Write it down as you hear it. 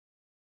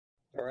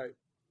All right.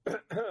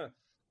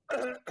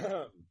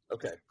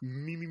 Okay.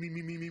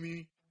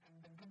 Me.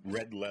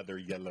 Red leather,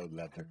 yellow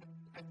leather.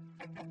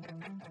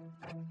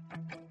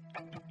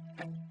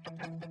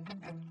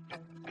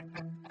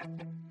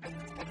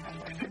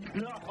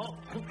 No.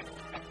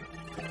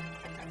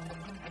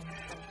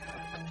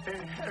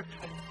 In heaven.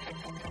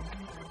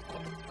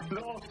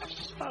 No,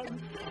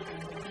 son.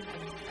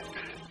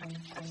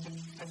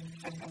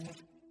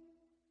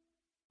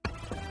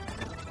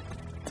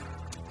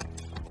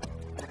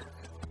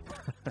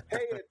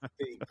 Hey, it's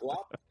the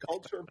Glop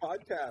Culture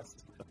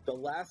Podcast, the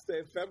last day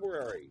of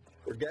February.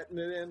 We're getting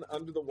it in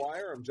under the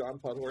wire. I'm John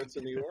Podhoretz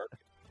in New York.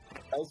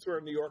 Elsewhere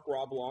in New York,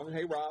 Rob Long.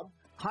 Hey, Rob.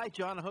 Hi,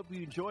 John. I hope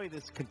you enjoy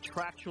this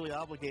contractually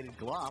obligated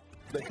glop.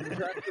 The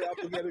contractually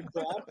obligated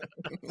Glop.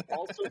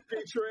 Also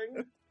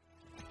featuring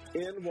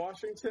in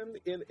Washington.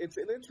 It's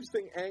an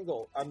interesting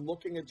angle. I'm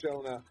looking at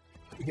Jonah.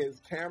 His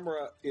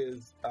camera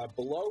is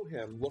below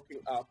him, looking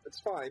up. It's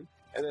fine.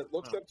 And it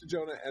looks up to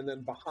Jonah, and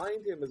then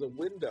behind him is a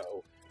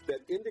window that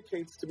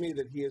indicates to me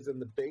that he is in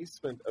the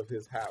basement of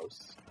his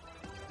house.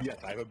 Yes,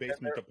 I have a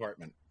basement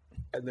apartment.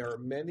 And there are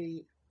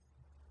many.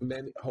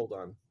 Hold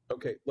on.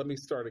 Okay, let me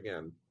start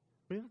again.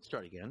 Let's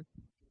start again.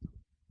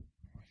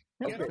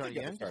 Yeah, Start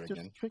again. Start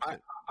again.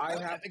 I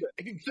have to.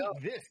 I can see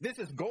this. This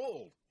is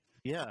gold.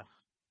 Yeah.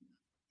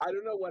 I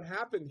don't know what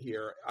happened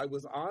here. I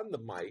was on the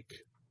mic.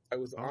 I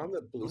was on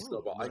the Blue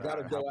Snowball. I got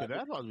to go out.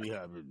 That's why we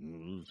have it.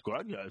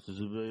 Squadcast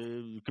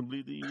is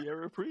completely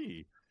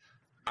error-free.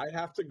 I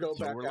have to go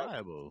So back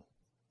reliable.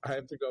 out. I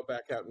have to go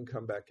back out and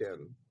come back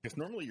in. Because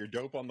normally you're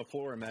dope on the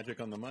floor and magic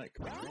on the mic.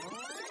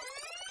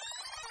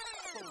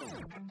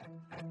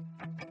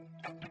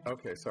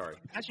 Okay, sorry.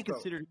 It's actually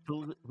considered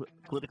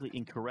politically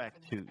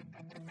incorrect to,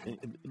 at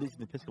least in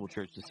the Episcopal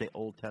Church, to say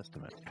Old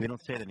Testament. We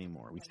don't say it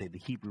anymore. We say the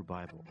Hebrew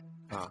Bible.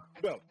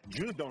 Well,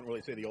 Jews don't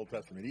really say the Old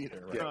Testament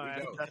either, right? Yeah,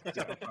 we That's a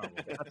separate problem.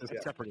 That's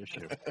a separate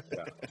issue.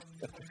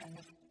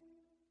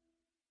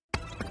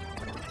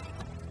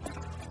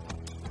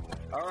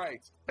 All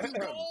right.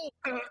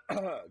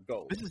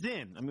 Gold. This is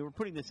in. I mean, we're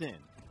putting this in.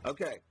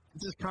 Okay.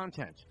 This is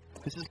content.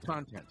 This is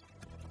content.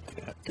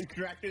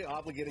 Contractually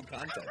obligated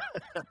content.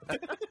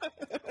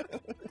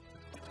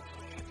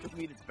 Doesn't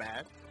mean it's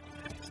bad.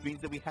 It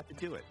means that we have to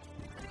do it.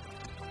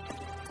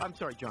 I'm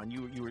sorry, John.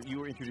 You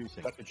were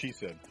introducing. That's what she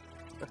said.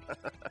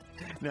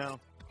 No,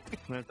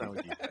 that's not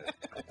what you said.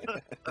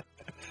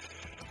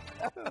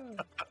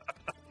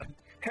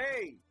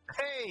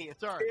 Hey,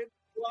 sorry. it's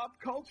Glop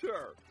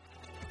Culture.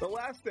 The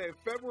last day of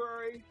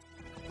February.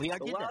 I did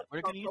that.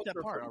 We're going to use that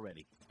Culture part for-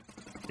 already.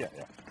 Yeah.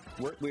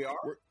 We are?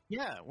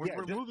 We're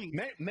just moving.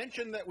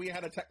 Mention that we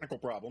had a technical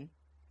problem,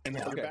 and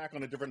then Okay. we're back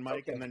on a different mic,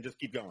 Okay. and then just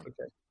keep going.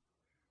 Okay.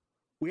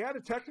 We had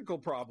a technical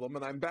problem,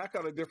 and I'm back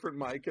on a different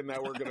mic, and now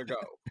we're going to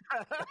go.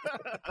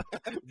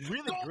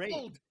 Really great.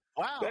 Gold!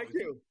 Wow. Thank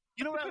you.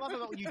 You know what I love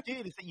about what you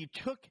did is that you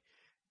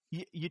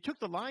took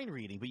the line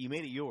reading, but you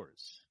made it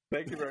yours.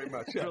 Thank you very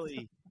much. Yes.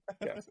 Really.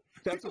 Yes.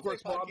 That's of People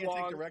course say Bob God can't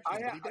take Long.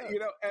 directions, but he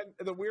does.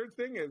 And the weird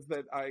thing is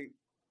that I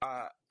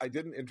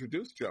didn't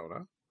introduce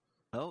Jonah.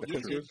 Oh,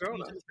 Because here's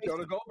Jonah.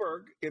 Jonah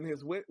Goldberg in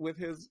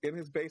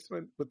his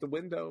basement with the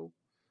window.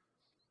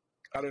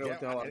 I don't know what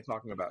the hell I'm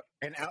talking about.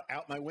 And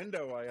out my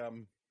window,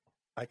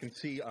 I can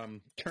see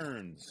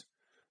turns.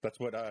 That's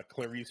what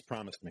Clarice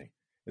promised me,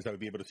 is I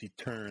would be able to see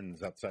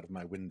turns outside of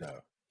my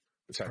window.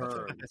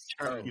 Turns.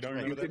 You don't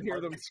remember You that can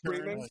hear them Arctic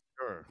screaming Turns?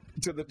 Sure.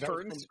 to the That was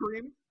turn from-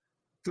 scream,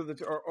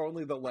 or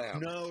only the lamb.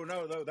 No.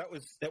 That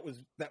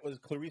was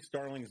Clarice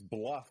Starling's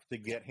bluff to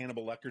get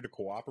Hannibal Lecter to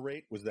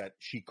cooperate. Was that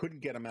she couldn't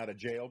get him out of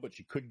jail, but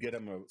she could get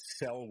him a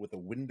cell with a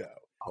window.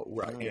 Oh,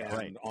 right. And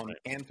Yeah. on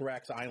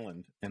Anthrax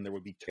Island, and there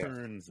would be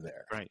turns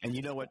there. Right. And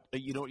you know what?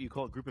 You know what you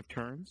call a group of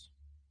turns?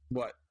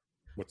 What?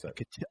 What's that?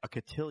 A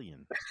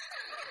cotillion.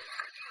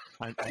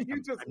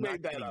 You just I'm not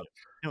made that kidding up.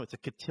 you. No, it's a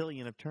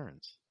cotillion of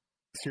turns.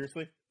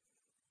 Seriously?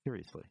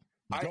 Seriously.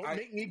 Don't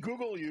make me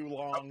Google you,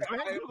 Long. Go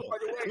ahead and Google by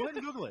the way- it. Go ahead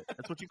and Google it.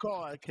 That's what you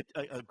call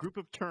a group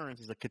of turns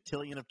is a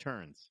cotillion of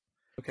turns.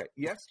 Okay.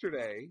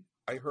 Yesterday,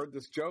 I heard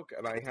this joke,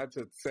 and I had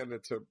to send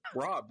it to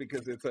Rob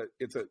because it's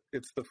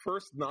the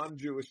first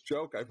non-Jewish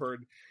joke I've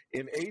heard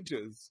in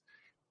ages,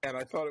 and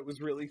I thought it was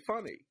really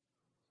funny.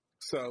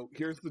 So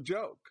here's the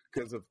joke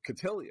because of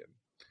cotillion.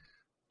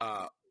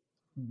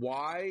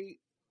 Why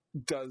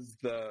does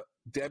the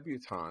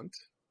debutante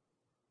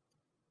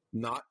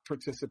not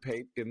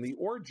participate in the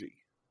orgy?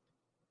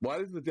 Why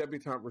does the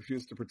debutante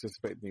refuse to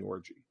participate in the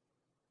orgy?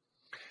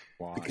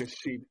 Why? Because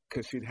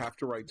she'd have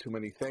to write too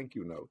many thank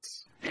you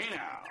notes. Hey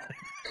now.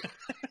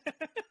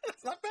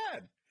 That's not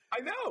bad. I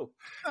know.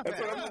 That's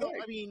what I'm saying.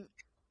 I mean,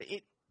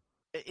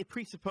 it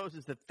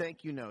presupposes that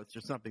thank you notes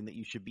are something that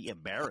you should be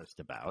embarrassed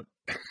about.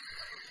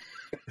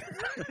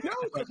 No,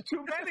 it's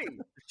too many.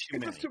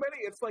 It's just too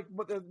many. It's like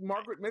the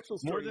Margaret Mitchell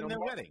story. More than their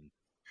wedding.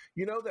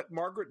 You know that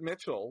Margaret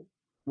Mitchell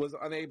was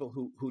unable,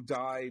 who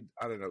died,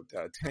 I don't know,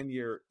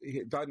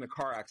 he died in a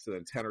car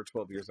accident 10 or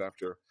 12 years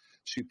after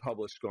she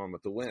published Gone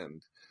with the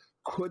Wind,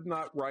 could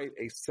not write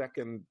a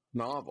second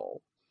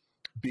novel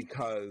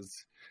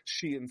because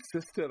she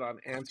insisted on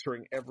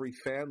answering every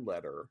fan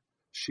letter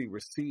she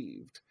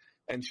received,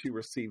 and she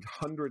received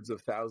hundreds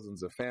of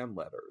thousands of fan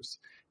letters.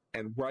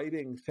 And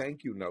writing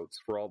thank you notes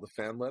for all the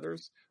fan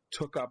letters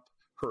took up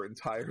her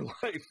entire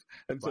life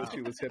until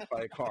she was hit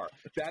by a car.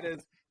 That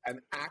is an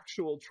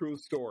actual true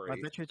story. I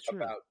bet you it's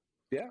true.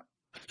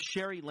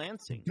 Sherry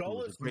Lansing.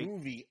 Dullest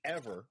movie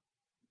ever,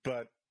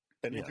 but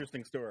an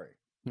interesting story.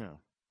 Yeah.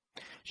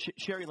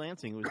 Sherry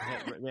Lansing was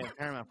at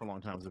Paramount for a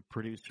long time. Was a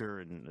producer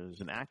and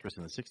was an actress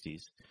in the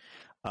 60s.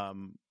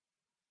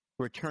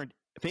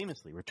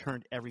 Famously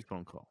returned every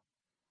phone call.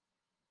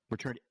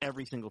 Returned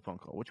every single phone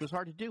call, which was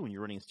hard to do when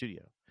you're running a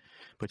studio.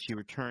 But she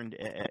returned.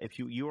 If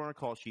you were on a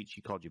call sheet,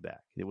 she called you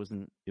back. It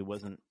wasn't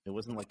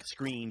like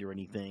screened or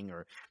anything.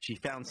 Or she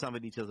found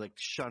somebody to like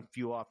shunt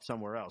you off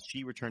somewhere else.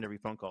 She returned every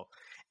phone call,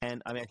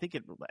 and I mean, I think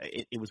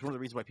it was one of the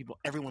reasons why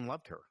everyone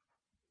loved her.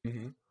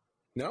 Mm-hmm.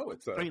 No,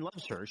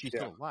 loves her. She's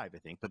still alive, I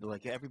think. But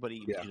like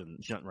everybody,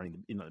 she's not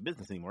running the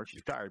business anymore.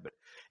 She's retired, but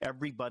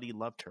everybody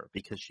loved her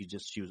because she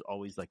was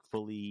always like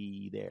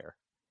fully there.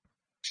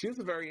 She has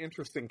a very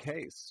interesting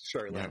case,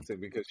 Sherry Lansing,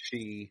 because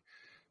she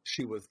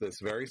was this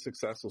very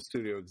successful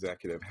studio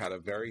executive, had a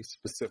very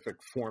specific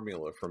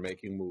formula for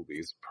making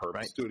movies. Her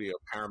studio,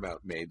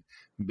 Paramount, made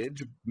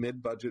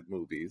mid-budget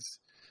movies.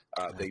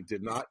 They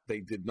did not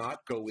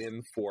go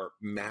in for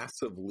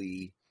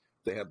massively.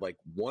 They had like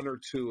one or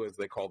two, as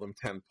they call them,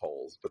 tent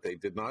poles, but they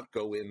did not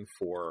go in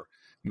for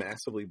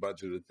massively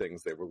budgeted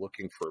things. They were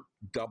looking for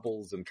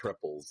doubles and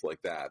triples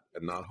like that,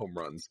 and not home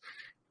runs.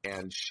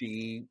 And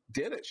she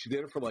did it. She did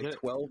it for like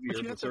 12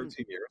 years or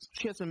 13 years.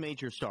 She had some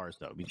major stars,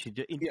 though. I mean, she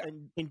did.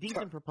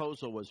 Indecent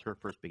Proposal was her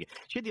first big.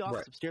 She had the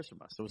office upstairs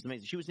from us. It was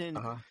amazing. She was in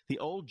the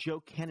old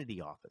Joe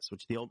Kennedy office,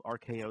 which is the old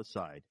RKO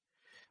side,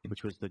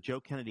 which was the Joe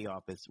Kennedy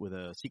office with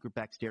a secret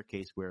back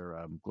staircase where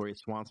Gloria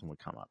Swanson would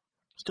come up.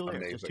 Still there.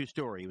 Amazing. Just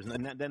two-story.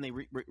 And then they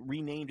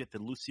renamed it the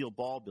Lucille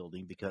Ball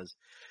Building because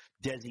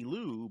Desi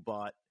Lu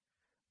bought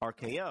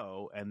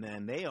RKO, and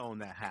then they owned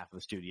that half of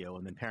the studio,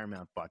 and then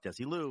Paramount bought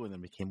Desi Lu, and then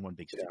became one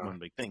big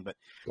thing. But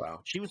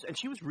she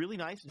was really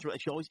nice. And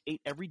she always ate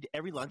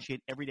every lunch. She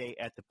ate every day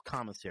at the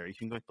commissary. She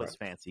didn't go to place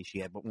fancy. She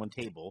had but one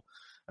table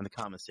in the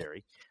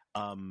commissary,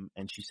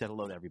 and she said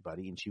hello to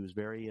everybody. And she was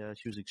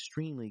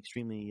extremely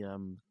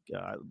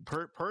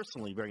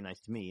personally very nice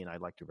to me, and I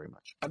liked her very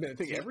much. I mean, I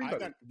think everybody. I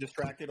got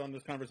distracted on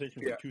this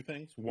conversation for two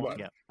things.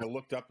 One, I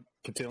looked up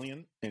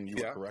Cotillion, and you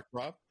were correct,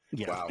 Rob.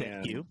 Yeah,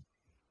 thank you.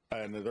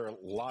 And there are a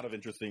lot of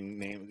interesting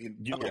names. Do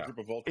you know what a group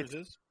of vultures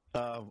is?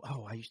 I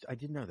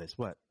didn't know this.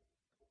 What?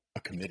 A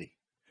committee.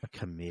 A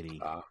committi.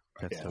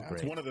 That's so great.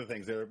 It's one of the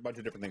things. There are a bunch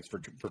of different things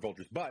for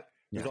vultures, but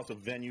there's also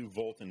venue,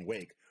 volt, and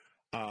wake.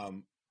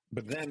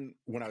 But then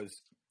there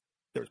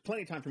was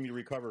plenty of time for me to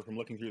recover from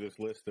looking through this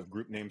list of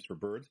group names for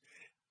birds.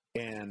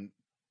 And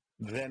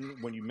then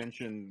when you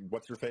mentioned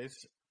what's her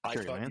face, I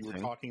thought you were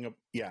talking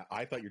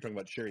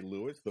about Sherry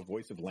Lewis, the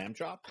voice of Lamb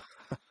Chop.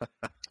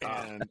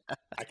 And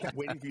I kept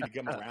waiting for you to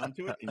come around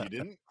to it, and you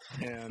didn't.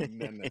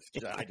 And then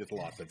I just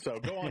lost it. So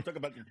go on, talk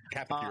about the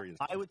cafeterias.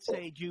 I would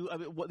say,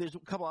 there's a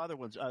couple other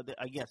ones. I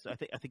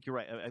think you're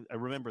right. I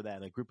remember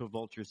that. A group of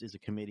vultures is a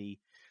committee.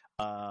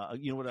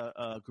 You know what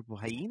a group of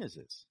hyenas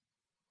is?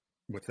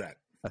 What's that?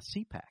 A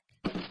CPAC.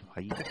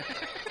 Hyena.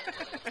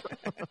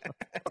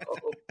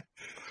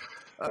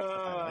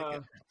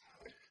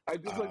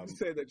 I'd just like to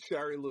say that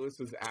Sherry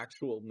Lewis's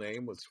actual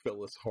name was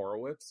Phyllis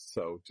Horowitz.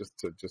 So just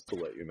to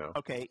let you know.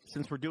 Okay,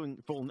 since we're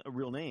doing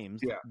real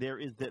names, there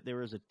is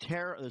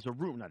a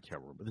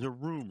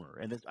rumor,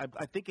 and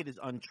I think it is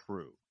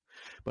untrue,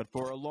 but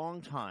for a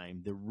long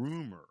time the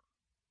rumor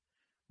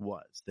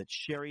was that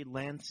Sherry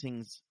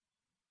Lansing's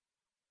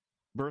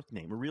birth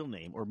name, or real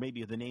name, or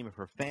maybe the name of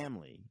her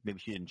family, maybe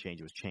she didn't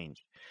change, it was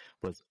changed,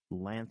 was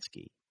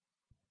Lansky.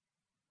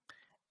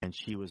 And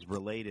she was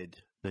related,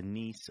 the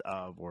niece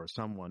of or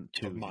someone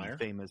to the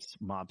famous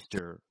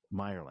mobster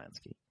Meyer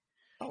Lansky.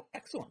 Oh,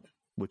 excellent!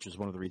 Which is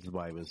one of the reasons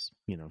why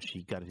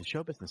she got into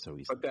show business so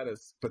easily.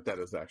 But that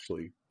is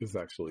actually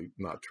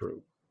not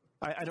true.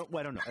 I don't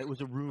know. It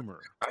was a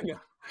rumor. I know.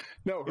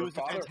 No, it was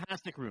a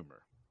fantastic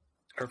rumor.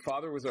 Her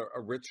father was a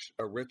rich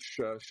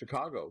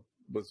Chicago.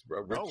 Was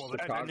a rich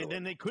Chicago. And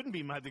then they couldn't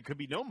be there could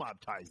be no mob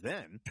ties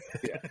then.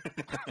 Yeah.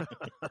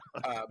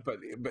 But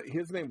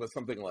his name was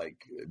something like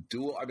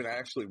Duel. I mean, I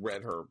actually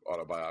read her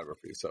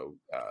autobiography, so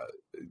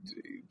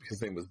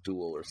his name was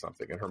Duel or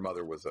something, and her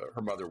mother was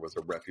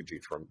a refugee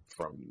from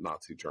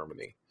Nazi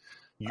Germany.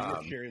 You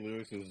read Sherry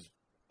Lewis's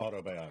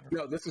autobiography?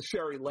 No, this is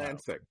Sherry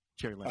Lansing.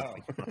 Sherry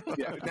Lansing. Oh.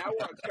 Yeah, now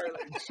we're on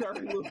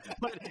Sherry Lewis.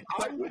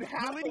 I would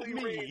happily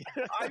read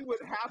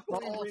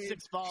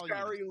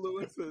Sherry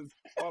Lewis's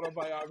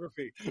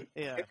autobiography.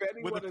 Yeah. If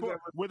anyone has ever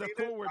with a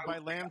foreword by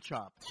Lamb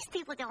Chop. These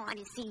people don't want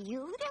to see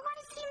you; they want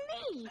to see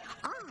me.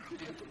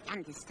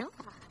 I'm the star.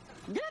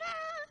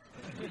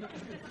 Ta-da!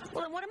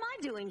 Well, what am I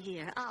doing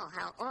here? Oh,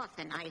 how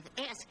often I've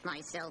asked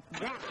myself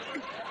that.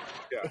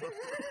 Yeah.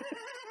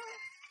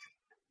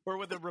 Or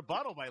with a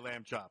rebuttal by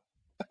Lamb Chop.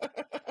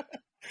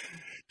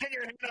 Get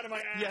your hand out of my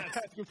ass! Yeah, I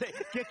was gonna say,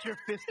 get your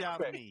fist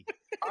out of me.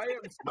 I am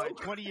By so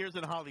 20 Years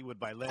in Hollywood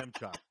by Lamb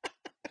Chop.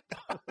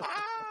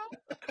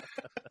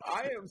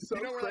 I am so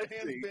You know where that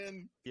hand's crazy.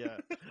 been? Yeah.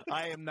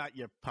 I am not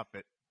your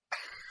puppet.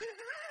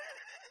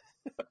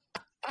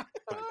 By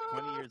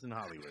 20 Years in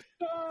Hollywood.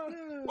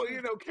 Well,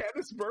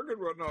 Candice Bergen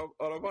wrote an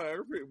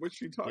autobiography in which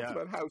she talks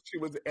about how she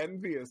was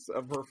envious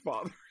of her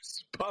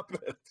father's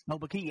puppet. Oh,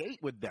 but he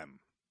ate with them.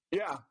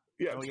 Yeah,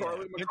 Oh,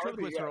 Charlie McCarthy.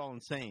 Ventriloquists are all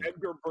insane.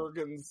 Edgar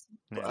Bergen's,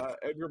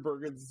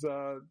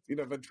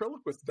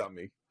 ventriloquist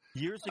dummy.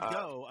 Years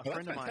ago, a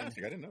friend of mine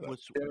fantastic. I didn't know that.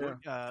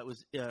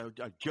 was a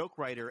joke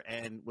writer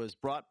and was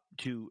brought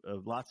to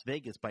Las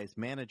Vegas by his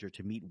manager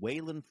to meet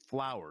Waylon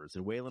Flowers.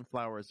 And Waylon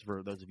Flowers,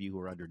 for those of you who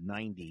are under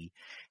 90,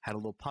 had a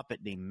little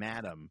puppet named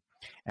Madam.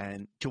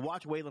 And to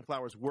watch Waylon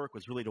Flowers work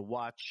was really to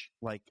watch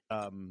like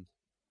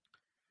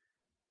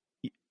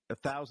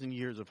 1,000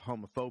 years of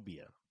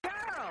homophobia.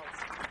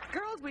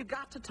 Girls, we've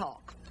got to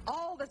talk.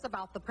 All this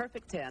about the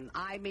perfect 10.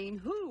 I mean,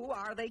 who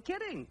are they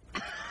kidding?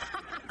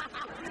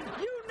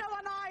 You know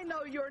and I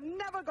know you're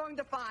never going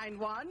to find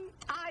one.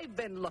 I've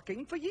been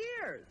looking for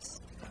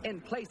years in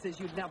places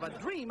you'd never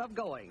dream of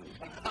going.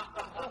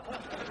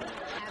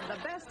 And the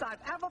best I've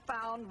ever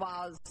found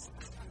was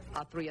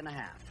a 3.5.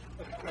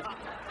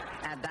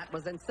 And that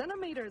was in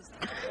centimeters.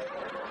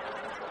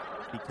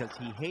 Because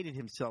he hated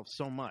himself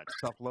so much,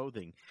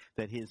 self-loathing,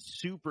 that his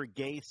super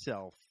gay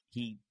self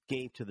he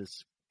gave to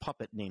this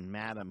puppet named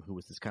Madam, who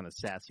was this kind of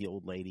sassy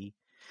old lady.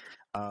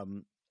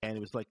 And it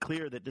was like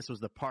clear that this was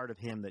the part of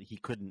him that he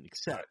couldn't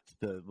accept.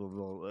 Now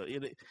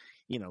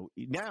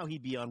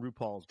he'd be on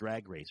RuPaul's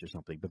Drag Race or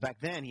something. But back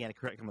then he had to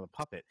correct him with a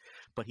puppet.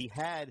 But he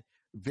had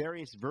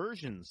various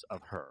versions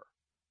of her.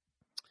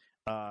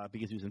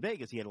 Because he was in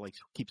Vegas, he had to like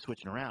keep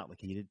switching around. Like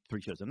he did 3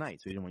 shows a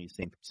night, so he didn't want to use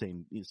the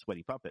same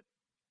sweaty puppet.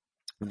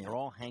 And they're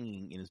all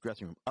hanging in his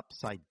dressing room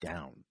upside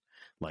down,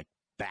 like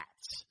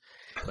bats,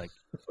 like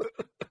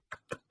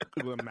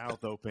with a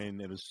mouth open.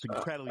 It was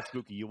incredibly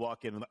spooky. You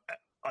walk in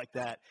like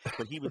that,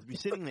 but he was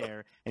sitting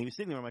there, and he was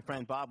sitting there. My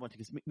friend Bob went to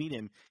meet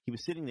him. He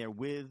was sitting there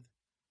with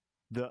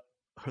the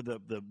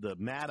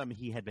Madam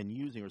he had been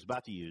using or was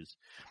about to use,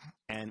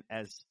 and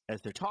as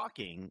they're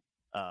talking,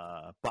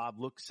 Bob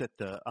looks at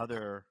the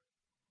other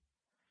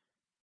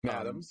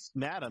Madams,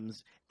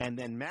 and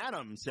then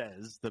Madam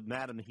says, the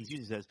Madam that he's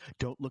using says,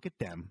 "Don't look at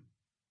them.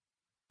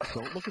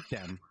 Don't look at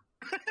them."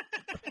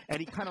 And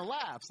he kind of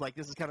laughs, like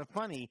this is kind of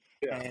funny.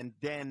 Yeah. And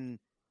then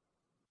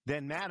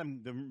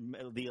Madam,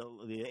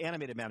 the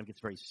animated Madam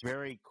gets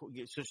very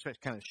just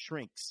kind of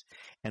shrinks,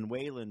 and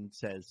Waylon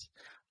says,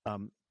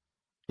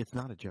 "It's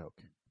not a joke."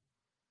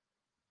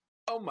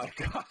 Oh my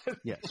God!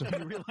 Yeah, so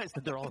you realize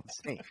that they're all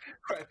insane.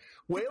 Right.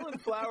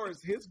 Waylon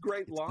Flowers, his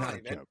great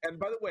line, and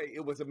by the way,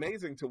 it was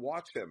amazing to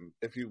watch him.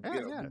 If you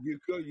you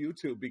go to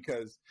YouTube,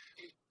 because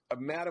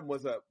Madam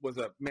was a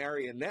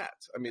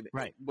marionette. I mean,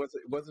 right.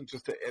 It wasn't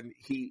just and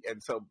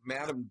so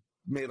Madam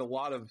made a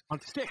lot of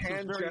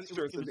hand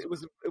gestures. It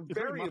was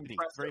very Muppety,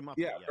 impressive. very Muppety,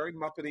 yeah, very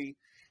Muppety.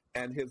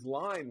 And his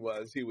line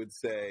was, he would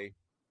say,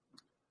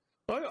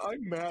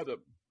 "I'm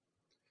Madam.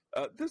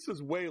 This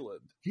is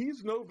Waylon.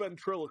 He's no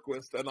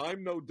ventriloquist, and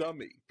I'm no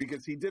dummy,"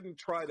 because he didn't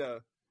try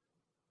to.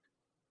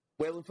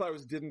 Waylon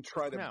Flowers didn't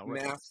try to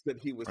mask that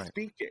he was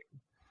speaking.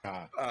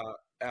 And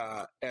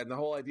the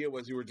whole idea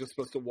was you were just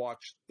supposed to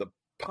watch the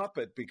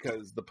puppet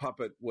because the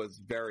puppet was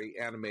very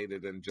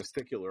animated and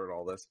gesticular and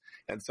all this.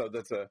 And so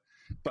that's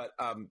but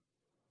I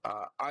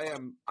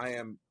am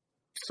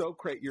so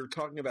great. You're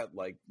talking about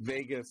like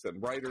Vegas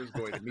and writers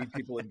going to meet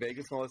people in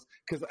Vegas and all this.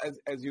 Because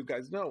as you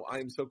guys know, I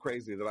am so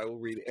crazy that I will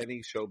read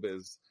any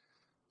showbiz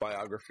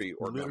biography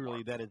or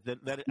literally memoir.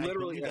 that is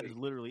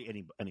literally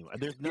anyone.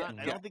 There's not.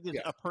 I don't think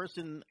there's a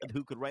person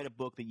who could write a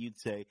book that you'd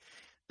say,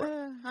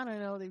 I don't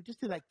know. They just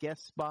did that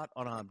guest spot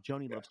on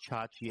Joni Loves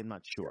Chachi. I'm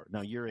not sure.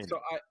 No, you're in. So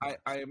I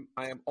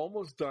am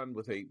almost done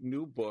with a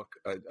new book,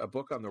 a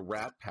book on the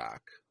Rat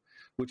Pack,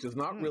 which is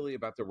not really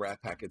about the Rat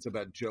Pack. It's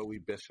about Joey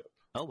Bishop.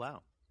 Oh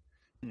wow.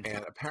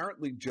 And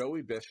apparently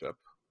Joey Bishop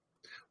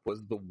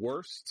was the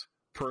worst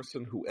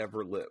person who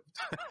ever lived.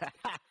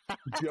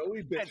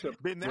 Joey Bishop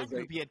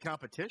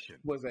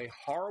was a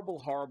horrible,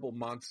 horrible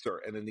monster.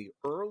 And in the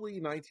early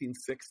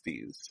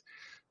 1960s,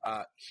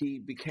 he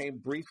became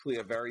briefly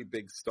a very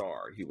big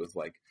star. He was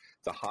like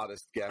the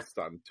hottest guest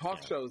on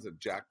talk shows, and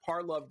Jack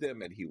Parr loved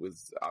him, and he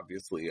was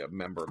obviously a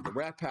member of the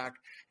Rat Pack.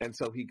 And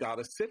so he got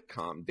a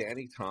sitcom.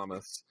 Danny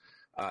Thomas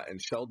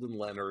and Sheldon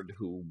Leonard,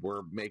 who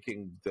were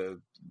making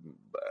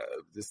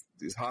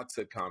these hot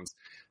sitcoms,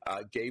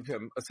 gave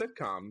him a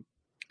sitcom,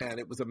 and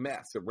it was a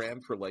mess. It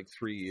ran for like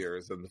 3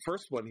 years, and the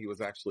first one he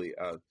was actually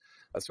a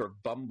sort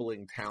of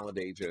bumbling talent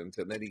agent,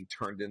 and then he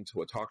turned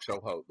into a talk show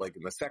host. Like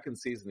in the second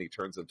season, he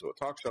turns into a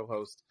talk show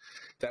host.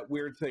 That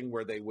weird thing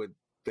where they would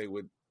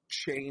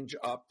change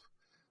up.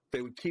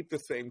 They would keep the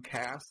same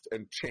cast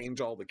and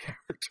change all the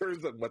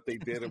characters and what they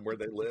did and where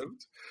they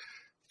lived.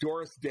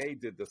 Doris Day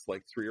did this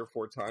like 3 or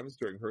 4 times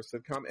during her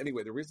sitcom.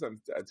 Anyway, the reason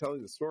I'm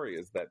telling the story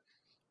is that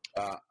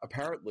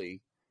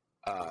apparently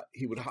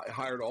he would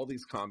hired all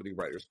these comedy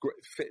writers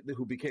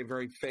who became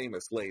very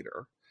famous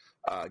later,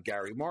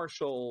 Gary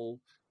Marshall,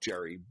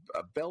 Jerry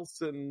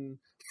Belson,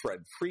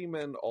 Fred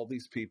Freeman, all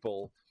these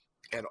people.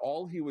 And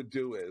all he would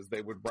do is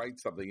they would write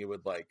something. He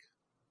would like,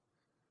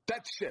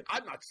 "That shit,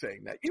 I'm not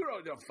saying that. You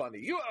don't know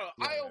funny.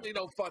 I only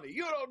know funny.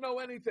 You don't know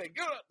anything."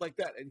 Like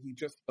that. And he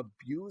just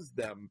abused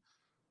them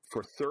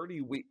for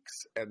 30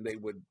 weeks. And they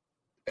would,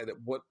 and at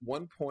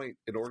one point,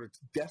 in order to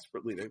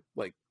desperately to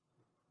like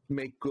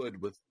make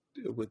good with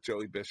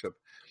Joey Bishop,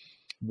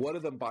 one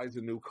of them buys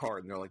a new car,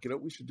 and they're like, "You know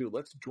what we should do?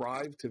 Let's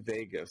drive to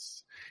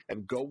Vegas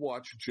and go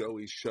watch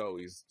Joey's show.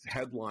 He's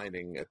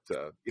headlining at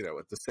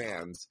the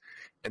Sands,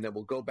 and then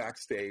we'll go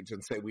backstage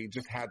and say we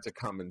just had to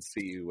come and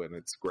see you, and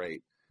it's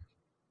great."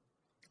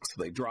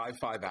 So they drive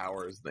 5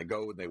 hours, and they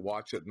go and they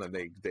watch it, and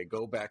then they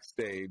go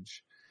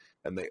backstage,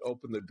 and they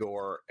open the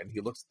door, and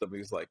he looks at them, and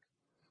he's like,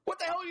 "What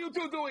the hell are you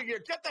two doing here?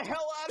 Get the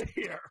hell out of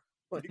here!"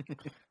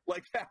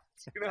 like that,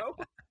 you know.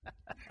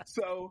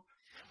 So.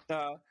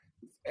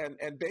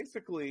 And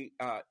basically,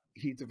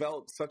 he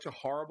developed such a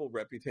horrible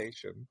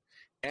reputation,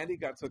 and he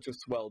got such a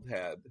swelled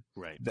head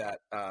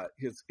that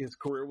his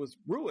career was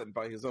ruined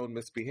by his own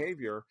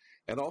misbehavior,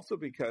 and also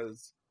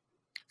because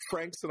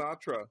Frank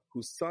Sinatra,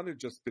 whose son had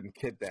just been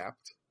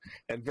kidnapped,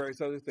 and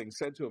various other things,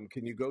 said to him,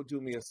 "Can you go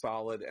do me a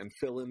solid and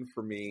fill in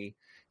for me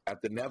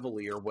at the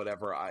Neville or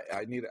whatever? I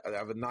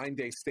have a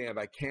 9-day stand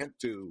I can't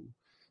do.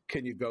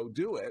 Can you go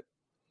do it?"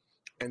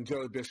 And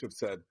Joey Bishop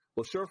said,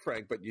 "Well, sure,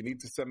 Frank, but you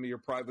need to send me your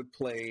private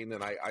plane,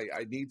 and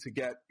I need to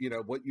get,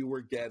 what you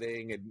were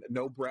getting, and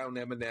no brown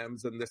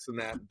M&Ms and this and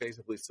that." And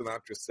basically,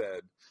 Sinatra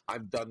said,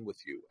 "I'm done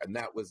with you," and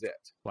that was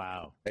it.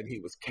 Wow! And he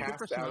was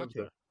cast out of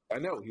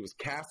he was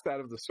cast out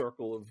of the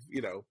circle of,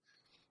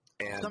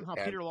 and somehow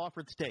Peter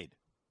Lawford stayed.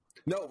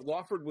 No,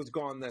 Lawford was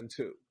gone then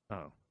too.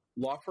 Oh,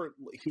 Lawford,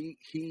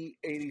 he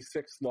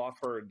 86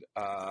 Lawford.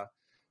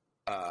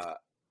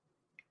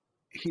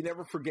 He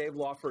never forgave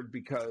Lawford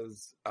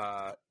because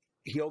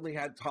he only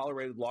had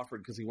tolerated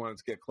Lawford because he wanted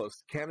to get close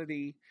to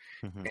Kennedy.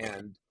 Mm-hmm.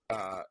 And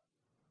I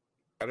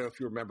don't know if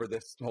you remember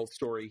this whole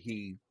story.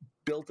 He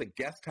built a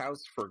guest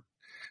house for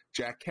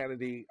Jack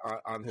Kennedy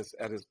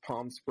at his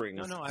Palm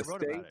Springs No, I estate.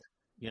 wrote about it.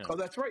 Yeah. Oh,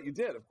 that's right. You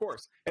did, of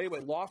course. Anyway,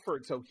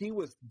 Lawford, so he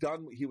was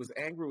done. He was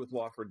angry with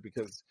Lawford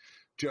because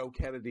Joe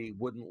Kennedy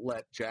wouldn't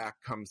let Jack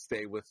come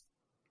stay with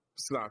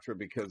Sinatra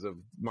because of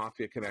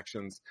mafia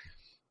connections.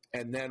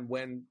 And then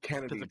when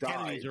Kennedy died... The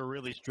Kennedys are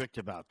really strict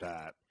about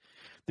that.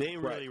 They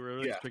really were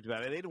really strict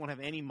about it. They don't have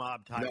any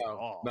mob ties at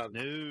all. No.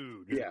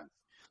 Yeah.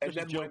 And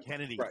then Joe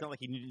Kennedy. It's not like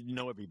he needed to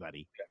know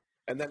everybody.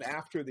 Yeah. And then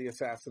after the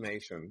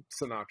assassination,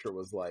 Sinatra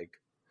was like,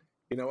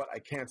 "You know what? I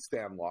can't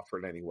stand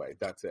Lawford anyway.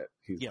 That's it.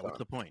 He's done." What's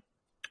the point?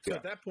 So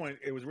at that point,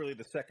 it was really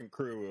the second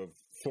crew of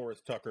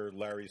Forrest Tucker,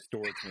 Larry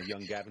Storch, and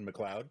young Gavin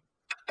MacLeod.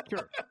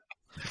 Sure.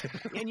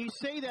 And you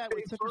say that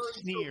with such a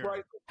sneer.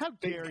 So how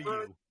dare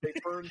you? They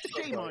burned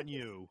Shame on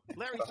you.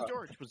 Larry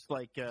Storch was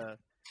like...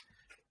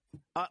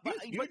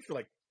 he went for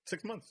like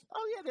 6 months.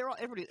 Oh, yeah, they're all...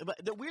 everybody.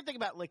 But the weird thing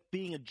about like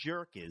being a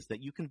jerk is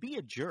that you can be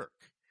a jerk.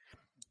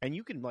 And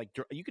you can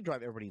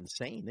drive everybody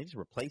insane.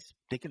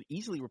 They can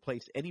easily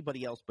replace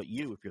anybody else but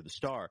you if you're the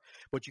star.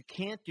 What you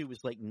can't do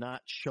is like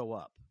not show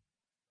up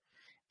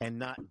and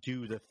not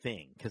do the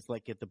thing. Because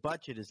like if the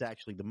budget is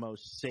actually the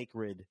most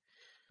sacred...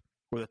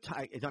 Or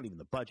it's not even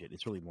the budget.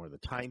 It's really more the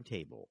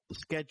timetable. The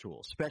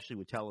schedule, especially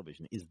with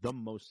television, is the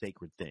most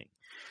sacred thing.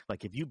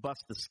 Like if you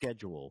bust the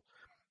schedule,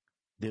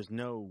 there's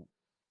no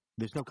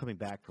coming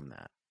back from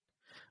that.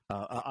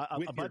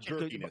 With your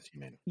jerkiness,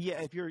 you mean?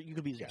 Yeah, you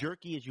could be as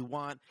jerky as you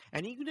want,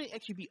 and you could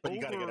actually be. But you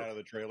got to get out of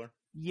the trailer.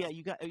 Yeah,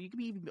 you could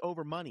be even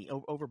over money,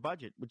 over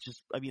budget, which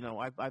is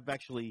I've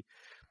actually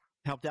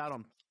helped out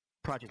on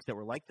projects that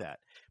were like that.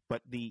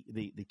 But the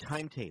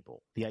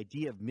timetable, the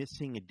idea of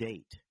missing a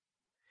date.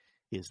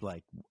 Is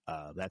like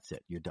that's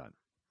it. You're done.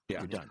 Yeah.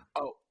 You're done.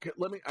 Oh,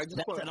 let me.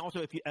 And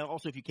also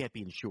if you can't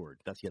be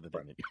insured, that's the other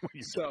thing.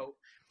 Right. So,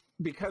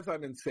 because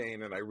I'm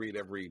insane and I read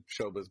every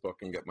showbiz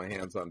book and get my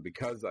hands on,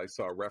 because I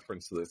saw a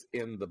reference to this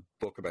in the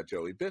book about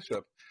Joey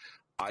Bishop,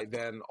 I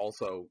then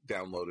also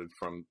downloaded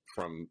from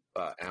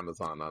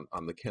Amazon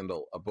on the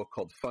Kindle a book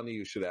called "Funny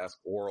You Should Ask: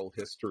 Oral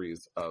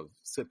Histories of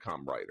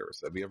Sitcom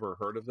Writers." Have you ever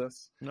heard of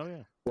this? No,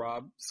 yeah.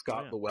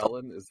 Scott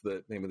Llewellyn is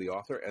the name of the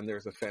author, and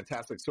there's a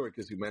fantastic story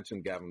because you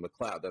mentioned Gavin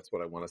MacLeod. That's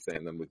what I want to say,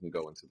 and then we can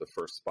go into the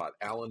first spot.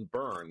 Alan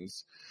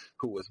Burns,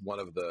 who was one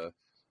of the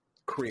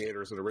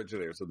creators and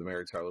originators of the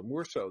Mary Tyler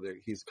Moore Show,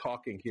 he's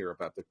talking here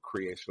about the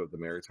creation of the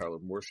Mary Tyler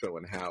Moore Show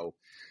and how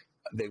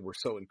they were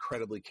so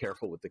incredibly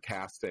careful with the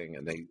casting,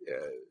 and they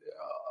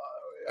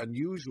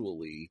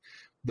unusually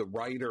the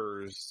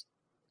writers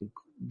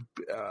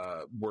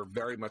were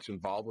very much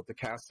involved with the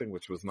casting,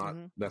 which was not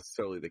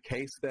necessarily the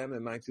case then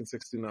in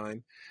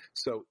 1969.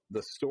 So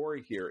the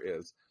story here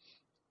is,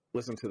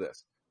 listen to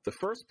this. The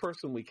first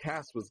person we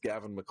cast was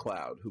Gavin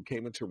MacLeod, who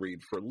came in to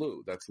read for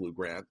Lou. That's Lou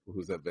Grant,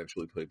 who's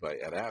eventually played by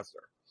Ed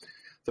Asner.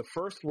 The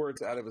first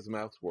words out of his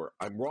mouth were,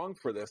 "I'm wrong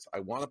for this. I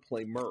want to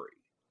play Murray."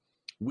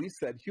 We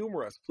said,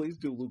 humor us. Please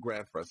do Lou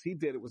Grant for us. He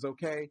did. It was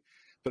okay,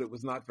 but it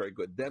was not very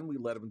good. Then we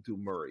let him do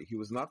Murray. He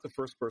was not the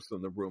first person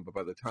in the room, but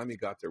by the time he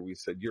got there, we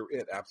said, you're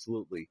it,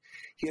 absolutely.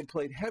 He had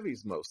played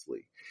heavies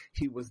mostly.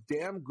 He was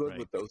damn good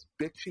with those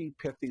bitchy,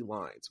 pithy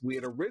lines. We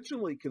had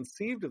originally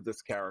conceived of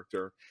this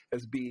character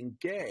as being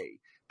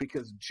gay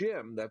because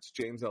Jim, that's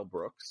James L.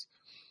 Brooks,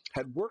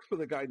 had worked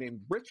with a guy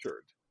named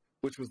Richard,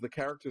 which was the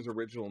character's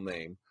original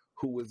name,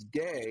 who was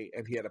gay,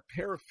 and he had a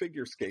pair of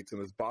figure skates in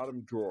his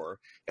bottom drawer.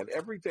 And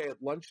every day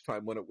at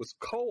lunchtime, when it was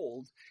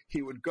cold,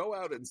 he would go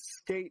out and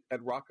skate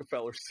at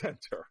Rockefeller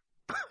Center.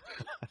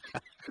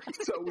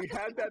 So we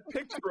had that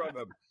picture of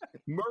him.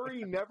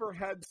 Murray never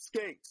had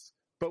skates,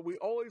 but we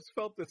always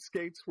felt the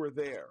skates were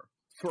there.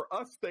 For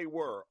us, they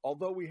were,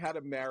 although we had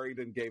him married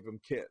and gave him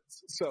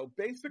kids. So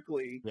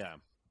basically,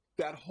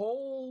 that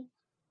whole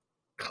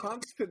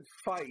constant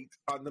fight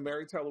on the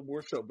Mary Tyler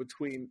Moore Show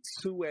between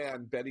Sue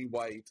Ann, Betty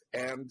White,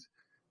 and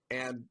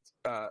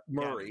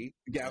Murray,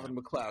 Gavin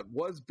MacLeod,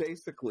 was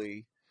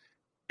basically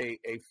a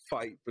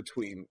fight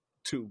between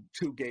two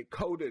gay,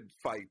 coded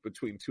fight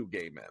between two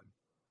gay men,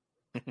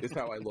 is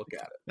how I look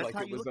at it. That's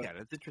how you look at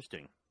it. It's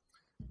interesting.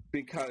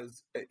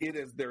 Because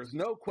there's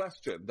no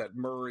question that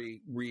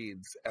Murray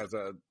reads as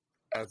a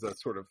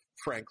sort of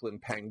Franklin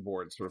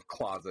Pangborn sort of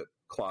closet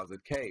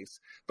case,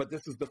 but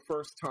this is the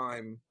first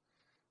time.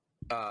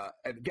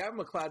 And Gavin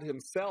MacLeod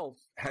himself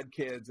had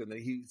kids, and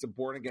he's a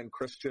born-again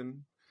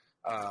Christian,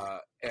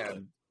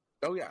 and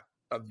a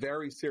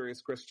very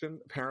serious Christian.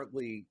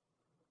 Apparently,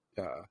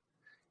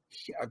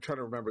 I'm trying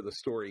to remember the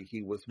story.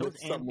 He was with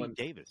someone. Amby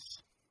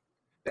Davis.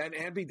 And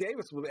Amby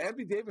Davis. Well,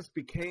 Amby Davis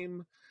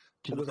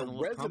was a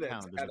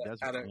resident at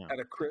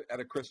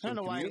a Christian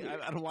community. I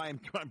don't know why I'm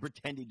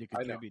pretending to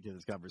contribute to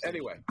this conversation.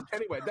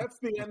 Anyway, that's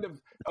the end of.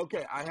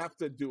 Okay, I have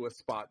to do a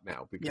spot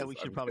now because we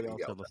should probably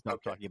also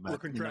stop talking about we're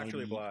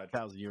contractually obliged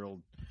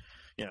 1,000-year-old.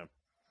 Yeah.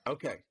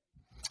 Okay.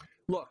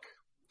 Look,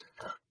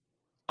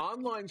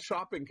 online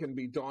shopping can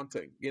be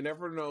daunting. You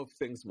never know if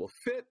things will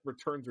fit.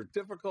 Returns are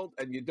difficult,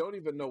 and you don't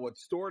even know what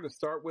store to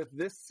start with.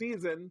 This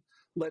season,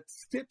 let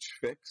Stitch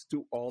Fix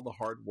do all the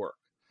hard work.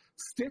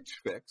 Stitch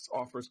Fix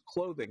offers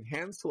clothing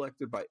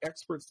hand-selected by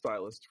expert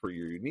stylists for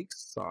your unique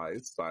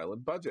size, style,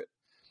 and budget.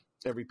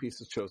 Every piece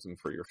is chosen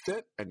for your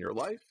fit and your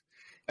life,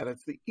 and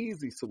it's the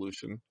easy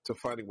solution to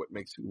finding what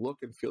makes you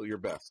look and feel your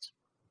best.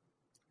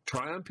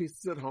 Try on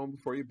pieces at home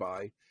before you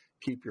buy,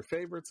 keep your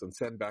favorites, and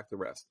send back the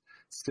rest.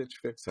 Stitch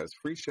Fix has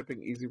free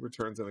shipping, easy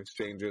returns and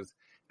exchanges,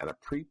 and a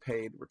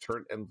prepaid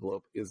return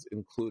envelope is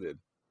included.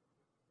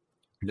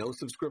 No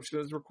subscription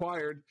is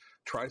required.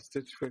 Try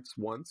Stitch Fix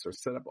once or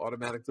set up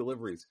automatic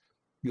deliveries.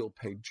 You'll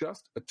pay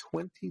just a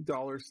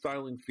 $20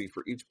 styling fee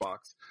for each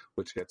box,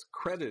 which gets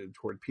credited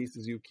toward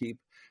pieces you keep,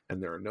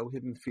 and there are no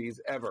hidden fees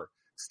ever.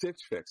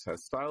 Stitch Fix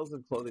has styles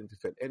and clothing to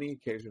fit any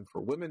occasion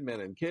for women, men,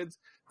 and kids.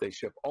 They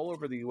ship all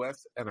over the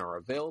U.S. and are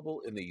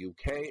available in the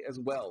U.K. as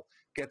well.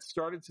 Get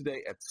started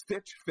today at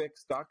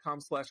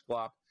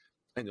stitchfix.com/glop,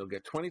 and you'll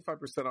get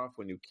 25% off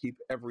when you keep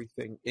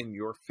everything in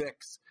your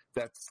fix.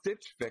 That's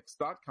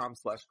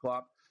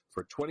stitchfix.com/glop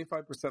for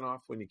 25%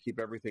 off when you keep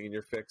everything in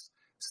your fix.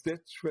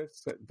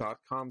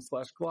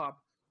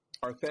 Stitchfix.com/glop.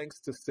 Our thanks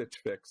to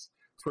Stitch Fix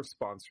for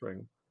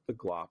sponsoring the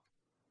Glop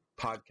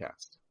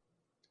podcast.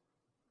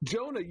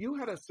 Jonah, you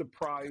had a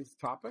surprise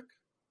topic?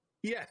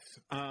 Yes,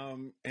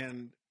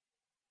 and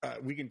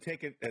we can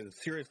take it as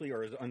seriously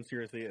or as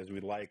unseriously as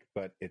we like,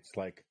 but it's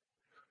like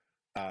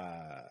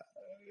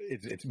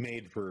it's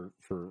made for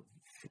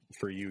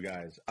you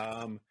guys.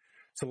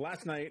 So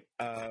last night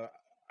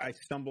I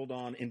stumbled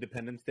on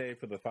Independence Day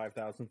for the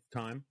 5,000th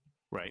time.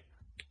 Right.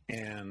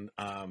 And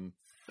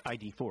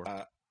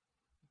ID4.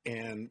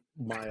 And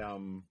my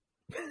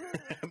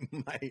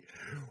my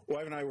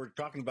wife and I were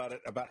talking about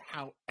it, about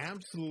how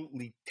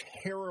absolutely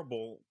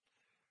terrible,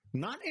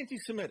 not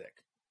anti-Semitic,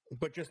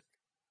 but just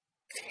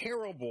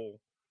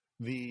terrible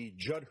the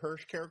Judd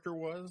Hirsch character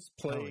was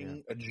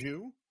playing a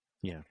Jew.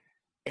 Yeah.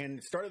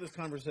 And started this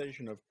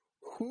conversation of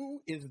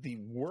who is the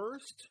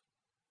worst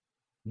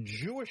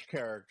Jewish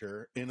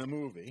character in a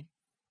movie.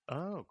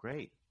 Oh,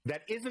 great.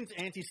 That isn't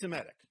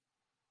anti-Semitic.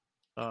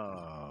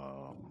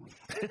 Oh.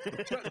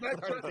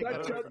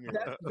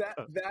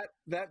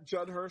 that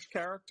Judd Hirsch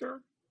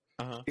character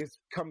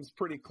comes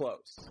pretty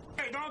close.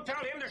 Hey, don't tell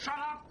him to shut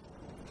up.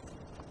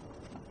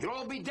 You'd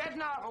all be dead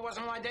now if it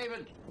wasn't my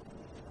David.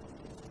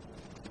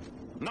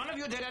 None of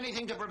you did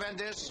anything to prevent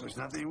this. There's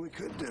nothing we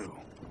could do.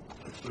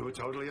 We were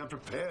totally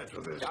unprepared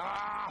for this.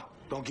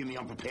 Don't give me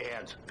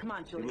unprepared. Come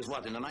on, Julius. It was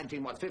what, in the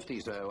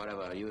 50s or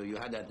whatever, you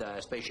had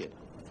that spaceship.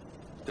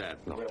 Dad,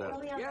 no,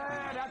 Dad.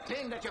 Yeah, that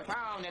thing that you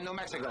found in New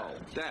Mexico.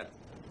 Dad.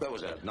 Where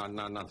was that? Not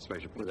the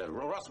spaceship. Was that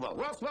Roswell,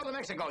 New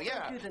Mexico,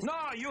 yeah.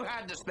 No, you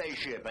had the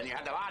spaceship, and you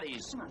had the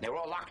bodies. They were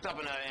all locked up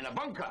in a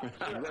bunker.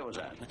 Where was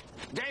that?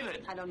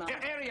 David. I don't know.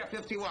 Area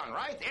 51,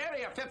 right?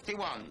 Area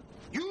 51.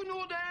 You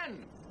knew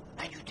then.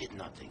 And you did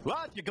nothing.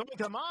 What? You're going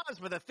to Mars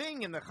with a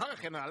thing in the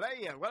Chachin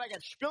Aliyah. Well, I got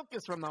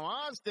Spilkus from the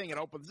Mars thing. It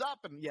opens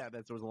up, and there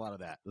was a lot of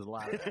that. There's a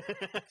lot of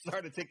that.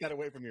 Sorry to take that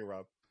away from you,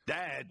 Rob.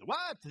 Dad,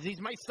 what?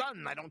 He's my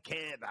son. I don't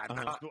care.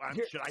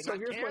 Should I not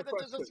care that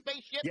there's a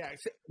spaceship? Yeah,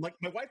 like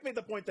my wife made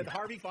the point that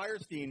Harvey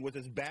Fierstein was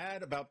as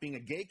bad about being a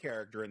gay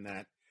character in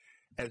that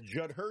as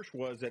Judd Hirsch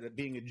was at it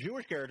being a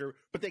Jewish character,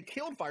 but they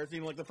killed Fierstein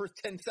in like the first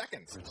 10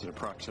 seconds. It's in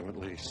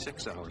approximately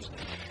 6 hours.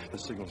 The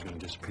signal's going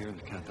to disappear and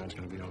the countdown's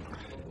going to be over.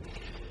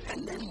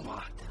 And then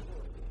what?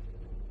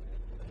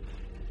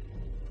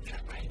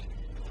 Checkmate.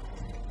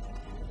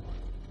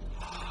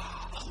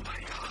 Oh my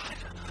God.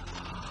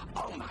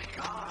 Oh my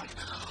God.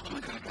 Oh my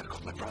God, I gotta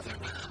call my brother.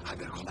 I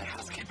gotta call my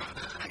housekeeper.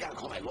 I gotta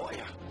call my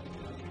lawyer.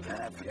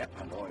 Forget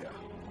my lawyer.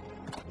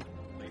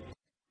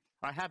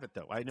 I have it,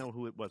 though. I know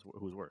who was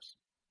worse.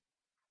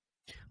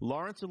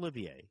 Laurence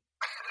Olivier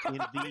in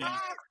the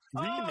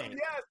remake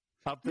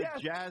of The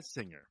Jazz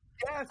Singer.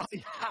 Yes.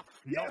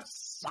 No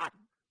son.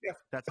 Yes.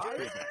 That's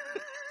crazy.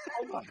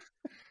 Hold on.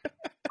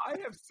 I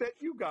have sent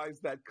you guys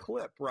that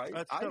clip, right?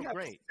 That's so I have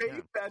great.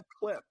 saved that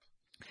clip.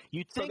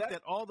 You'd think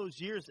that all those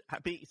years,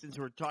 since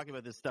we're talking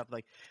about this stuff,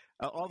 like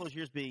all those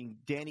years being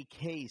Danny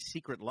Kaye's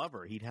secret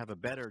lover, he'd have a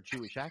better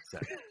Jewish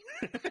accent.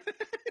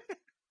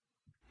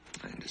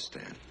 I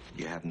understand.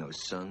 You have no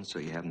son, so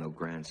you have no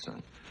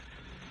grandson.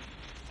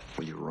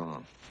 Well, you're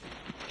wrong.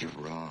 You're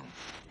wrong.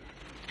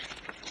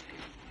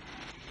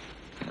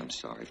 And I'm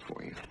sorry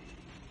for you.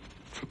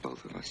 For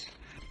both of us.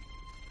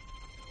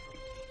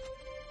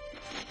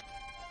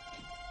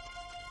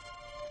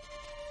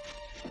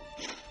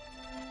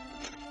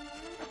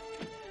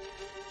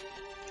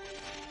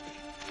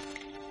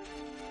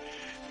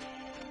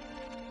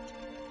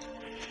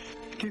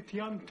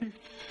 Gitianti,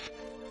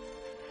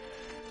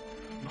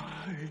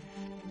 my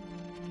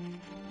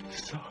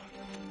son.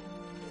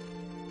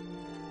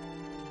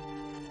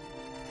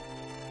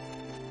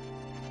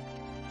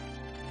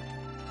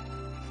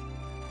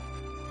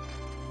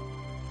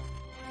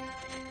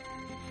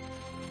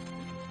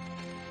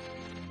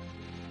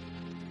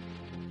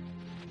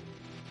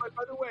 By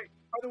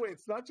the way,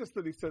 it's not just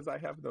that he says I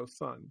have no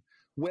son.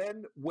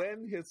 When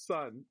his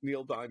son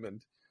Neil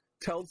Diamond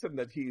tells him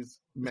that he's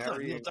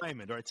marrying Neil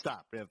Diamond. All right,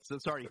 stop.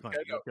 It's already funny.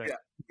 Okay. Yeah,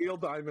 Neil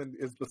Diamond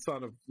is the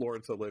son of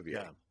Laurence Olivier.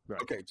 Yeah,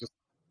 right. Okay, just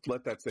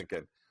let that sink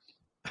in.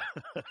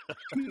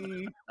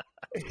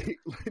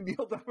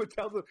 Neil Diamond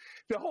tells him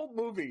the whole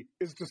movie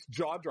is just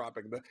jaw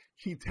dropping.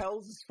 He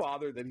tells his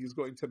father that he's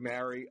going to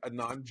marry a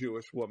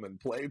non-Jewish woman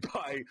played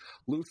by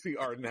Lucy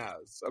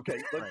Arnaz. Okay,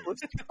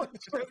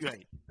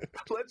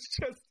 let's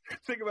just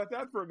think about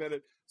that for a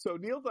minute. So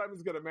Neil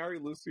Diamond's going to marry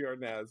Lucy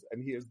Arnaz,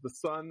 and he is the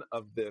son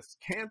of this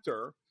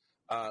cantor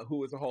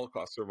who is a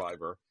Holocaust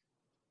survivor,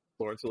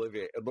 Laurence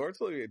Olivier. And Laurence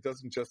Olivier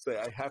doesn't just say,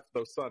 I have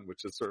no son,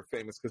 which is sort of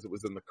famous because it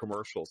was in the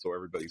commercial, so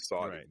everybody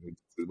saw it in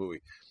the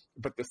movie.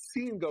 But the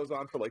scene goes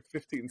on for like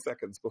 15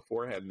 seconds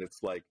beforehand, and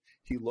it's like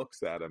he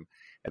looks at him,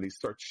 and he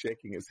starts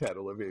shaking his head.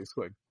 Olivier's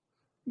going,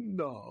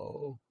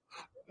 no.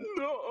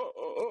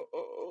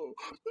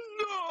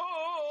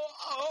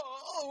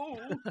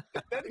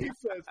 And then he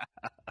says,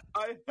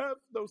 I have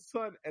no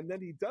son. And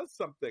then he does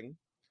something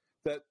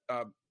that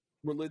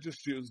religious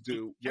Jews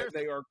do when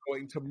they are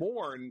going to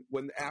mourn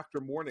after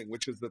mourning,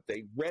 which is that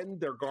they rend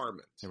their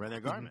garment. They rend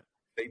their garment.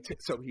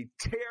 So he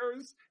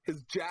tears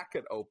his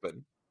jacket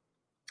open,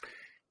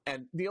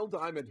 and Neil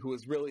Diamond, who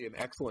is really an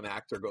excellent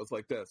actor, goes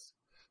like this: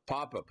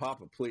 Papa,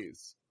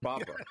 please,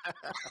 Papa,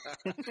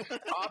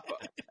 Papa,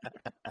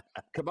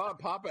 come on,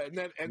 Papa, and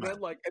then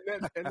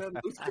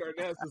Lucy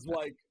Arnaz is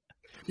like,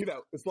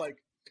 it's like,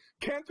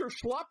 Cantor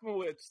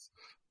Schlopowitz,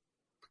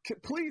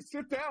 please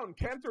sit down,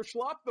 Cantor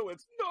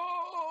Schlopowitz.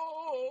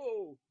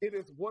 No, it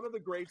is one of the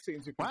great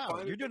scenes. You can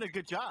find you're doing a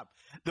good job.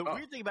 The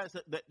weird thing about it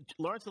is that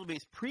Laurence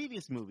Olivier's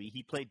previous movie,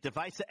 he played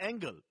Devise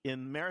Engel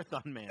in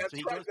Marathon Man. That's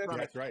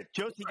right.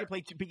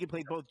 He can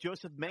play both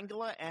Joseph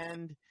Mengele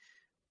and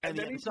then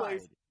the other side.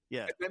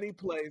 And then he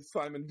plays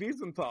Simon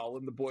Wiesenthal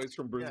in The Boys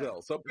from Brazil.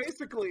 Yeah. So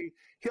basically,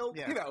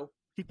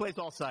 he plays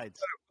all sides.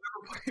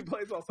 He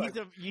plays all sides.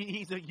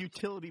 He's a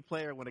utility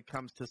player when it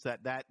comes to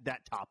that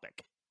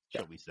topic,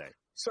 shall we say.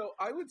 So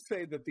I would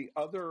say that the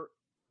other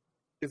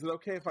 – is it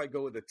okay if I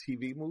go with a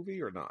TV movie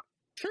or not?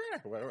 Sure.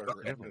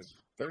 Okay.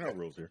 There are no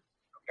rules here.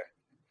 Okay.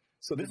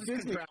 So this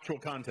is contractual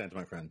content,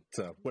 my friend.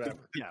 So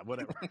whatever.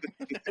 Whatever.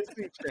 The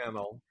Disney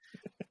Channel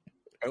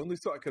 – I only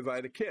saw it because I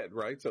had a kid,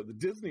 right? So the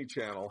Disney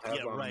Channel has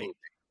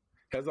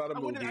on a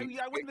movie. I wouldn't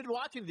have been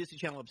watching the Disney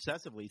Channel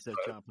obsessively, says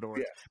John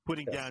Fedora,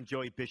 putting down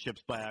Joey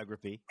Bishop's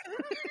biography.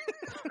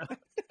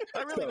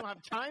 I really don't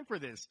have time for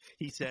this,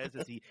 he says,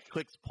 as he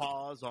clicks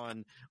pause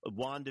on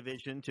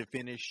WandaVision to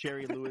finish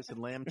Sherry Lewis and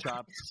Lamb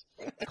Chop's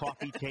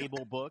coffee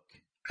table book.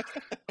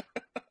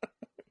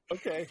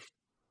 Okay.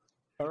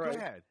 All right. Go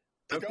ahead.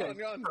 Okay.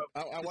 Go on.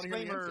 I want to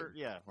hear the answer.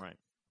 Yeah, right.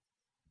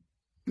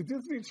 The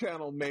Disney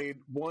Channel made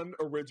one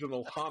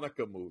original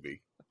Hanukkah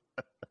movie.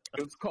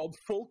 It's called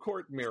Full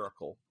Court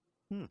Miracle.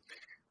 And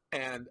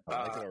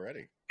I like it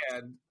already.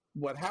 And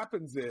what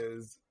happens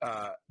is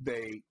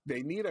they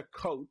need a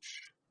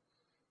coach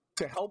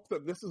to help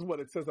them. This is what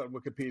it says on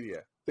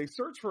Wikipedia. They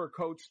search for a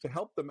coach to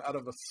help them out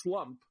of a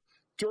slump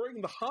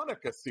during the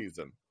Hanukkah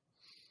season.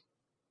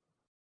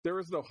 There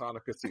is no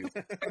Hanukkah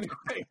season.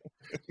 Anyway,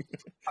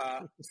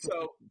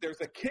 so there's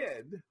a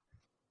kid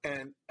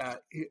and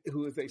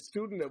who is a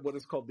student at what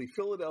is called the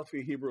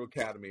Philadelphia Hebrew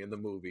Academy in the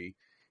movie.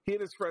 He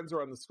and his friends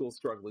are on the school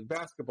struggling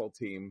basketball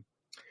team,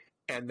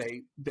 and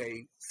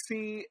they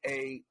see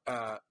a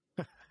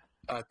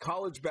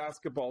college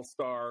basketball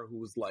star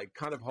who's like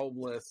kind of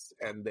homeless,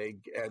 and they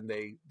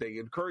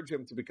encourage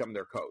him to become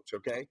their coach.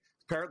 Okay,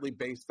 apparently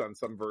based on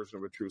some version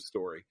of a true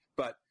story,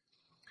 but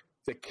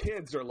the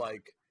kids are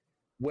like,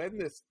 when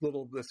this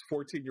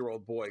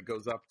 14-year-old boy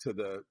goes up to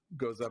the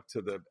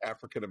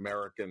African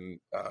American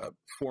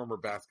former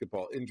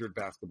injured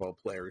basketball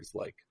player, he's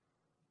like,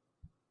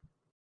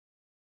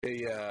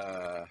 "Hey,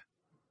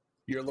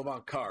 you're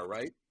Lavon Carr,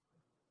 right?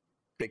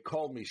 They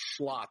call me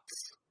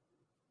Schlotz."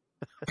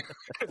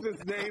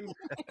 His name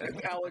is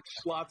Alex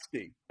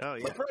Schlotsky. Oh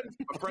yeah,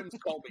 my friends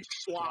call me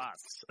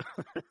Schlotz.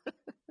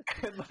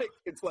 And like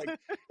it's like,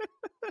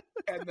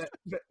 and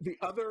the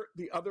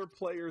other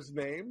players'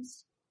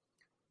 names.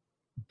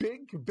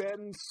 Big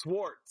Ben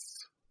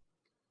Schwartz,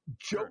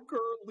 Joker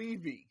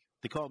Levy.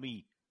 They call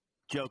me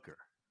Joker.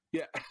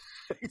 Yeah,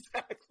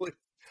 exactly.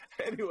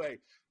 Anyway,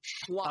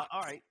 Schlotz.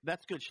 All right,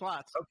 that's good,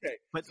 Schlotz. Okay,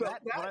 but so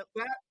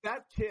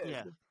that kid.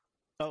 Yeah.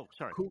 Oh,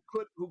 sorry. Who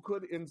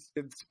could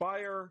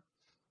inspire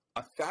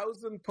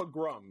 1,000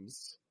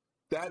 pogroms?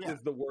 That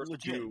is the worst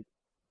legit. Jew.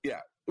 Yeah.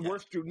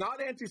 Worst Jew,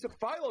 not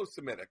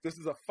philo-Semitic. This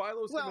is a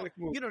philo-Semitic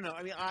movie. You don't know.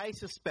 I mean, I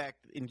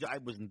suspect, I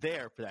wasn't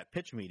there for that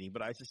pitch meeting,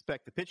 but I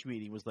suspect the pitch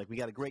meeting was like, we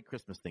got a great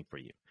Christmas thing for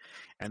you.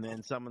 And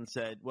then someone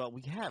said, well,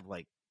 we have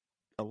like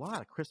a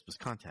lot of Christmas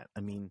content.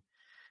 I mean,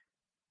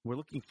 we're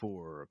looking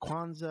for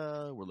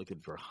Kwanzaa. We're looking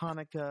for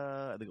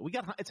Hanukkah.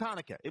 It's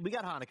Hanukkah.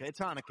 It's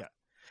Hanukkah.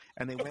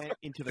 And they went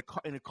in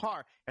a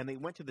car, and they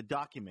went to the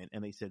document,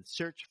 and they said,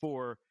 search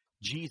for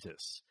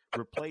Jesus,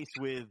 replaced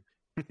with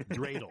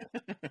dreidel.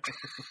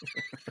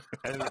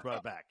 And then they brought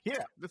it back.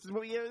 Here, this is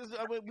what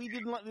we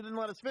didn't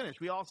let us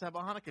finish. We also have a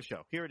Hanukkah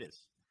show. Here it is.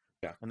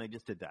 Yeah, and they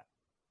just did that.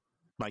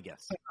 My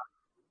guess.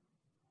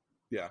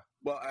 Yeah.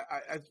 Well,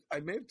 I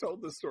may have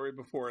told this story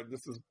before, and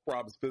this is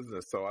Rob's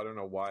business, so I don't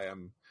know why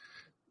I'm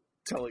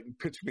telling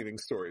pitch meeting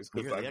stories,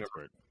 because I've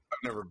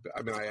never.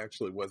 I mean, I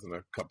actually was in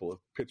a couple of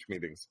pitch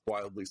meetings,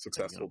 wildly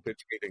successful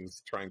pitch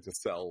meetings, trying to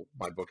sell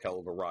my book Hell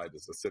of a Ride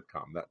as a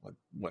sitcom. That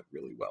went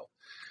really well.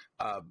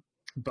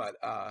 But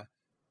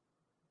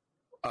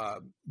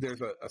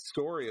there's a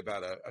story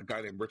about a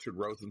guy named Richard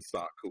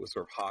Rosenstock who was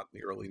sort of hot in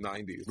the early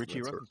 90s.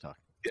 Richie Rosenstock.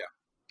 Yeah.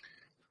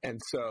 And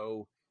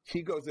so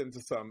he goes into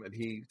and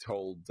he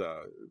told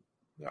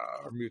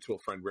our mutual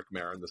friend Rick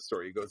Marin the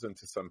story. He goes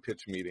into some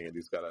pitch meeting, and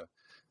he's got a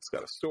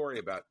story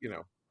about,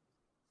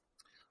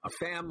 a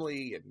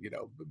family in,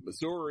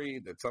 Missouri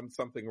that's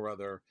something or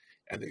other.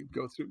 And they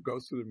goes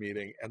through the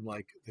meeting, and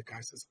like the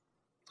guy says,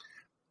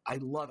 I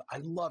love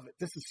it.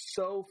 This is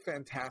so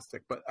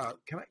fantastic. But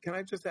can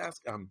I just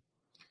ask,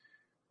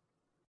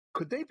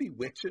 could they be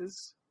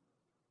witches?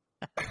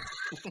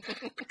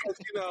 Because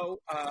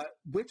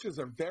witches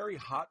are very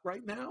hot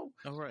right now.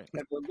 Oh, right.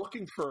 And we're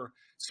looking for.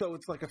 So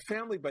it's like a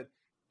family, but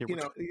this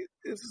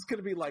is going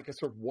to be like a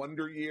sort of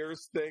Wonder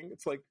Years thing.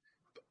 It's like,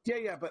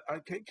 yeah. But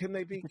can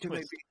they be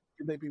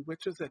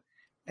witches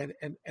and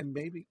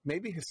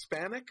maybe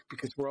Hispanic,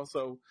 because we're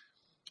also.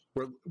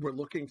 We're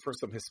looking for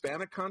some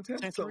Hispanic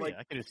content. Santeria. So like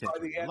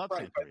I love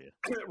Santeria.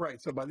 Right.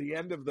 So by the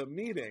end of the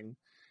meeting,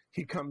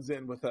 he comes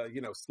in with a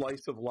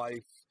slice of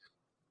life,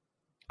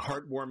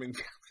 heartwarming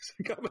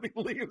comedy,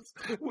 leaves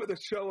with a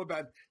show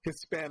about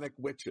Hispanic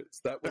witches.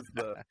 That was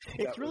the.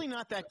 It's really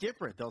not that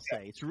different. They'll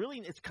say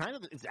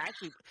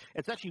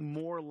it's actually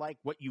more like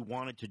what you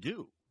wanted to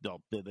do.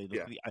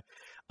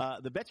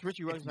 The best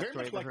Richie Rosenstock very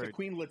story much like the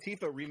Queen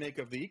Latifah remake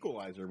of The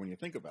Equalizer when you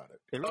think about it.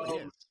 It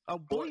really is. Oh,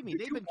 believe me,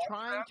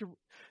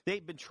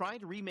 they've been trying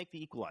to remake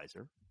The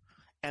Equalizer,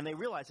 and they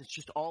realize it's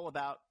just all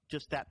about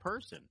just that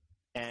person.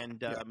 And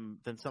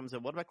then someone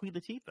said, "What about Queen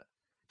Latifah?"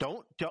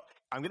 Don't.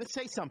 I'm going to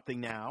say something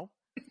now,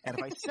 and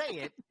if I say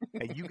it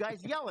and you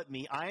guys yell at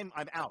me, I'm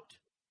out.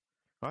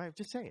 All right,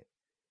 just say it.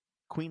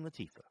 Queen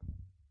Latifah.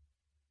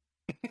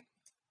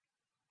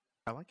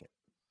 I like it.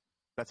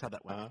 That's how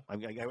that went.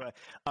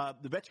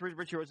 The best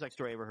Richie Rosenstock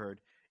story I ever heard.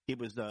 It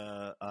was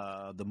the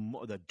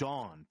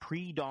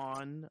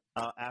pre-dawn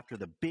after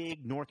the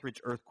big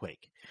Northridge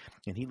earthquake,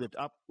 and he lived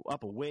up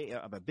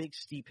a big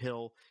steep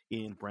hill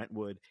in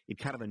Brentwood.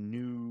 It's kind of a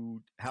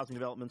new housing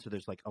development, so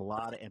there's like a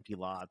lot of empty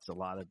lots, a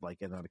lot of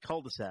and on a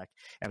cul-de-sac,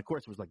 and of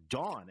course it was like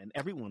dawn, and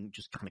everyone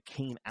just kind of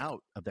came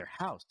out of their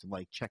house to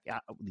like check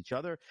out with each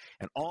other,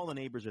 and all the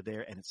neighbors are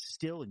there, and it's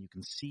still, and you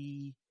can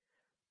see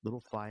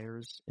little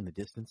fires in the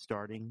distance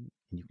starting,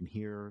 and you can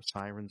hear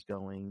sirens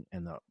going,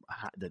 and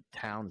the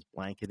town is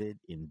blanketed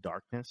in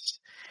darkness,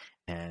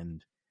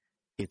 and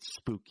it's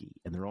spooky.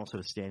 And they're all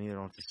sort of standing there,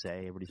 don't have to say,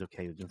 everybody's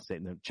okay, they're just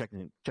sitting there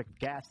checking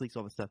gas leaks,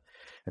 all this stuff,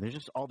 and there's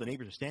just all the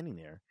neighbors are standing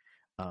there,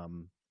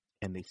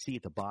 and they see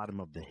at the bottom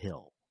of the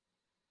hill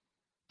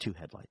 2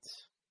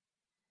 headlights,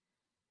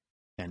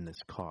 and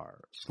this car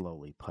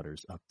slowly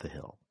putters up the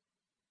hill.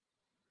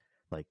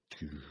 like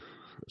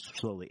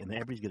slowly, and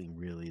everybody's getting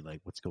really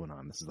like, what's going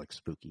on? This is like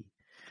spooky.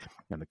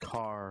 And the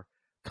car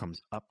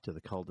comes up to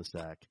the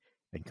cul-de-sac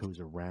and goes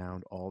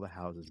around all the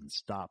houses and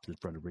stops in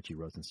front of Richie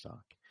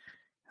Rosenstock.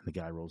 And the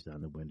guy rolls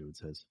down the window and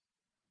says,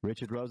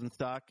 "Richard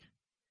Rosenstock?"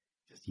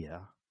 He says, "Yeah.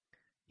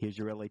 Here's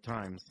your LA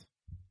Times."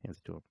 Hands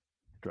it to him.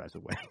 Drives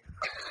away.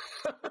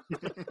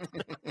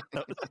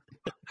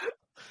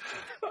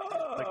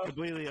 Like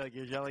completely like,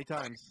 "Here's your LA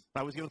Times.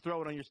 I was going to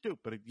throw it on your stoop,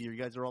 but you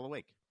guys are all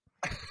awake."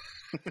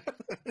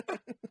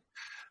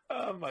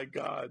 Oh my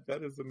God,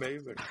 that is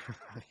amazing.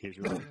 Here's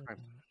your LA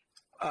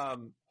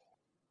Times.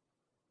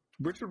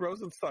 Richard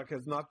Rosenstock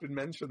has not been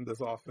mentioned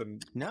this often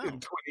in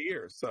 20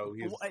 years. So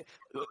he's,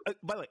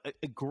 by the way,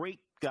 a great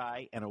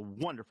guy and a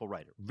wonderful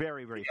writer.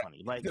 Very, very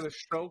funny. Like, he did a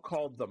show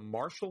called The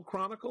Marshall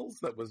Chronicles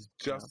that was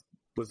just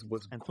was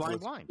and Flying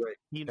Blind. Great.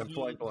 And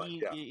Flying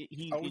Blind.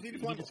 He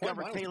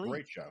discovered Tay Leone.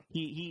 Great show.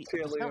 He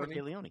discovered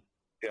Tay Leone.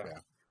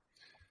 Yeah.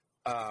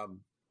 I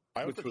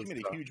always thought she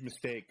made a huge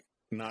mistake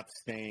not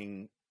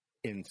staying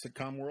in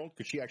sitcom world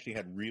because she actually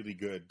had really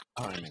good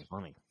timing. She's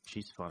funny.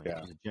 She's funny.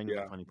 Yeah. She's a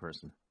genuinely funny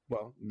person.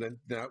 Well, then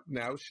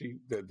now she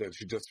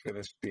just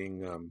finished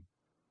being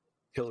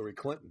Hillary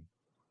Clinton.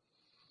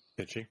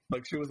 Did she?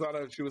 Like she was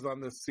on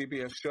this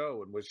CBS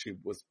show in which she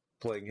was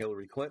playing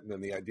Hillary Clinton,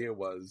 and the idea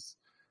was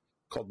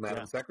called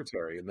Madam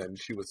Secretary, and then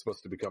she was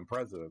supposed to become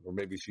president, or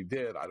maybe she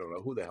did. I don't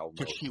know. Who the hell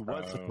knows? She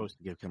was supposed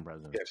to become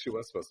president. Yeah, she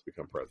was supposed to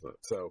become president.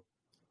 So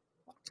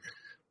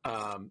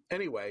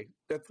anyway,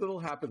 that'll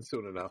happen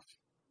soon enough.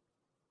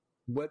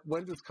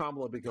 When does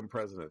Kamala become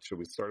president? Should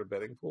we start a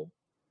betting pool?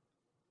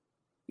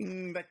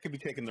 That could be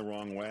taken the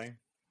wrong way.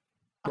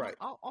 Right.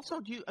 Also,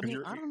 I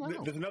don't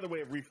know. There's another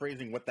way of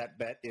rephrasing what that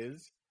bet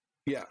is.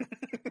 Yeah.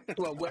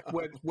 Well,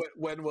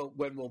 when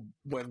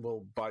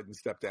will Biden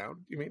step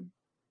down? You mean?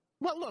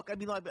 Well, look, I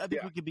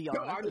think we could be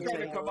honest. I'm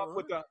trying to come up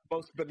with the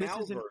most banal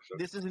version.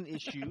 This is an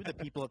issue that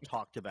people have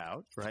talked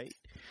about, right?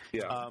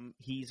 Yeah.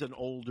 He's an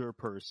older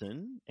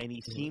person, and he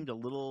seemed a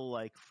little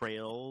like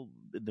frail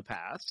in the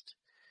past.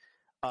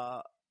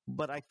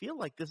 But I feel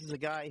like this is a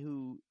guy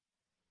who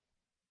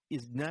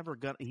is never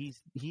gonna.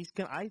 He's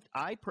gonna.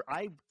 I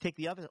take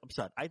the other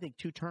upside. I think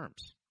 2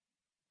 terms.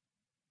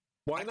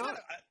 Why not?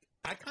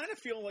 I kind of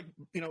feel like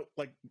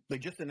like they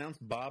just announced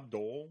Bob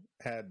Dole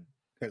has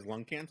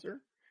lung cancer,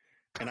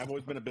 and I've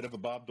always been a bit of a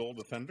Bob Dole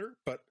defender.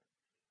 But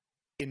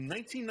in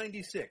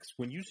 1996,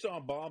 when you saw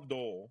Bob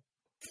Dole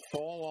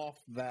fall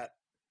off that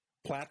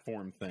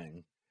platform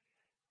thing,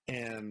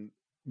 and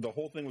the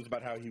whole thing was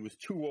about how he was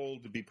too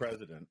old to be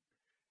president,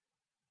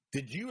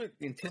 did you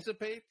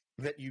anticipate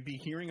that you'd be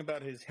hearing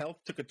about his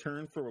health took a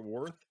turn for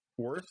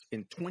worse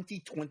in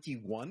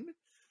 2021?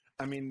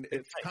 I mean,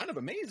 it's kind of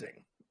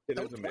amazing. It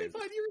is amazing.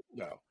 25 years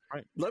ago.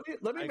 Right.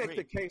 Let me make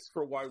the case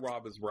for why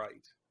Rob is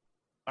right.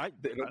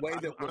 In a way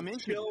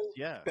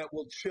that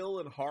will chill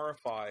and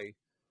horrify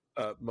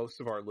most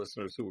of our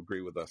listeners who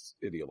agree with us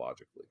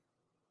ideologically.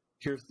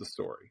 Here's the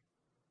story.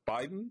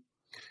 Biden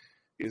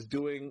is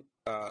doing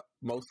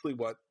mostly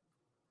what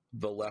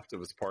the left of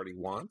his party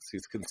wants.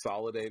 He's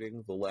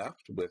consolidating the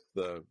left with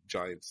the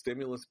giant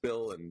stimulus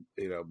bill and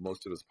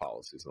most of his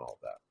policies and all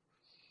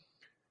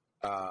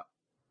of that.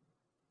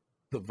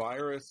 The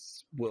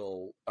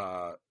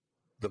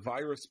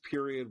virus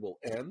period will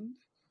end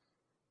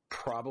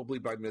probably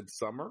by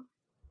midsummer,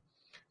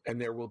 and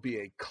there will be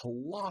a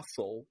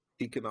colossal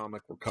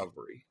economic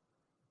recovery,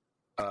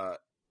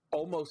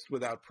 almost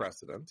without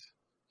precedent,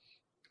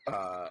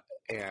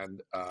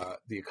 and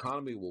the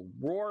economy will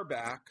roar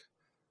back.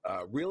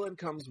 Real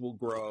incomes will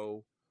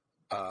grow.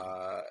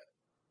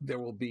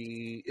 It'll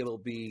be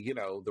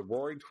the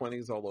roaring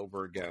 20s all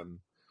over again.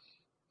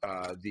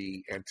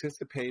 The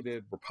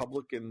anticipated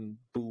Republican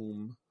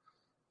boom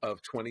of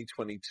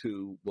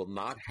 2022 will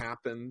not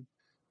happen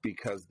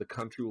because the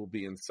country will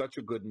be in such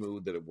a good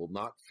mood that it will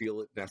not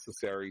feel it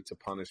necessary to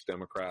punish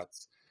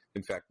Democrats.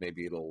 In fact,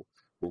 maybe it'll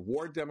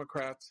reward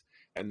Democrats,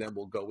 and then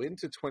we'll go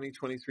into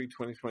 2023,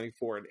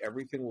 2024, and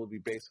everything will be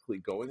basically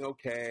going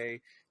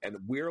okay, and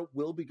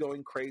we'll be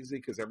going crazy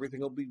because everything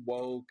will be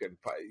woke, and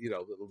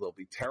there'll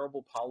be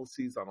terrible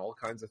policies on all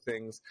kinds of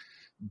things.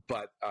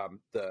 But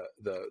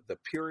the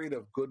period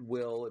of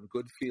goodwill and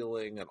good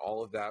feeling and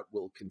all of that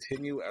will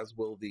continue, as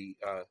will the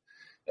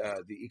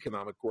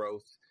economic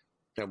growth,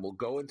 and we'll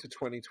go into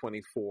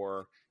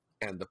 2024,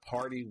 and the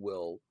party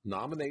will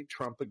nominate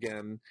Trump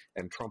again,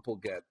 and Trump will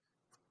get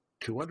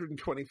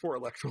 224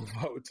 electoral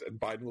votes, and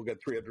Biden will get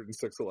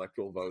 306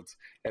 electoral votes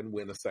and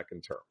win a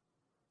second term.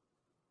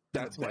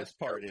 That's the best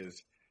part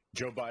is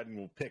Joe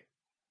Biden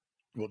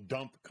will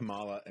dump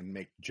Kamala and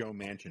make Joe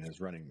Manchin his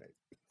running mate.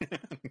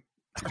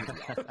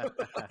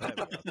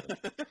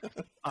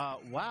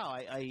 Wow.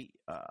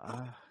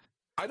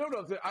 I don't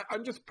know.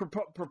 I'm just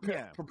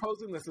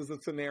proposing this as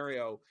a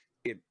scenario.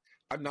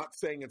 I'm not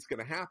saying it's going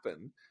to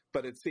happen,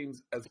 but it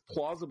seems as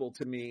plausible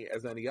to me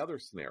as any other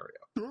scenario.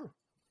 Sure.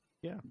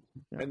 Yeah.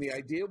 And the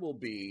idea will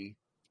be,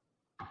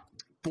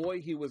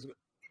 boy,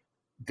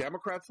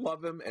 Democrats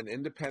love him, and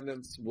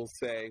independents will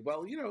say,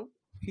 well,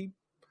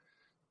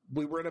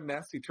 we were in a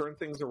mess. He turned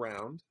things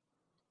around.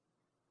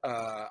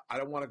 I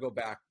don't want to go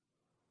back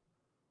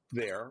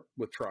there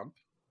with Trump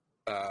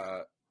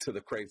to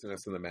the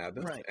craziness and the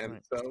madness. Right,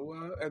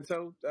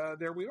 So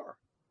there we are.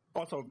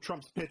 Also,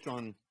 Trump's pitch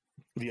on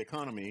the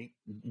economy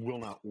will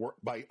not work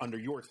under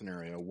your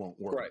scenario won't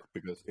work, right?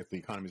 Because if the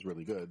economy is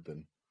really good,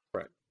 then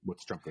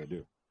what's Trump going to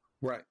do?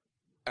 Right.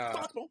 It's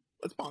possible.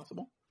 It's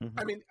possible. Mm-hmm.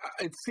 I mean,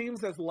 it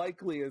seems as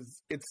likely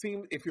as it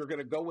seems if you're going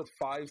to go with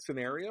 5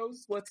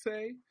 scenarios, let's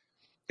say,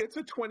 it's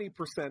a 20%.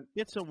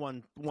 It's a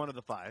one of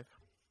the 5.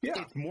 Yeah.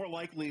 It's more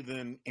likely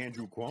than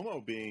Andrew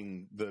Cuomo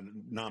being the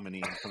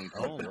nominee in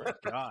 2020. Oh, my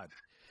God.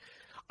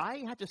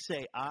 I have to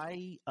say,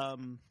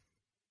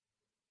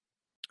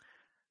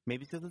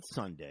 maybe because it's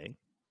Sunday,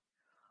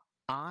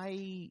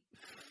 I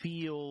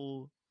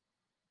feel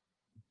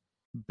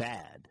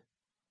bad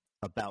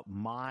about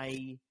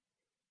my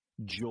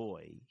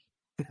joy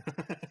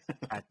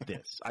at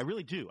this. I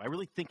really do. I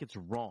really think it's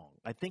wrong.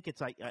 I think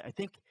it's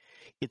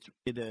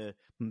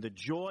the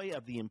joy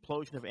of the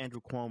implosion of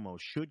Andrew Cuomo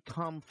should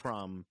come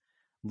from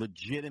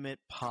legitimate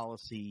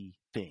policy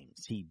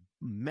things. He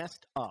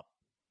messed up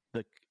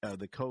the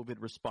COVID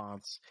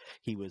response.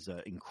 He was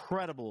an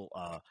incredible,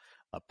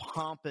 a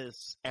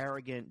pompous,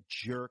 arrogant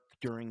jerk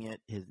during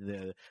it.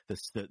 The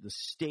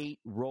state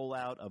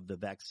rollout of the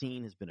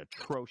vaccine has been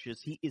atrocious.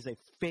 He is a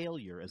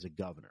failure as a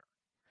governor.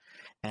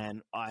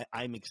 And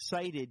I'm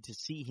excited to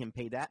see him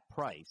pay that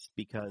price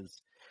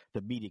because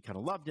the media kind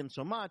of loved him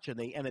so much, and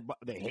they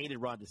hated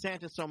Ron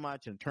DeSantis so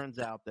much. And it turns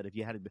out that if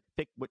you had to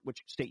pick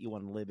which state you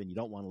want to live in, you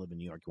don't want to live in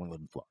New York, you want to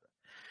live in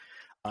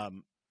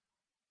Florida.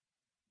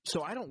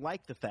 So I don't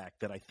like the fact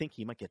that I think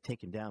he might get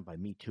taken down by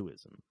Me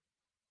Tooism.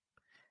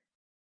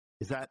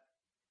 Is that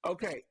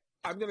okay?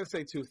 I'm going to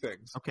say 2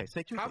 things. Okay,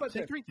 say 2 things.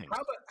 Say 3 things.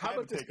 How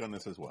about take on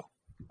this as well?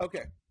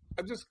 Okay,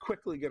 I'm just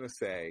quickly going to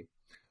say,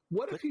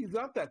 what if he's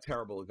not that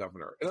terrible a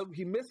governor?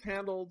 He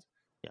mishandled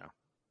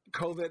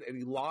COVID, and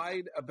he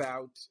lied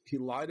about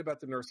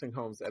the nursing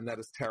homes, and that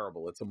is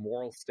terrible. It's a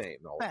moral stain.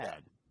 All bad. Of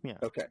that. Yeah.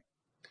 Okay,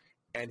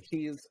 and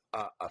he's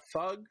a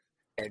thug,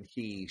 and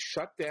he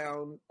shut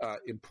down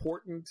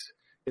important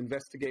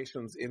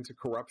investigations into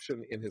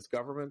corruption in his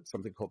government,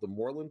 something called the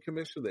Moreland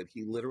Commission that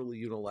he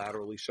literally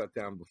unilaterally shut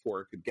down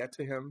before it could get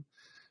to him,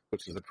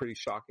 which is a pretty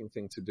shocking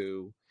thing to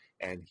do.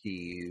 And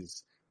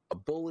he's a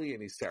bully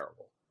and he's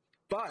terrible.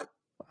 But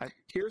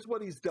here's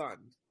what he's done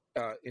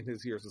in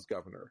his years as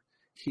governor.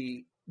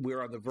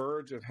 We're on the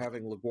verge of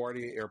having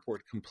LaGuardia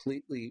Airport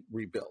completely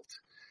rebuilt.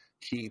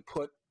 He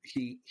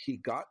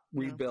got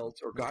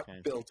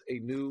built a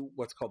new,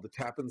 what's called the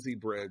Tappan Zee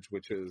Bridge,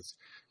 which is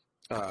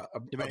the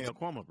Mario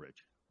Cuomo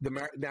Bridge.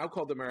 Now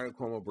called the Mario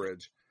Cuomo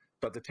Bridge,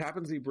 but the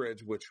Tappan Zee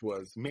Bridge, which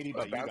was maybe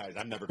by you guys,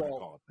 I'm never going to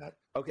call it that.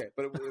 Okay,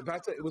 but it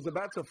was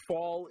about to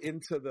fall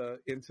into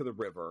the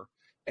river,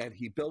 and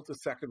he built a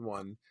second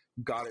one,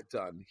 got it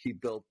done. He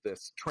built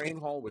this train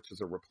hall, which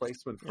is a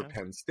replacement for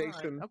Penn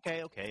Station.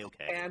 Right. Okay.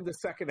 And the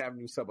Second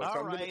Avenue subway.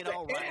 All right.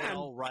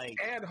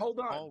 And hold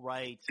on. All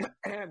right.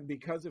 And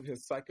because of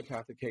his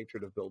psychopathic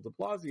hatred of Bill de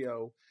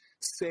Blasio,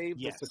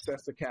 saved the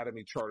Success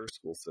Academy charter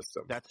school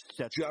system. That's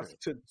just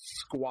true. To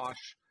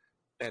squash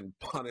and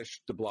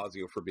punish de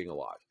Blasio for being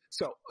alive.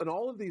 So in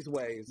all of these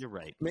ways, you're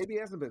right. Maybe he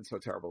hasn't been so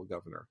terrible a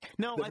governor.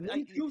 No, the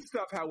Me Too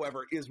stuff,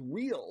 however, is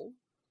real.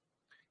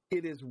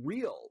 It is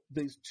real.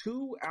 These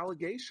 2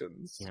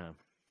 allegations. Yeah.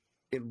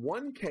 In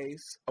one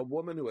case, a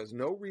woman who has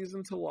no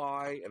reason to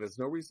lie and has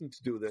no reason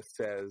to do this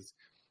says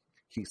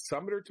he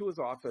summoned her to his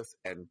office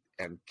and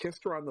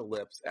kissed her on the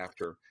lips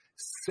after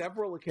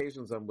several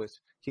occasions on which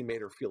he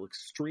made her feel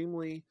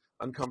extremely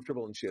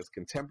uncomfortable, and she has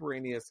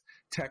contemporaneous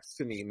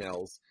texts and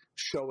emails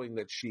showing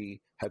that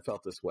she had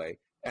felt this way.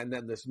 And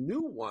then this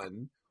new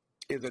one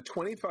is a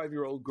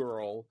 25-year-old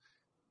girl,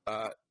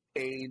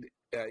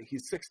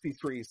 he's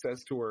 63,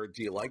 says to her,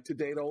 "Do you like to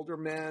date older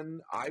men?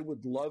 I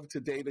would love to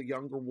date a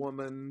younger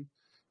woman.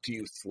 Do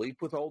you sleep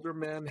with older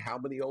men? How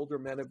many older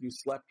men have you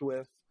slept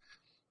with?"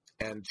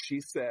 And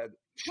she said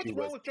What's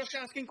wrong with just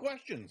asking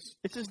questions?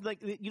 This is like,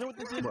 you know what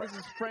this is? This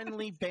is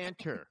friendly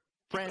banter.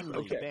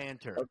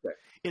 Banter. Okay.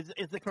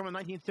 It's like from a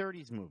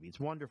 1930s movie. It's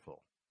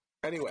wonderful.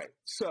 Anyway,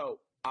 so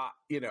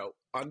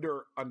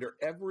under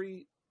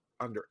every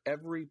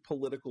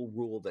political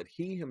rule that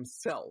he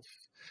himself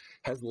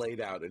has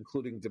laid out,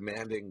 including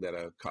demanding that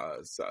a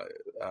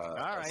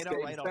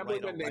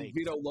assemblyman named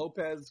Vito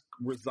Lopez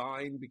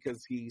resign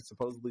because he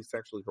supposedly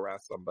sexually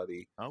harassed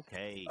somebody.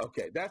 Okay,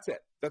 that's it.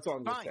 That's all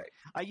I'm going to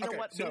say. You know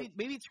what?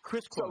 Maybe it's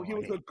Chris Cuomo. So he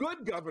was a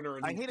good governor,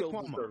 and he still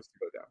deserves to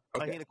go down.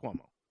 Okay. I hate a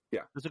Cuomo.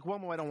 Yeah. There's a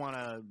Cuomo I don't want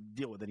to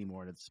deal with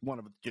anymore, and it's one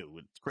of the 2.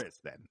 It's Chris,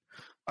 then.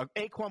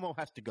 A Cuomo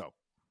has to go.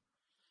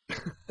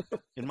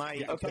 In my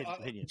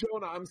opinion.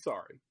 Jonah, I'm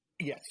sorry.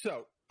 Yeah,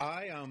 so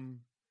I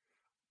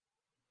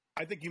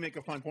think you make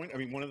a fine point. I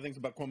mean, one of the things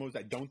about Cuomo is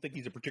I don't think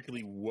he's a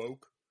particularly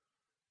woke,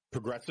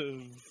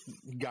 progressive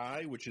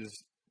guy, which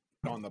is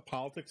on the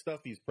politics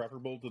stuff. He's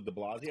preferable to de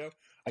Blasio.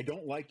 I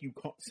don't like you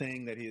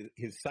saying that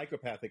his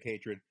psychopathic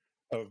hatred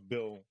of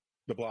Bill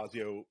de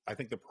Blasio, I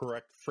think the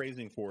correct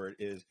phrasing for it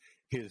is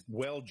his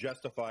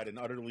well-justified and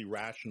utterly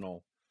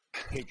rational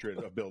hatred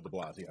of Bill de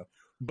Blasio.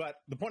 But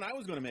the point I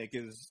was going to make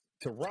is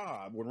to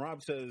Rob, when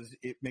Rob says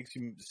it makes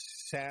him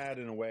sad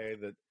in a way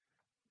that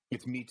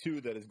it's Me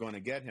Too that is going to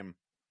get him,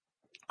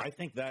 I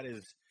think that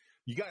is,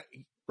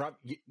 Rob,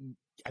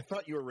 I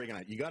thought you were rigging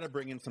it. You got to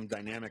bring in some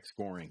dynamic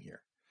scoring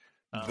here.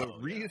 The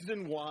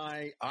reason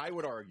why I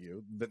would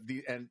argue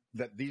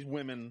that these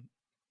women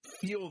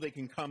feel they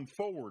can come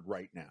forward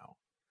right now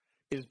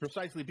is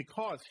precisely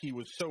because he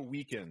was so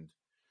weakened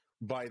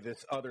by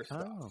this other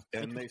stuff,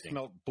 and they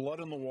smelled blood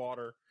in the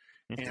water.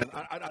 And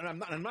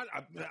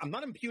I'm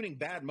not impugning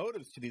bad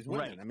motives to these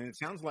women. Right. I mean, it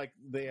sounds like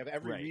they have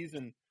every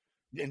reason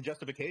and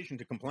justification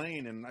to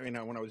complain. And I mean,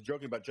 when I was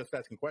joking about just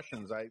asking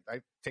questions, I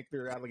take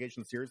their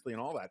allegations seriously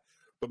and all that.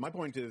 But my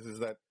point is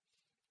that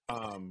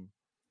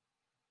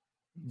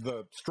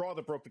the straw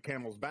that broke the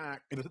camel's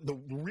back, the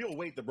real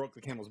weight that broke the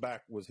camel's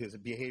back was his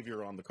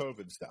behavior on the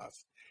COVID stuff.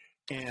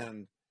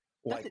 And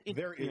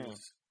there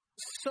is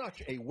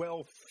such a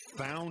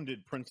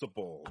well-founded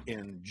principle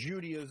in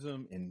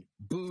Judaism, in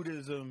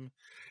Buddhism,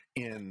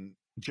 in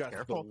just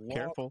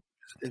careful,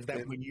 is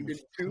that when you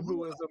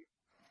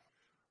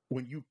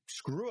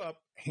screw up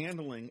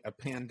handling a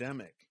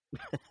pandemic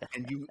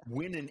and you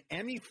win an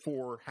Emmy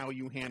for how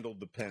you handled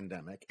the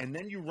pandemic, and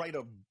then you write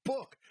a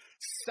book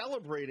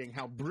celebrating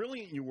how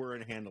brilliant you were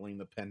in handling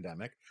the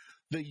pandemic,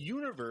 the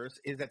universe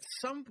is at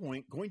some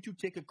point going to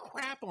take a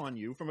crap on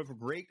you from a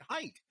great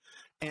height.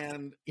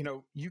 And,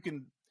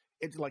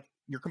 it's like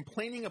you're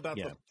complaining about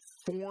the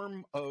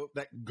form of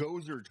that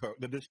Gozer took,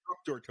 the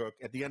Destructor took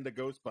at the end of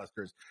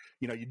Ghostbusters.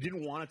 You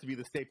didn't want it to be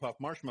the Stay Puft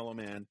Marshmallow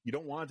Man. You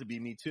don't want it to be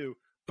Me Too.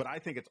 But I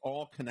think it's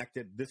all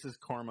connected. This is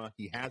karma.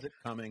 He has it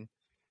coming,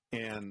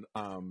 and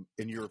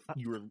you're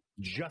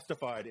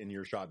justified in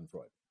your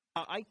Schadenfreude.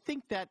 I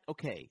think that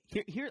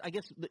Here, I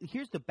guess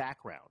here's the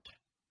background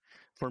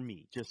for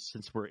me. Just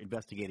since we're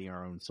investigating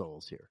our own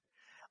souls here,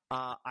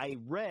 I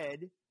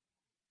read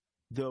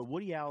the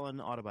Woody Allen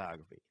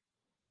autobiography,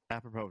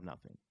 Apropos of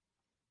Nothing,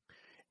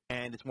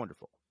 and it's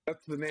wonderful.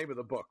 That's the name of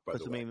the book, by the way.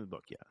 That's the name of the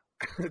book, yeah.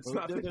 It's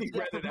not that he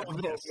read it apropos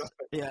of this.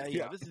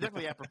 Yeah. This is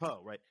definitely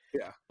apropos, right?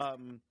 Yeah.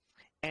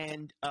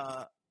 And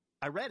I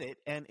read it,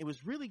 and it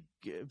was really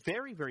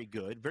very, very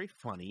good, very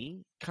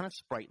funny, kind of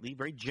sprightly,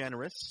 very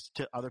generous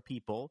to other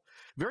people,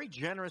 very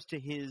generous to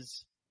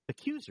his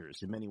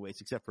accusers in many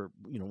ways, except for,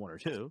 one or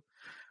two.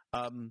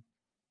 And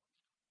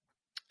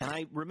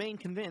I remain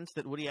convinced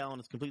that Woody Allen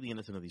is completely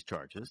innocent of these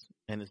charges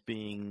and is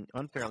being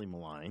unfairly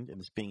maligned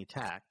and is being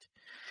attacked.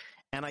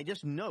 And I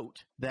just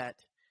note that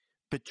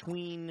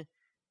between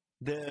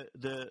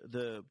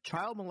the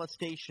child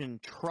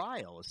molestation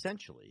trial,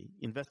 essentially,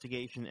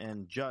 investigation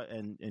and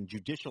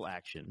judicial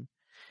action,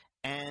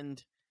 and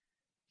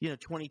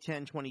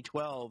 2010,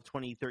 2012,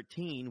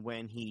 2013,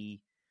 when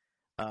he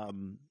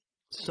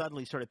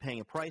suddenly started paying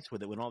a price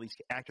with it, when all these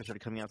actors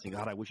started coming out saying,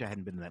 God, I wish I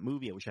hadn't been in that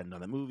movie. I wish I hadn't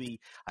done that movie.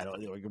 I don't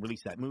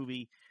release that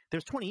movie.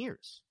 There's 20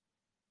 years.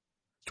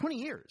 20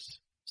 years.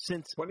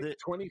 Since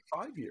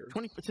 25 years.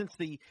 Since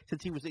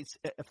he was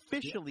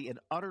officially and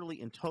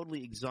utterly and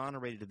totally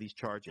exonerated of these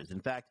charges.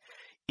 In fact,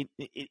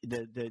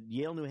 the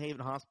Yale New Haven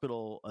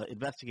Hospital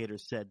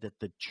investigators said that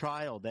the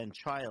child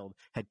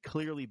had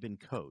clearly been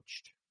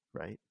coached,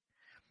 right?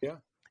 Yeah.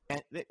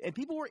 And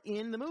people were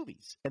in the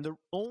movies. And the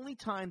only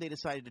time they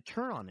decided to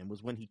turn on him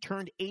was when he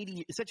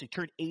essentially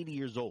turned 80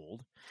 years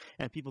old.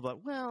 And people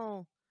thought,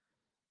 well,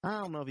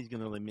 I don't know if he's not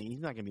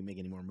going to be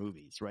making any more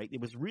movies, right?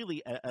 It was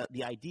really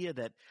the idea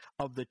that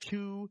of the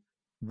two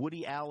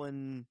Woody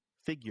Allen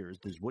figures,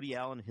 there's Woody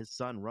Allen and his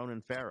son,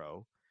 Ronan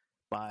Farrow.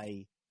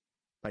 By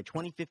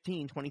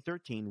 2015,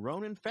 2013,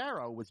 Ronan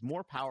Farrow was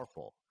more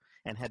powerful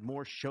and had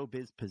more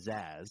showbiz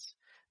pizzazz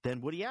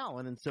than Woody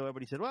Allen. And so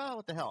everybody said, well,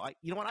 what the hell? I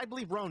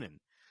believe Ronan.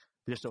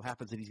 It just so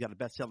happens that he's got a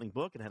best-selling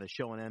book and had a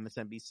show on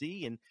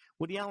MSNBC, and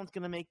Woody Allen's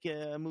going to make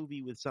a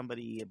movie with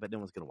somebody, but no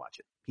one's going to watch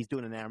it. He's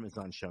doing an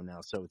Amazon show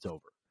now, so it's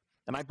over.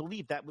 And I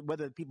believe that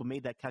whether people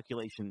made that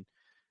calculation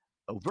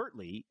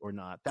overtly or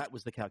not, that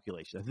was the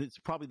calculation. It's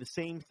probably the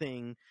same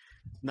thing,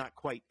 not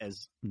quite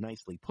as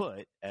nicely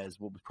put as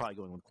what was probably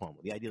going with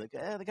Cuomo. The idea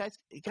the guy's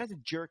a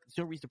jerk. There's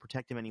no reason to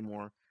protect him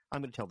anymore.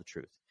 I'm going to tell the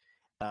truth.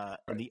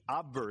 And the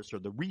obverse or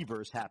the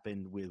reverse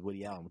happened with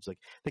Woody Allen, which is like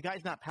the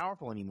guy's not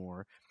powerful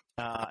anymore.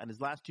 And his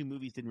last two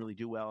movies didn't really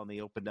do well, and they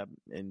opened up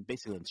and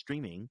basically on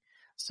streaming.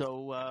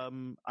 So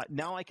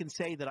now I can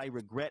say that I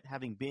regret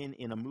having been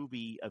in a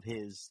movie of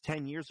his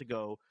 10 years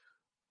ago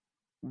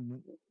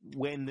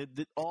when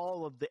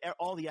all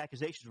the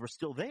accusations were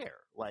still there.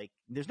 Like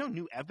there's no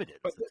new evidence.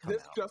 But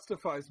this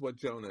justifies what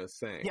Jonah is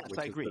saying. Yes,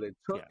 I agree.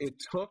 It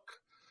took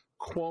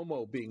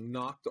Cuomo being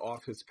knocked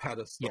off his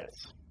pedestal,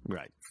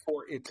 right,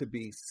 for it to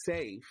be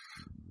safe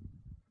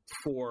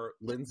for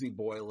Lindsay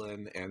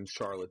Boylan and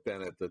Charlotte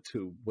Bennett, the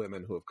two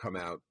women who have come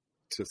out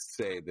to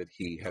say that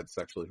he had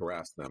sexually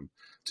harassed them,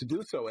 to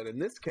do so. And in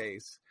this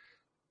case,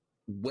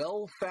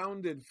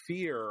 well-founded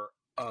fear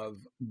of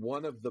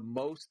one of the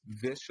most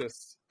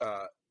vicious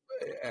I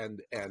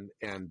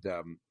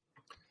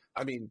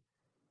mean,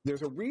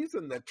 there's a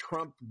reason that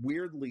Trump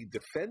weirdly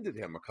defended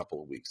him a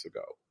couple of weeks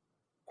ago,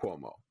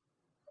 Cuomo.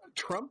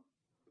 Trump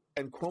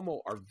and Cuomo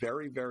are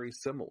very, very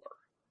similar.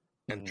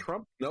 And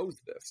Trump knows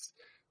this.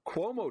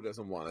 Cuomo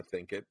doesn't want to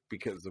think it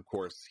because, of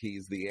course,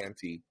 he's the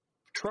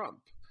anti-Trump.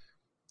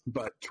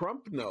 But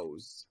Trump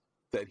knows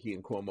that he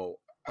and Cuomo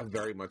have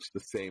very much the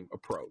same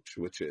approach,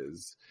 which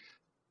is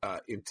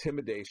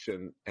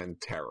intimidation and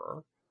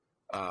terror,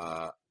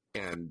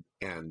 and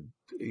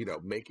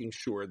making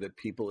sure that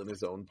people in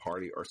his own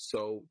party are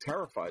so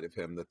terrified of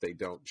him that they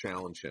don't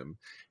challenge him.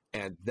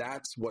 And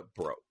that's what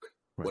broke.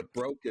 Right. What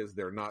broke is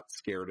they're not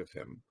scared of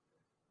him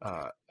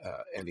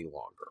any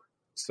longer.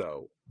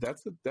 So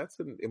that's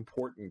an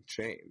important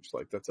change.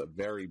 Like, that's a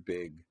very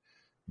big,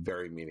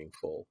 very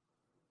meaningful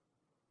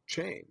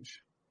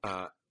change.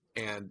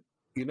 And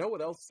you know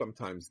what else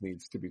sometimes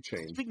needs to be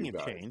changed? Speaking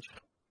of change,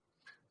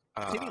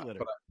 kitty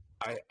litter.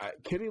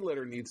 Kitty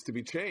litter needs to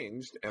be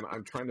changed, and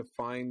I'm trying to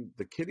find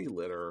the kitty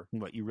litter.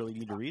 What, you really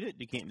need to read it?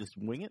 You can't just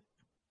wing it?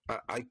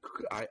 I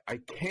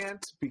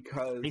can't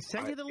because they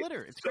send you the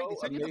litter. It's great. They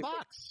send you the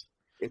box.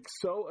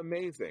 It's so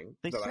amazing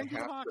that I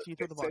have to. You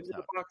throw the box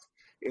out.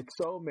 It's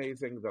so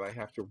amazing that I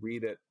have to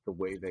read it the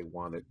way they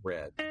want it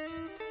read.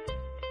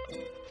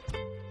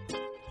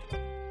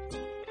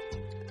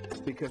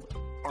 Because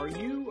are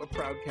you a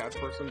proud cat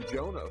person?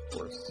 Jonah, of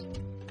course,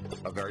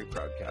 a very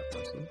proud cat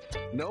person,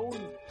 known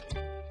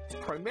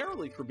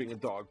primarily for being a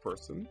dog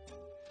person,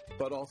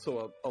 but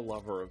also a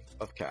lover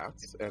of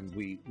cats. And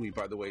we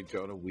by the way,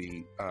 Jonah,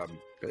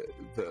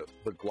 the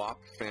Glop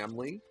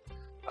family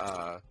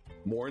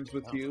mourns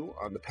with you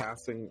on the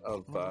passing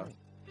of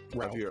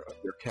your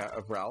cat,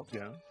 of Ralph,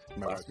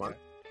 last month.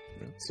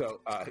 Yeah. So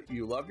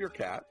you love your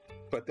cat,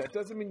 but that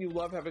doesn't mean you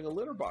love having a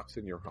litter box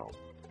in your home.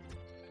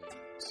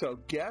 So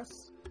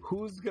guess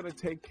who's going to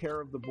take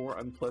care of the more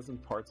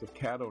unpleasant parts of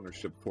cat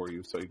ownership for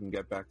you so you can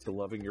get back to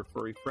loving your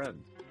furry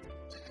friend?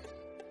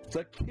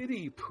 The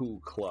Kitty Poo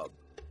Club.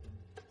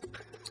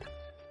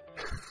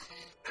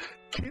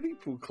 Kitty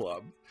Poo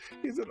Club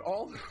is an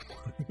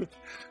all-in-one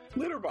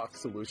litter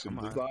box solution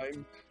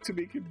designed to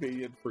be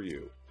convenient for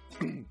you.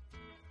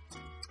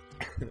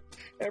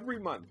 Every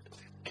month,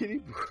 Kitty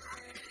Poo...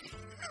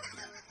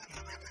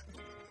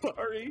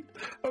 Sorry.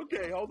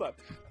 Okay, hold on.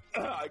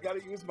 I got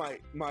to use my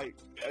I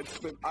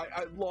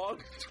long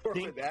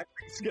dormant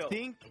acting skill.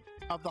 Think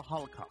of the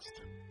Holocaust.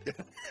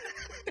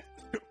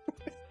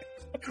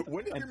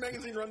 When did your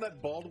magazine run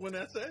that Baldwin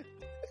essay?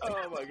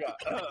 Oh my God.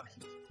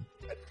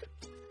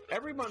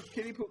 Every month,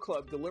 Kitty Poo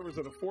Club delivers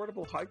an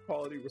affordable,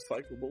 high-quality,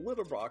 recyclable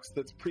litter box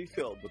that's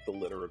pre-filled with the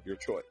litter of your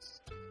choice.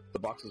 The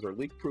boxes are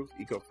leak-proof,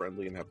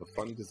 eco-friendly, and have a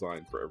fun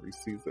design for every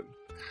season.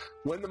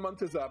 When the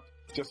month is up,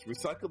 just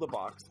recycle the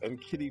box,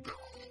 and Kitty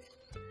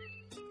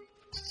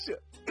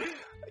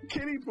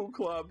Poo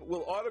Club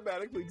will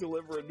automatically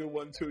deliver a new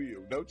one to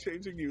you. No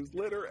changing used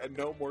litter, and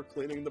no more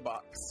cleaning the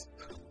box.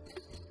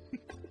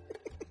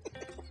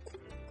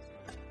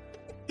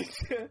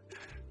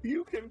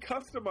 You can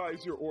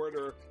customize your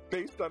order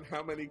based on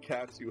how many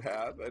cats you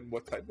have and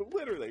what type of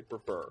litter they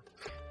prefer.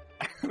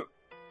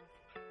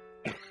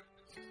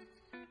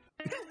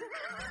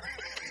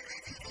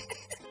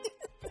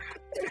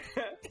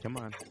 Come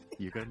on.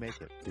 You're going to make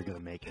it. You're going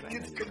to make it.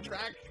 It's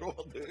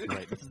contractual, dude.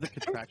 Right. This is the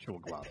contractual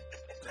glove.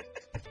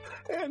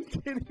 And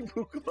Kitty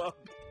Poo Club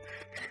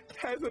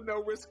has a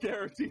no-risk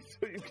guarantee,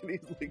 so you can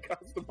easily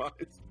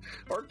customize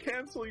or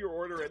cancel your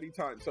order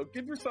anytime. So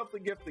give yourself the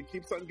gift that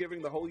keeps on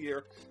giving the whole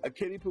year, a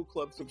Kitty Poo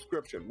Club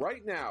subscription.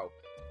 Right now,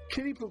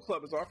 Kitty Poo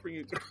Club is offering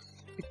you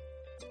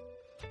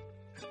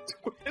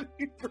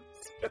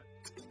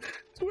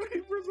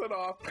 20%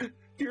 off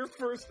your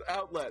first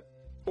outlet.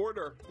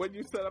 Order when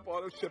you set up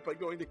auto ship by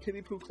going to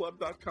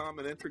kittypooclub.com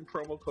and entering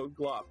promo code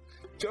GLOP.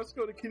 Just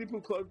go to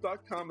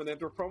kittypooclub.com and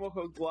enter promo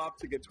code GLOP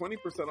to get 20%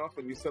 off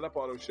when you set up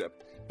auto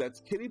ship.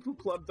 That's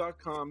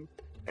kittypooclub.com,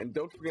 and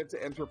don't forget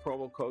to enter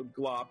promo code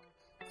GLOP.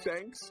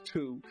 Thanks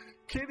to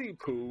Kitty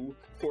Poo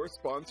for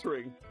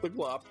sponsoring the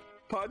GLOP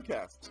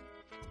podcast.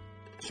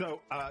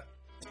 So,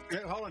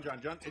 hold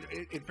on, John.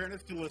 In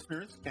fairness to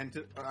listeners and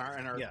to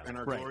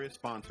our glorious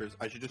sponsors,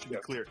 I should just be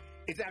clear.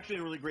 It's actually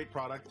a really great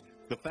product.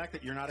 The fact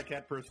that you're not a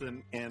cat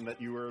person and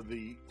that you are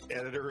the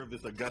editor of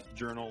this august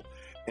journal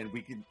and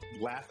we can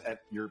laugh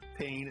at your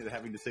pain at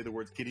having to say the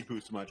words kitty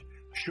poo so much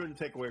shouldn't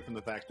take away from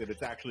the fact that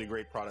it's actually a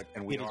great product,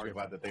 and we are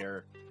glad that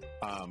they're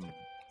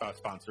a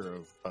sponsor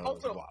of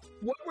also, GLOP.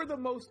 What were the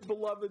most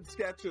beloved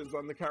sketches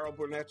on the Carol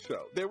Burnett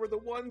show? They were the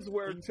ones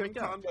where Tim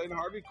Conway and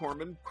Harvey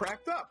Korman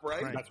cracked up,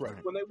 right? That's right.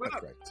 When they went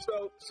up. Right.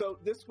 So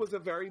this was a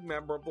very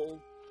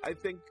memorable. I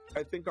think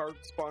our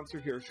sponsor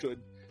here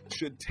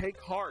should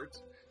take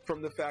heart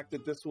from the fact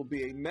that this will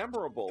be a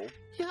memorable.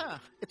 Yeah,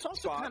 it's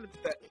also kind of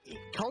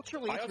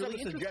culturally. It's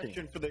really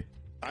interesting.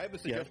 I have a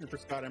suggestion for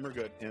Scott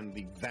Emergood and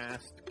the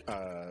vast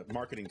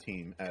marketing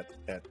team at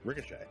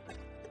Ricochet.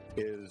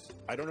 Is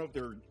I don't know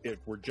if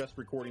we're just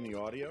recording the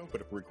audio,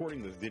 but if we're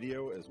recording the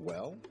video as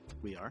well,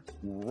 we are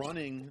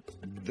running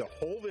the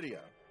whole video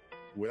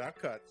without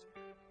cuts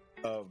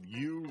of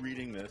you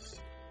reading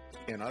this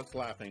and us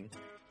laughing.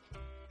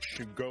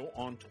 Should go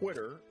on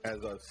Twitter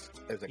as a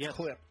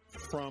clip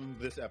from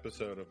this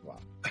episode of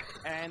GLOP.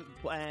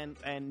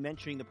 and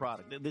mentioning the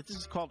product. This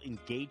is called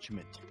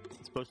engagement.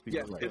 It's supposed to be.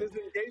 Yes, it is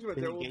engagement.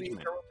 There will be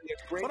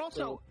a great. But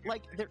also,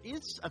 there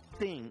is a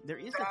thing.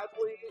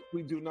 Sadly,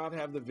 we do not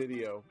have the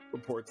video.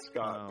 Reports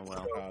Scott.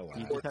 Oh well,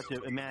 you just have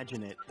to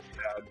imagine it.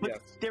 But yes.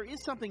 There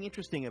is something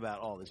interesting about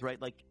all this,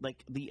 right? Like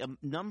the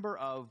number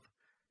of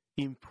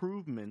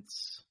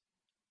improvements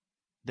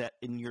that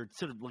in your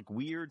sort of like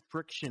weird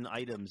friction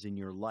items in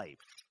your life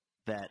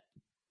that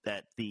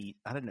the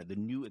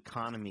new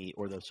economy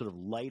or the sort of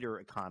lighter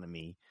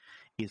economy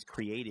is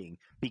creating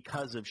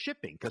because of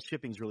shipping, because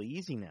shipping's really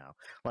easy now.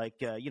 Like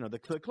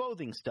the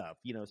clothing stuff,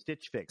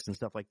 Stitch Fix and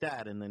stuff like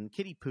that, and then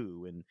Kitty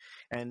Poo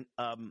and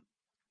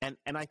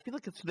I feel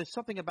like there's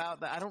something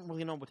about that. I don't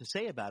really know what to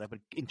say about it, but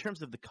in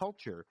terms of the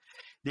culture,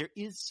 there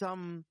is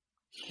some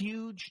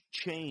huge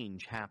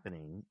change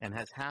happening and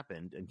has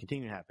happened and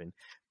continue to happen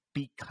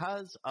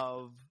because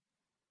of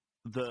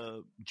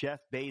the Jeff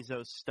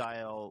Bezos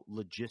style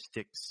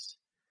logistics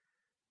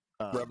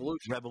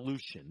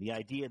revolution. The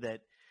idea that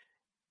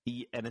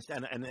and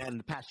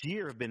the past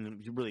year have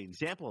been really an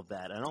example of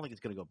that. I don't think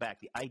it's going to go back.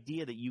 The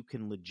idea that you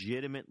can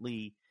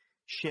legitimately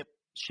ship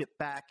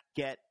back,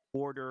 get,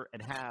 order,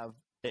 and have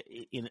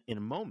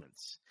in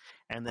moments,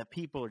 and that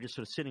people are just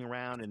sort of sitting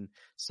around in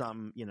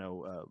some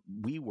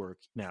WeWork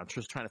now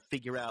just trying to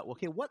figure out,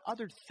 okay, what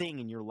other thing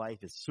in your life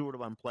is sort of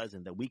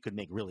unpleasant that we could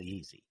make really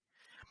easy?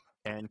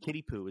 And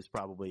Kitty Poo is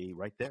probably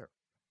right there.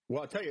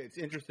 Well, I'll tell you, it's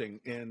interesting.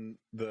 In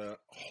the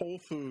Whole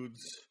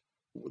Foods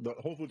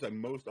I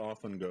most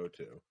often go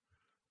to,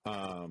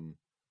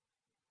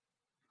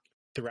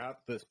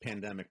 throughout this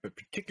pandemic, but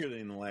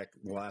particularly in the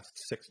last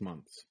 6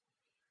 months,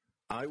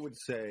 I would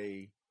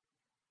say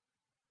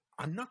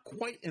I'm not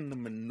quite in the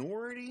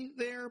minority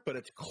there, but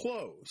it's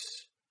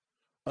close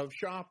of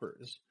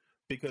shoppers,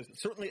 because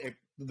certainly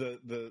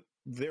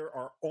there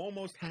are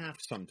almost half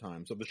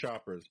sometimes of the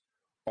shoppers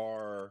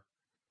are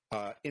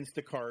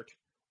Instacart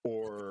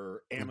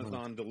or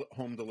Amazon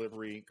home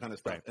delivery kind of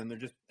stuff. Right. And they're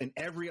just in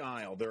every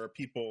aisle. There are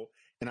people,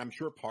 and I'm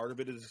sure part of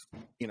it is,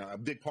 a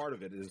big part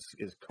of it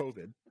is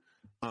COVID.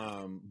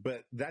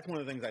 But that's one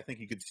of the things I think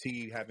you could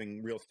see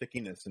having real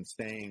stickiness and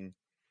staying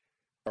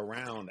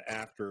around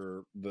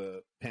after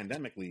the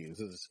pandemic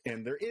leaves.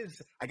 And there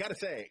is, I got to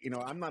say,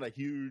 I'm not a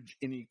huge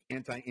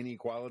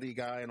anti-inequality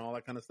guy and all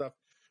that kind of stuff.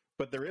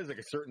 But there is like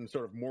a certain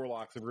sort of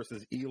Morlocks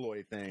versus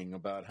Eloy thing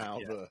about how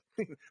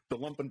the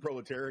lumpen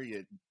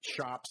proletariat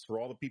shops for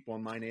all the people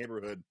in my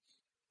neighborhood,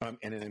 and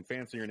in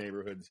fancier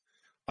neighborhoods,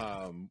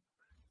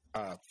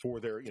 for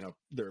their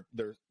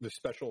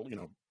special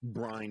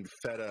brined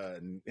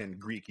feta and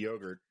Greek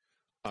yogurt,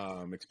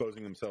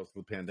 exposing themselves to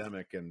the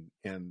pandemic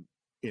and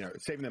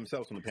saving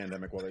themselves from the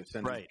pandemic while they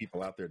send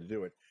people out there to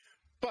do it.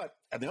 But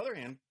on the other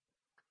hand,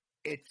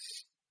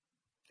 it's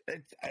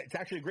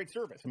actually a great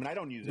service. I mean, I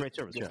don't use it. Great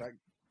service,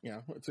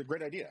 it's a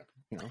great idea.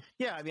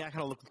 Yeah, I mean, I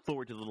kind of look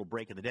forward to the little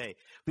break of the day.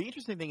 The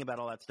interesting thing about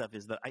all that stuff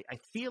is that I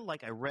feel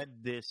like I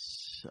read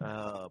this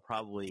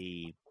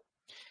probably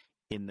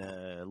in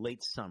the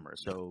late summer,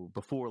 so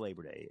before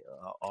Labor Day,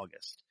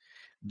 August,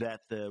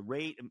 that the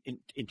rate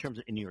in terms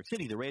of in New York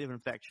City, the rate of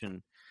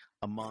infection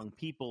among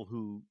people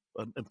who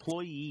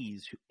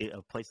employees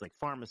of places like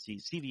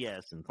pharmacies,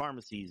 CVS, and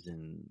pharmacies,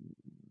 and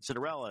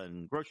Cinderella,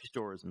 and grocery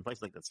stores, and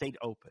places like that stayed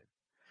open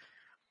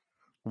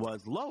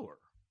was lower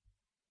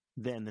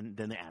than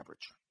the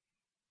average,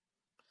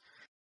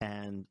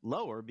 and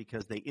lower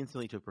because they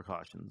instantly took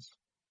precautions.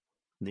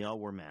 They all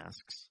wore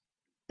masks,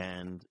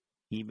 and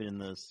even in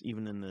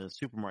the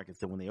supermarkets,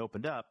 that when they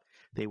opened up,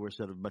 they were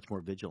sort of much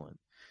more vigilant.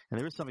 And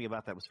there is something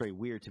about that was very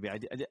weird to me.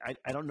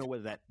 I don't know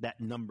whether that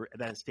number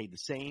that has stayed the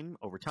same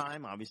over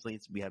time. Obviously,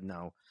 we have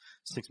now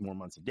 6 more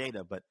months of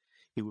data, but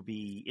it would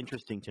be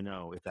interesting to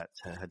know if that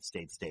had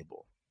stayed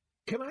stable.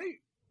 Can I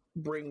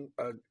bring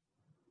a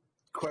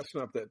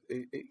question up that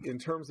in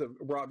terms of,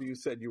 Rob, you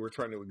said you were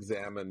trying to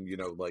examine,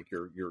 like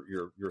your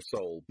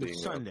soul being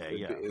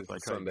Sunday, is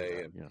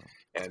Sunday,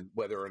 and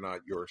whether or not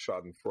your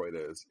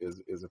Schadenfreude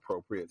is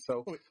appropriate.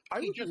 So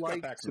I would just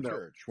like got back to from know,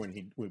 church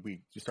when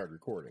we started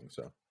recording.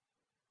 So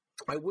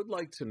I would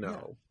like to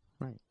know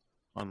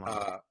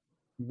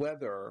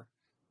whether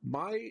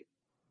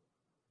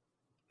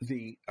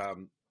the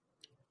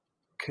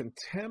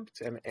contempt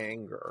and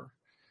anger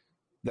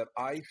that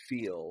I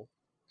feel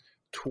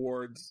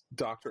towards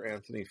Dr.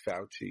 Anthony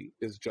Fauci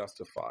is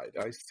justified.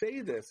 I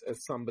say this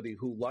as somebody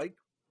who, like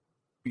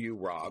you,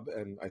 Rob,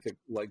 and I think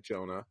like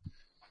Jonah,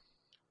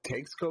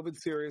 takes COVID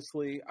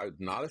seriously. I'm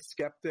not a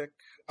skeptic.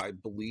 I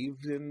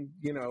believed in,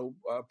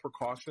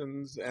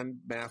 precautions and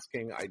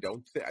masking. I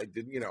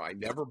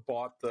never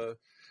bought the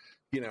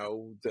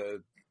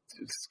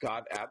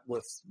Scott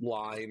Atlas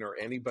line or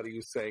anybody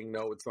who's saying,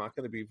 no, it's not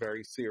going to be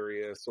very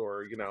serious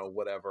or,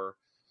 whatever.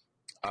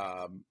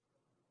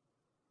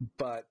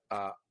 But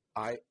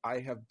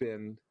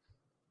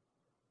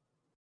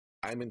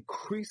I'm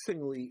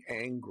increasingly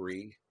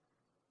angry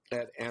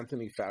at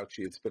Anthony Fauci.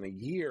 It's been a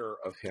year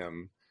of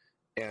him,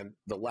 and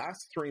the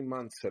last 3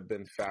 months have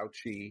been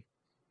Fauci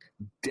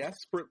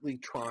desperately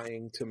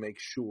trying to make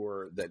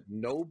sure that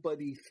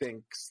nobody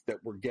thinks that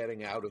we're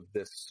getting out of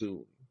this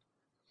soon.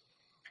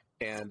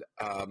 And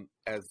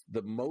as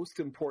the most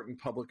important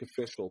public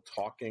official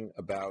talking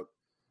about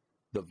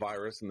the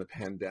virus and the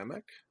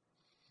pandemic,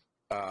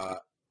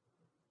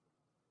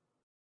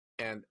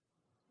 and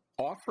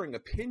offering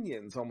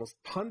opinions, almost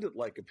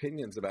pundit-like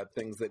opinions about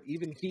things that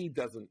even he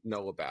doesn't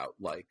know about,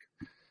 like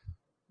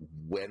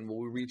when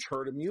will we reach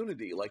herd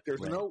immunity? Like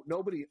there's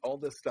nobody, all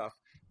this stuff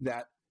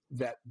that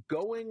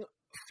going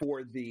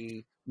for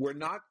we're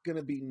not going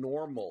to be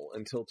normal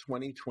until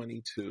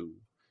 2022.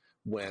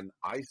 When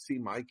I see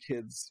my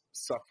kids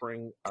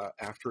suffering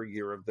after a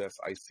year of this,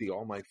 I see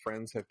all my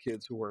friends have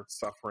kids who are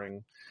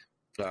suffering,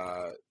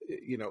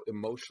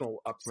 emotional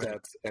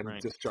upsets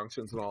and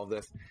disjunctions and all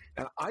this.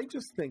 And I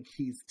just think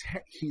he's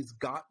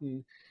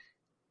gotten,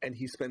 and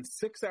he spends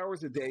 6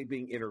 hours a day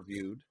being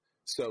interviewed.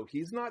 So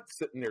he's not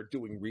sitting there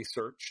doing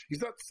research.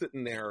 He's not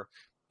sitting there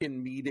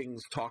in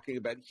meetings talking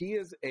about. He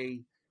is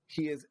a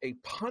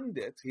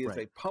pundit. He is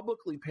a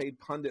publicly paid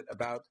pundit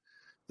about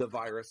the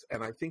virus,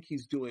 and I think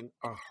he's doing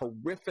a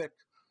horrific,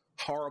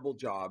 horrible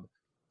job.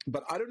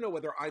 But I don't know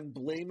whether I'm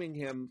blaming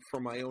him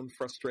for my own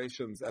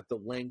frustrations at the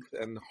length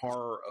and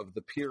horror of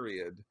the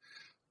period,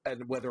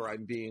 and whether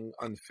I'm being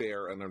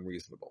unfair and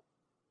unreasonable.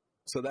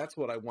 So that's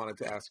what I wanted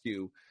to ask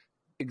you,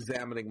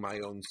 examining my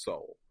own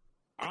soul.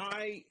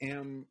 I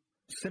am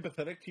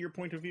sympathetic to your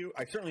point of view.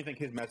 I certainly think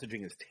his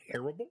messaging is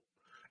terrible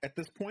at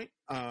this point.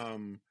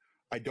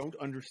 I don't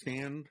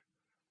understand.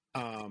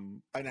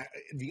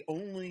 The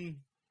only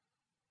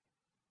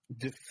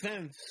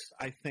defense,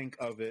 I think,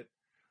 of it,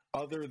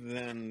 other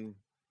than,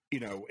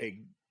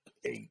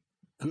 a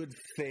good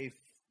faith,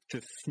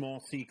 just small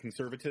c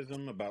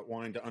conservatism about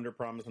wanting to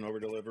underpromise and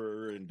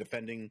overdeliver and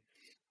defending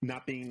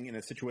not being in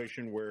a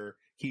situation where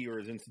he or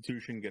his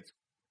institution gets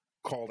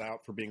called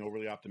out for being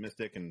overly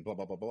optimistic and blah,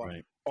 blah, blah, blah.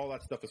 Right. All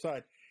that stuff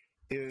aside,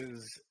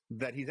 is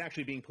that he's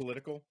actually being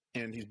political,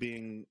 and he's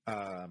being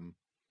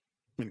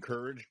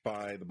encouraged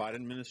by the Biden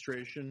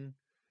administration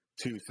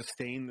to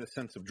sustain the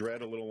sense of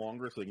dread a little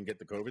longer so they can get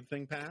the COVID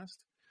thing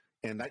passed.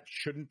 And that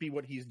shouldn't be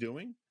what he's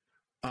doing.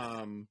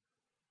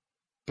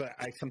 But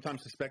I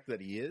sometimes suspect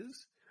that he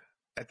is.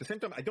 At the same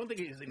time, I don't think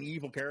he's an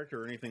evil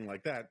character or anything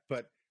like that,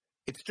 but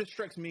it just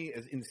strikes me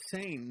as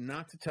insane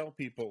not to tell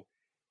people,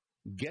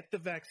 get the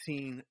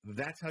vaccine.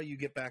 That's how you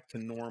get back to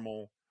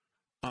normal.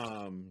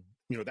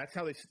 That's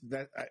how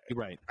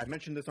I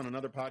mentioned this on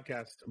another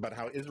podcast about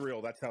how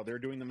Israel, that's how they're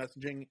doing the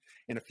messaging.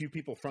 And a few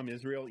people from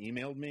Israel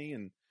emailed me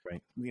and,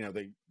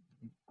 they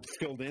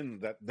filled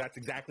in that's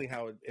exactly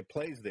how it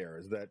plays there,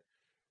 is that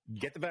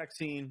get the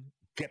vaccine,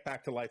 get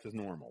back to life as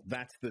normal.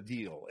 That's the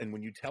deal. And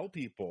when you tell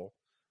people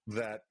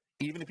that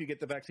even if you get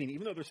the vaccine,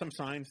 even though there's some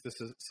science to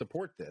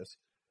support this,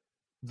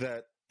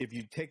 that if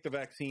you take the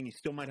vaccine, you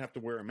still might have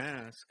to wear a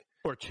mask.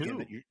 Or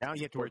two. Now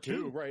you have to wear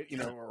two. Right.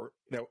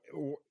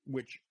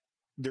 Which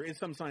there is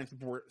some science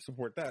to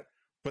support that,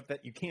 but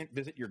that you can't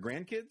visit your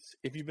grandkids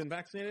if you've been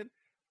vaccinated,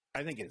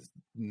 I think is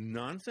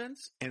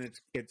nonsense. And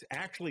it's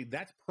actually,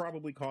 that's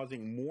probably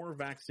causing more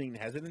vaccine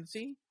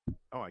hesitancy.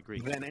 Oh, I agree.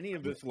 Than any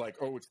of this,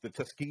 it's the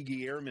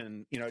Tuskegee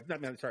Airmen, it's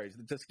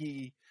the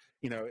Tuskegee,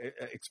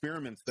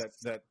 experiments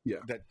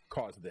that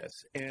caused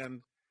this.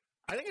 And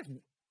I think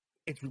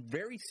it's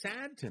very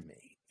sad to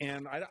me.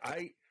 And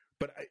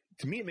but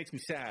to me, it makes me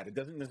sad. It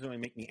doesn't necessarily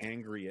make me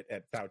angry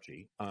at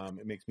Fauci.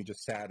 It makes me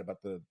just sad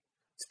about the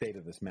state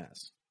of this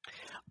mess.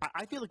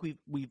 I feel like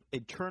we've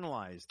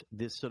internalized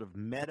this sort of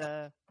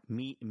meta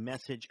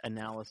message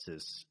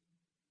analysis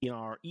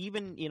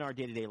even in our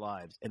day-to-day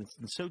lives, and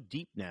it's so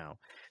deep now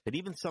that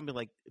even somebody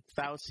like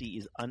Fauci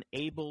is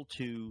unable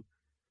to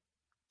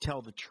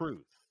tell the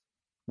truth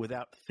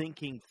without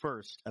thinking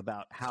first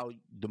about how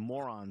the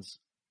morons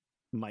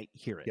might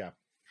hear it. Yeah.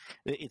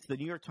 It's the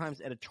New York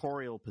Times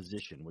editorial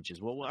position, which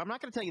is, well, I'm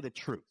not going to tell you the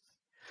truth.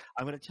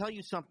 I'm going to tell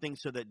you something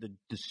so that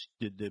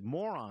the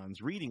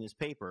morons reading this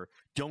paper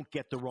don't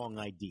get the wrong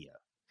idea.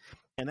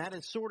 And that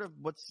is sort of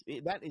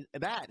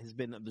that has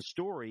been the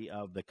story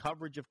of the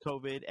coverage of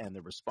COVID and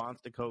the response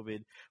to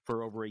COVID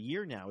for over a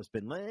year now. It's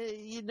been,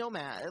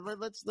 Matt,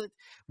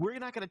 we're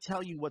not going to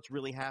tell you what's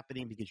really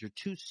happening because you're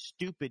too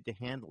stupid to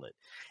handle it.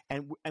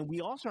 And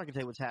we also aren't going to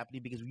tell you what's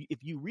happening because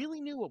if you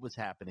really knew what was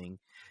happening,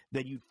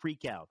 then you'd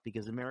freak out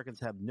because Americans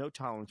have no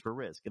tolerance for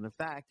risk. And in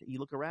fact, you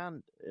look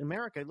around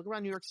America, look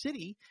around New York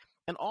City,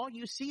 and all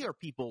you see are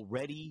people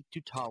ready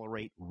to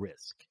tolerate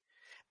risk.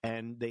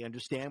 And they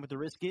understand what the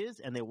risk is,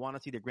 and they want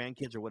to see their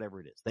grandkids or whatever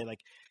it is. They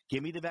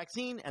give me the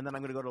vaccine, and then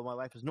I'm going to go to my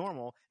life as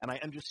normal. And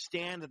I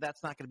understand that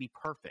that's not going to be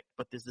perfect.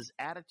 But there's this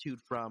attitude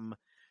from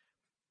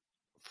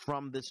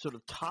this sort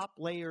of top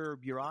layer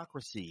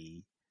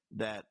bureaucracy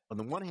that, on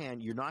the one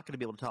hand, you're not going to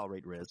be able to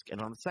tolerate risk,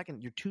 and on the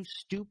second, you're too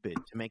stupid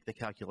to make the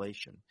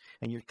calculation,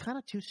 and you're kind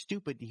of too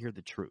stupid to hear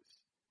the truth.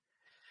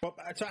 Well,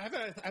 so I have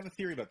a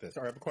theory about this,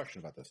 or I have a question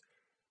about this.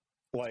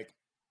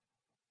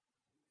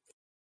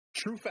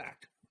 True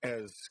fact,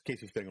 as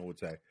Casey Stengel would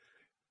say,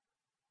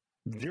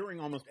 during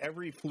almost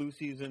every flu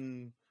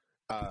season,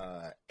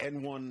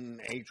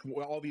 N1H,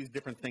 all these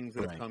different things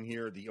that have come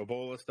here, the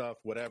Ebola stuff,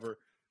 whatever.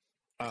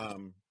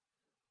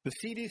 The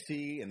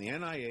CDC and the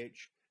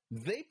NIH,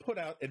 they put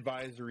out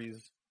advisories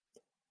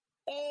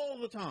all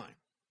the time.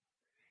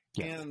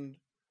 Yeah. And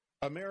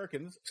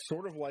Americans,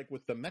 sort of like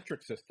with the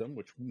metric system,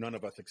 which none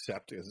of us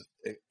accept is,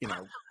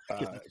 because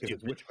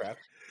it's witchcraft,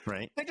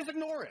 right? They just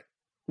ignore it,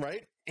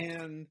 right?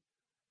 And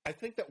I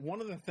think that one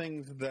of the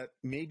things that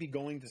may be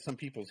going to some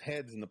people's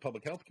heads in the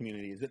public health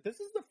community is that this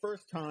is the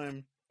first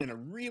time in a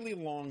really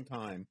long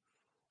time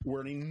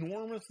where an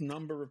enormous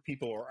number of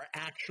people are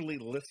actually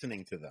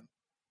listening to them.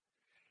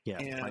 Yeah,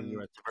 that's a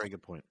very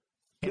good point.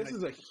 This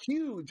is a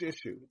huge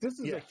issue. This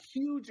is a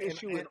huge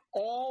issue in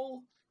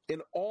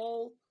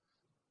all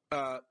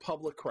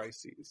public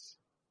crises,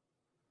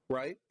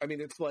 right? I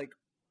mean, it's like,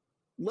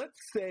 let's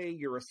say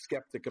you're a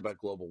skeptic about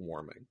global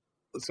warming.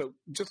 So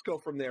just go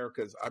from there,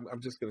 because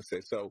I'm just going to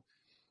say, so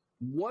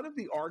one of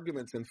the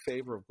arguments in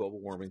favor of global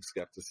warming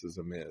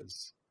skepticism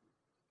is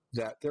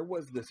that there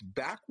was this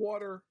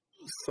backwater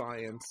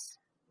science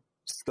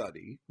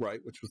study, right,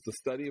 which was the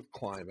study of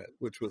climate,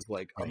 which was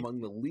like among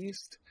the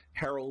least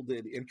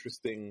heralded,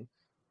 interesting,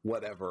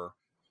 whatever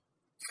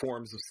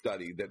forms of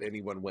study that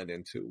anyone went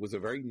into. It was a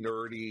very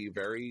nerdy,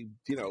 very,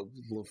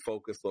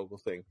 focused local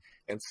thing.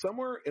 And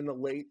somewhere in the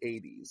late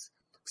 80s,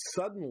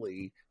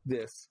 suddenly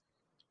this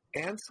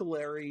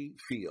ancillary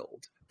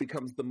field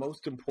becomes the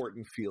most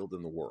important field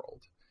in the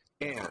world.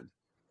 And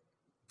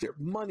their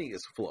money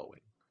is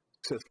flowing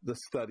to the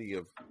study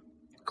of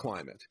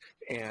climate.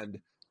 And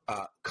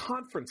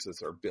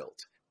conferences are built,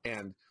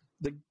 and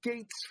the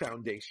Gates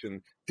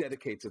Foundation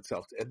dedicates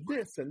itself to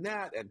this and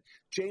that, and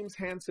James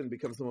Hansen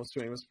becomes the most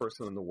famous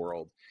person in the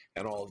world,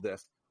 and all of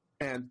this.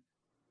 And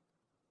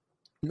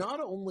not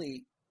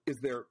only is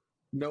there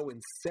no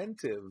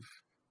incentive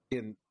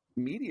in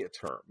media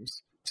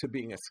terms to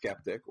being a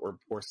skeptic or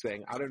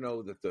saying, I don't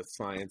know that the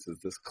science is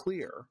this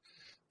clear,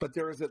 but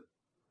there is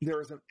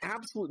an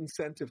absolute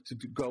incentive to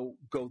go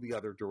the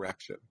other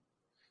direction.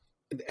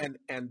 And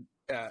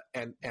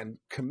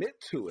commit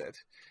to it,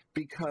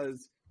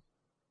 because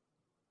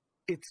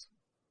it's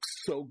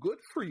so good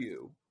for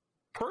you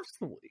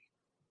personally.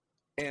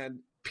 And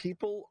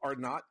people are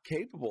not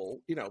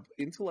capable,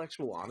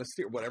 intellectual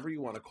honesty or whatever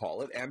you want to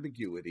call it,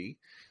 ambiguity.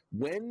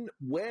 When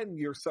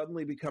you're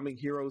suddenly becoming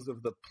heroes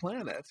of the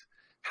planet,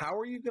 how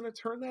are you going to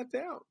turn that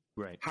down?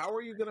 Right. How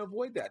are you going to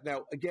avoid that?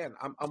 Now, again,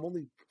 I'm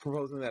only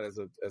proposing that as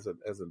a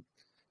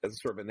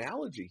sort of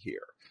analogy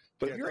here.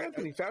 But if you're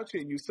Anthony Fauci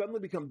and you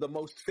suddenly become the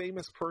most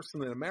famous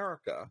person in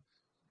America,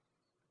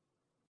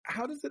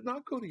 how does it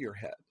not go to your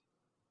head?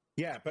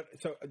 Yeah, but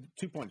so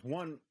 2 points.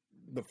 One,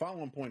 the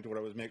follow-on point to what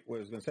I was going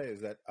to say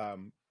is that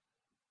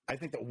I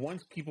think that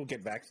once people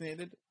get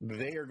vaccinated,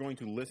 they are going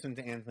to listen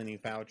to Anthony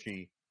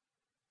Fauci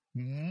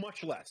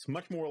much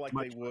more like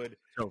they would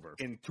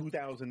in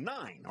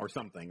 2009 or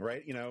something,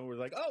 right? We're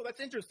like, oh,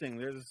 that's interesting.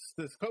 There's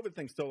this COVID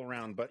thing still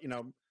around, but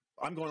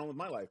I'm going on with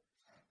my life.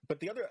 But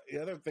the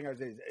other thing I would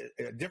say is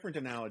a different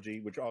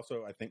analogy, which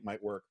also I think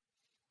might work.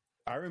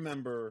 I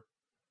remember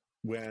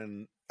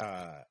when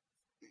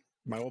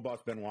my old boss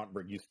Ben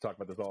Wattenberg used to talk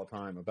about this all the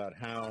time, about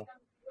how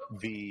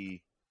the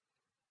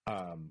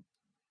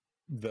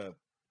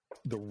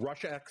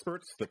Russia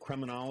experts, the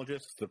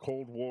criminologists, the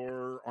Cold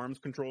War arms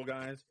control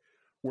guys,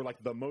 were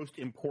like the most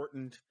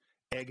important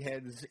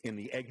eggheads in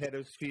the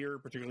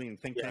eggheadosphere, particularly in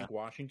think tank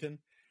Washington,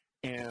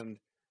 and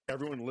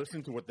everyone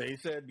listened to what they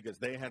said because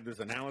they had this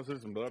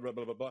analysis and blah, blah,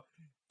 blah, blah, blah.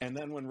 And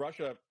then when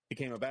Russia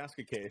became a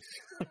basket case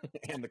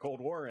and the Cold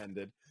War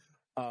ended,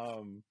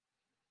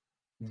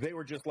 they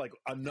were just like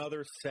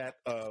another set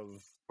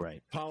of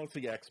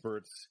policy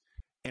experts,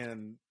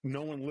 and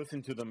no one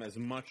listened to them as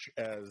much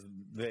as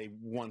they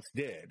once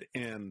did.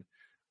 And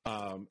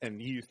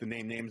he used to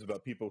name names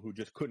about people who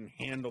just couldn't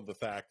handle the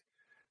fact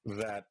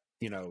that,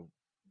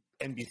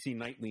 NBC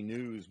Nightly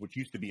News, which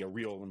used to be a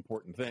real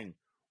important thing,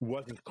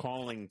 wasn't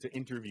calling to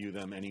interview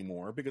them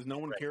anymore because no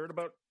one cared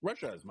about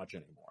Russia as much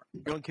anymore.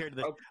 No one cared.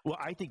 Well,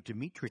 I think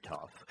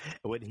Dimitrov,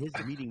 when his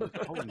meeting with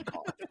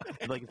Kolenkov,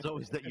 like it's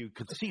always that you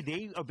could see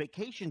they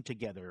vacation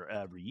together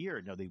every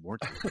year. No, they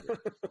weren't.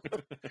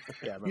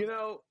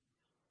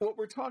 What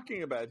we're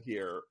talking about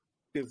here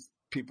is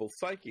people's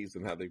psyches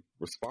and how they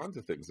respond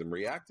to things and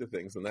react to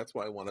things, and that's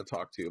why I want to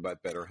talk to you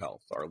about Better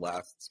Health, our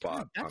last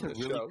spot on the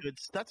show.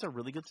 That's a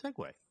really good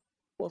segue.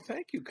 Well,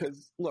 thank you,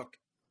 because look,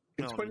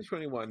 in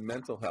 2021,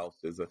 mental health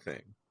is a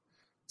thing.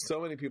 So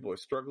many people are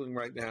struggling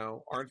right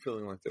now, aren't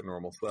feeling like their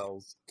normal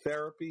selves.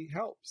 Therapy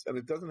helps, and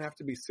it doesn't have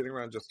to be sitting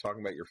around just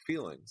talking about your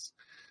feelings.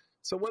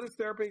 So what is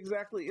therapy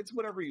exactly? It's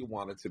whatever you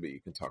want it to be.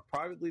 You can talk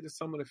privately to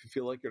someone if you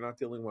feel like you're not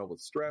dealing well with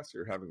stress,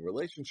 you're having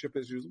relationship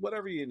issues,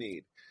 whatever you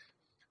need.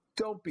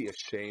 Don't be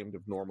ashamed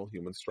of normal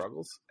human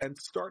struggles and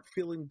start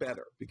feeling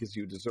better, because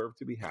you deserve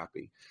to be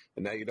happy.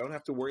 And now you don't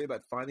have to worry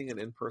about finding an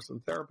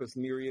in-person therapist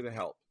near you to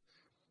help.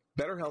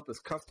 BetterHelp is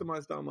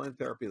customized online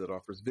therapy that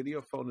offers video,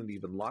 phone, and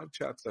even live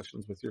chat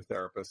sessions with your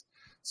therapist,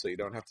 so you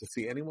don't have to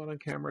see anyone on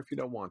camera if you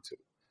don't want to.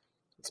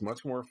 It's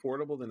much more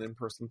affordable than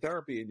in-person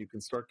therapy, and you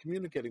can start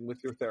communicating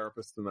with your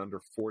therapist in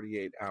under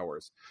 48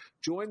 hours.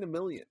 Join the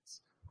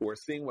millions who are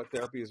seeing what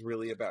therapy is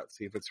really about.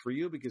 See if it's for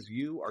you, because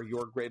you are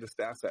your greatest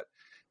asset.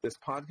 This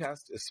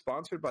podcast is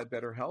sponsored by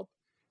BetterHelp,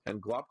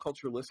 and Glop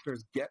Culture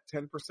listeners get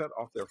 10%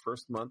 off their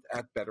first month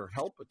at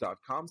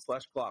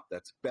betterhelp.com/glop.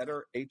 That's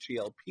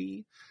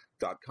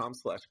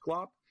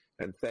betterhelp.com/glop.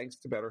 And thanks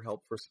to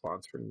BetterHelp for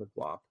sponsoring the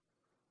Glop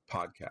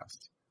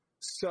podcast.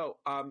 So,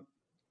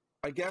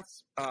 I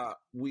guess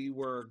we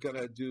were going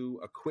to do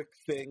a quick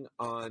thing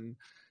on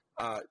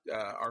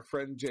our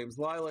friend James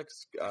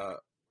Lilacs,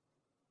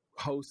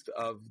 host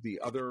of the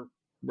other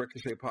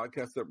Ricochet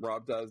podcast that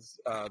Rob does,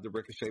 the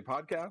Ricochet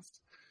podcast.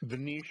 The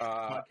Niche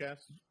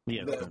podcast?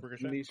 Yeah, the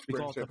Niche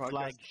Ricochet podcast.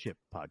 Flagship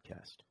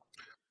podcast.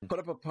 Put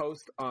up a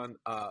post on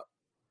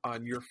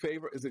your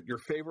favorite, is it your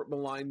favorite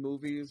maligned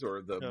movies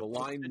or the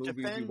maligned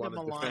movies you want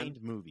to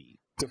defend? Movie.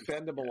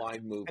 Defend a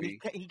maligned movie.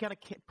 And he kind of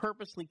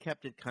purposely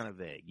kept it kind of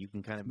vague. You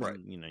can kind of,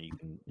 you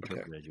can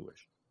interpret it as you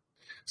wish.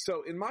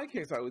 So in my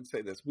case, I would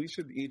say this. We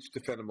should each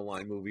defend a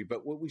maligned movie,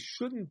 but what we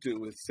shouldn't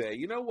do is say,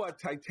 you know what,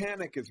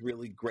 Titanic is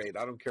really great.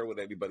 I don't care what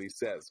anybody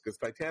says, because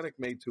Titanic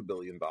made $2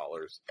 billion.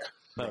 Or,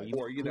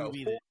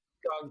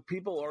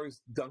 people are always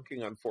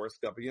dunking on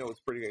Forrest Gump.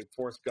 It's pretty great.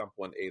 Forrest Gump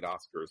won 8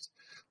 Oscars.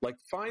 Like,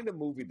 find a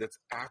movie that's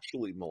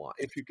actually maligned.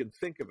 If you can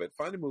think of it,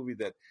 find a movie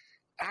that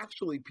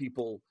actually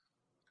people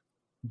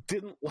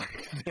didn't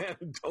like then,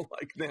 don't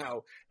like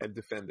now, and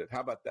defend it. How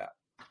about that?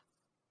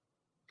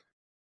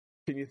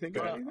 Can you think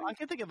of anything? I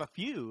can think of a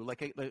few,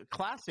 like the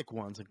classic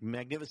ones, like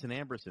Magnificent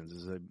Ambersons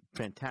is a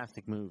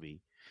fantastic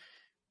movie.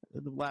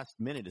 The last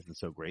minute isn't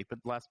so great,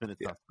 but the last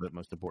minute's not the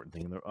most important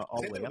thing.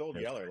 All the way up Old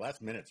there. Yeller,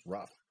 last minute's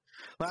rough.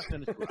 Last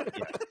minute's rough,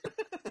 yeah.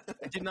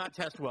 It did not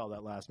test well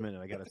that last minute,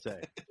 I got to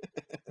say.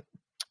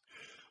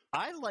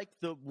 I like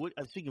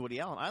speaking of Woody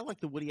Allen, I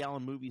like the Woody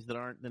Allen movies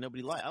that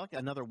nobody likes. I like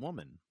Another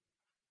Woman,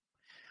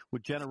 where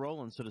Jenna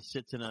Rollins sort of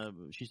sits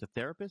she's a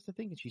therapist, I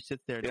think, and she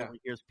sits there and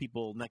overhears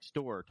people next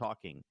door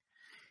talking,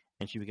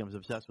 and she becomes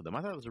obsessed with them.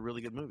 I thought it was a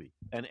really good movie,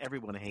 and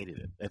everyone hated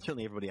it. And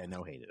certainly everybody I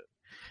know hated it.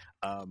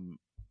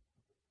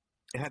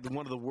 It had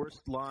one of the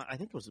worst lines, I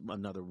think it was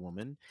Another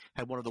Woman,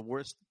 had one of the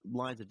worst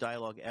lines of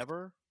dialogue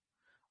ever,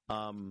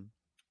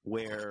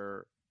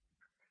 where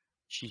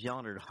she's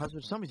yelling at her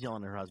husband. Somebody's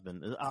yelling at her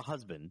husband. A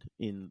husband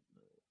in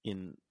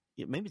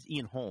maybe it's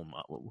Ian Holm,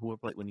 who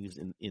played when he was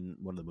in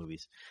one of the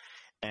movies,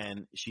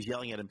 and she's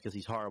yelling at him because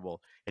he's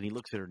horrible. And he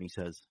looks at her and he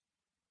says,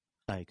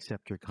 "I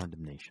accept your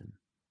condemnation."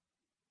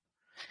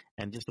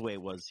 And just the way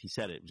it was, he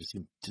said it just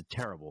seemed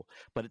terrible.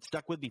 But it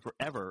stuck with me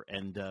forever.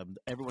 And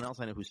everyone else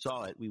I know who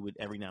saw it, we would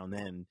every now and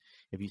then,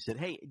 if you said,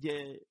 "Hey,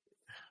 did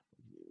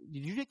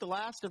you take the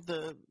last of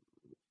the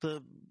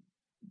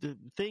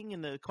thing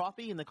in the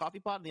coffee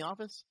pot in the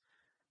office?"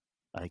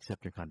 "I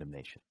accept your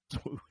condemnation."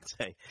 That's what we would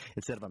say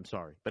instead of "I'm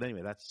sorry." But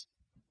anyway, that's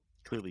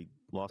clearly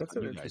lost. That's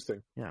an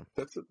interesting. Yeah.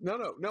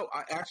 No.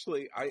 I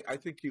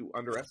think you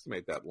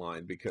underestimate that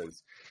line,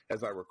 because,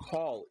 as I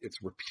recall,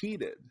 it's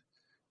repeated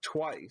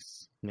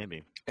twice,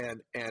 maybe,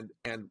 and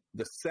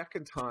the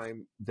second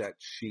time that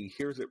she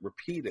hears it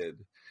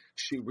repeated,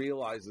 she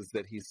realizes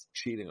that he's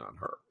cheating on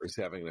her, or he's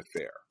having an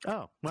affair.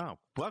 Oh, wow!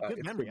 Well,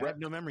 good memory. I have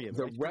no memory of it.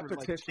 The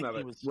repetition of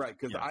it, right?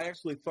 Because I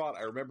actually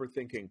I remember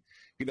thinking,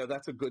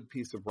 that's a good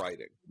piece of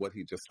writing, what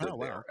he just did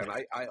there, and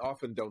I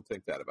often don't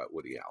think that about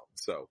Woody Allen.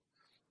 So,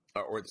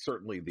 or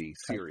certainly the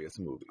serious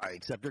movies. I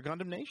accept your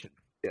condemnation.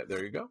 Yeah,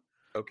 there you go.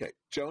 Okay,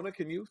 Jonah,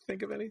 can you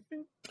think of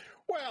anything?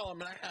 Well, I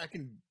mean, I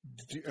can.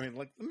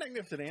 Like The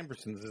Magnificent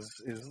Ambersons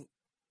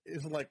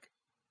is like,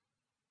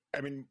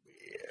 I mean,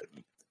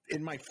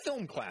 in my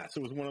film class,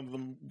 it was one of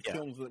the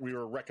films that we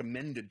were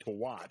recommended to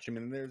watch. I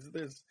mean, there's.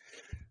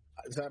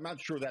 So I'm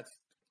not sure that's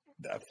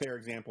a fair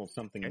example of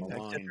something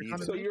maligned.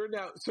 So you're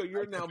now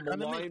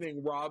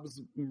maligning Rob's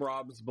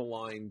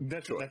malign.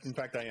 That's in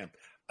fact I am.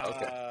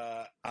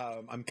 Okay.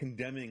 I'm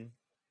condemning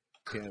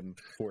him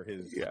for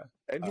his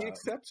and he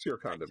accepts your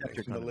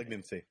condemnation,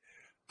 malignancy.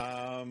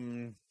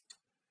 I'm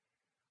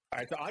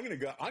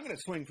gonna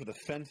swing for the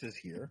fences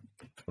here,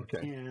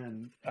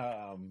 and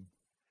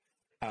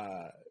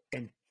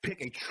pick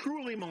a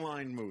truly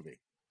maligned movie,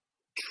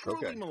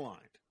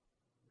 maligned.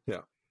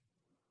 Yeah,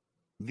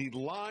 the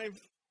live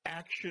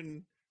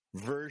action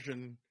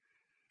version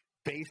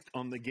based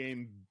on the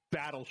game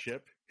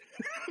Battleship.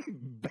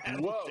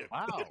 Whoa!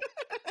 Wow.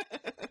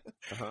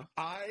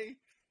 I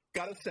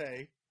gotta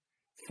say,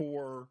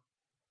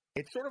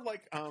 it's sort of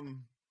like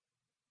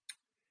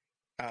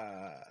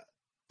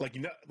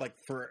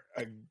for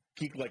a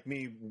geek like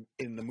me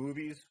in the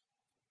movies,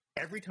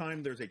 every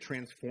time there's a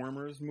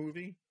Transformers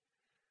movie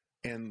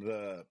and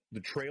the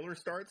trailer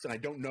starts and I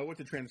don't know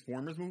it's a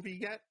Transformers movie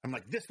yet, I'm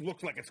like, this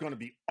looks like it's going to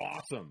be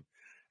awesome.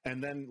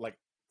 And then like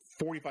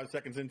 45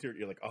 seconds into it,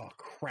 you're like, oh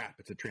crap,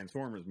 it's a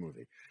Transformers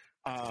movie.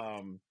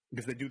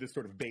 Because they do this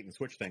sort of bait and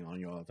switch thing on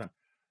you all the time.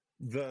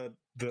 The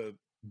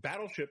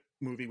Battleship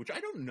movie, which I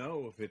don't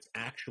know if it's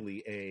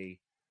actually a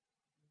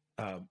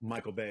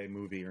Michael Bay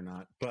movie or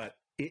not, but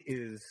it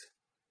is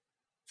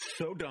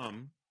so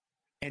dumb,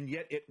 and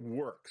yet it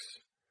works.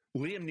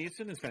 Liam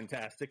Neeson is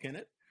fantastic in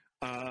it.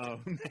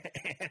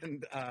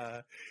 And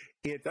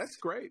that's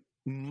great.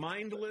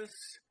 Mindless,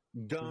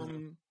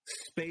 dumb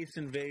space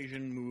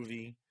invasion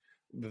movie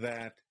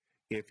that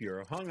if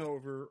you're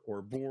hungover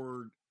or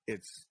bored,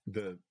 it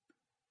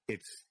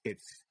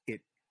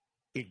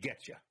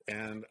gets you.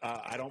 And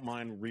I don't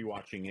mind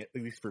rewatching it,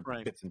 at least for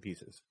bits and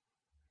pieces.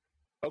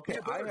 Okay,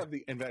 I have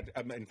the in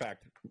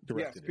fact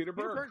directed. Yes, Peter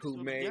Berg,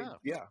 who made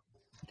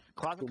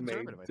Closet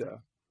Conservative. I think.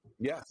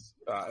 Yes,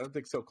 I don't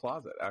think so.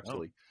 Closet,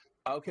 actually.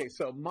 Oh. Okay,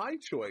 so my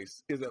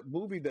choice is a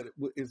movie that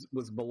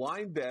was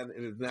maligned then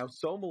and is now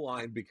so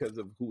maligned because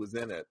of who was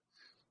in it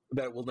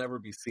that it will never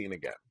be seen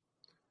again.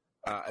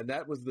 And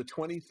that was the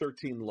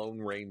 2013 Lone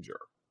Ranger,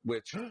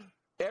 which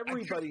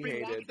everybody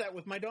hated. I watched that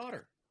with my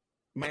daughter.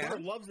 My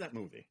daughter loves that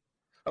movie.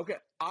 Okay,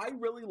 I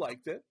really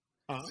liked it.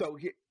 Uh-huh. So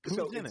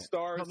it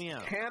stars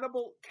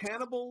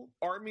Cannibal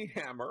Armie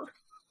Hammer,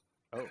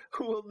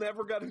 who will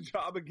never get a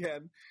job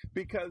again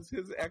because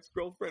his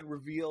ex-girlfriend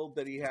revealed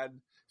that he had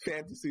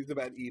fantasies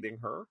about eating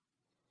her,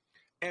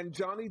 and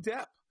Johnny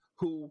Depp,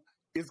 who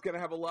is going to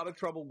have a lot of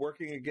trouble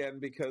working again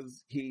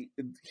because he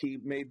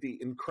made the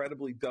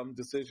incredibly dumb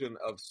decision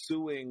of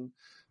suing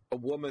a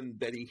woman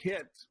that he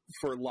hit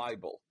for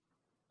libel.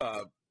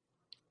 A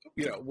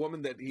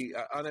woman that he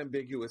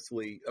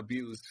unambiguously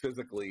abused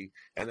physically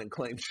and then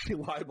claimed she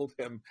libeled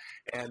him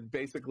and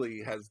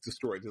basically has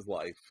destroyed his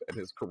life and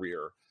his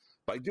career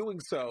by doing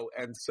so.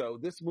 And so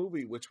this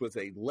movie, which was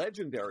a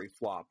legendary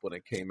flop when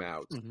it came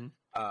out,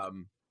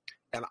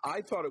 and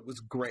I thought it was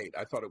great.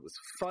 I thought it was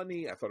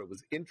funny. I thought it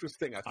was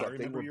interesting. I thought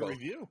they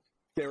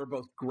were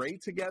both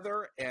great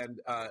together. And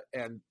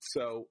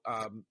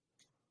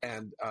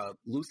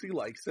Lucy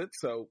likes it.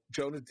 So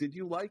Jonah, did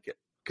you like it?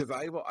 Because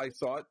I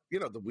saw it,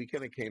 the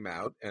weekend it came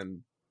out,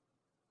 and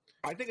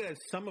I think it has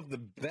some of the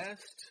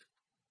best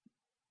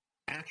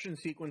action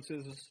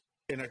sequences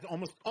in an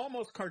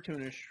almost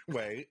cartoonish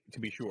way, to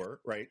be sure,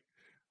 right?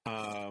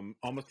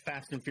 Almost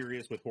Fast and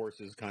Furious with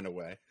horses kind of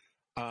way,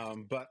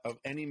 but of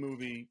any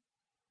movie,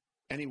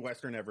 any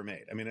Western ever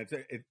made. I mean,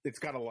 it's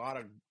got a lot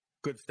of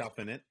good stuff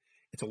in it.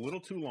 It's a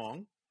little too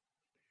long,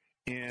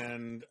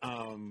 and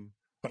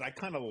but I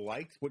kind of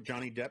liked what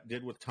Johnny Depp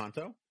did with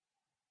Tonto,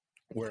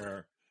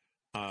 where.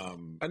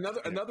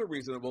 Another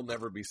reason it will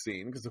never be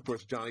seen, because of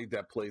course Johnny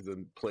Depp plays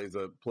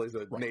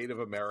a Native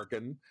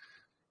American,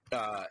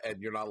 and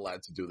you're not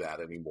allowed to do that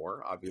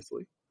anymore,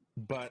 obviously.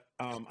 But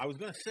I was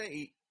going to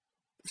say,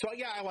 so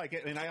yeah, I like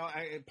it, and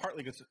I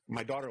partly because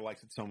my daughter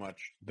likes it so much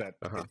that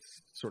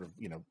it's sort of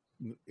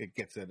it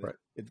gets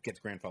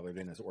grandfathered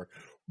in, as it were.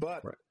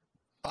 But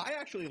I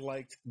actually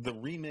liked the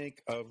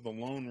remake of the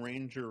Lone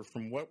Ranger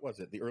from what was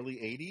it, the early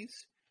 '80s.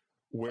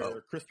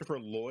 Where Christopher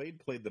Lloyd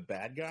played the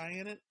bad guy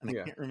in it, and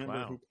I can't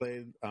remember who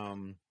played.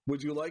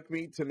 Would you like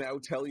me to now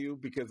tell you,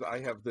 because I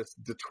have this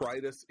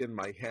detritus in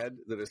my head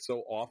that is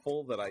so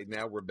awful that I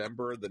now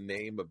remember the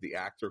name of the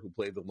actor who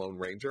played the Lone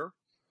Ranger?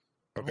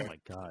 Okay. Oh my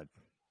God,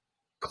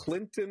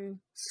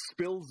 Clinton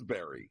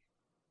Spilsbury.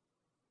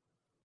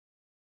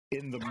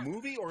 In the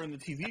movie or in the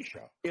TV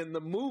show? In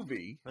the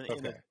movie,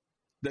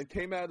 that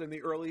came out in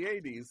the early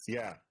 '80s.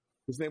 Yeah,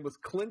 his name was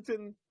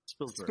Clinton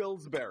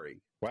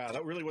Spilsbury. Wow,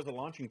 that really was a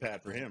launching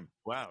pad for him.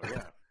 Wow,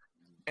 yeah.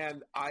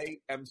 And I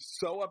am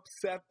so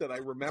upset that I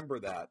remember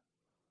that.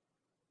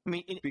 I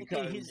mean,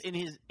 in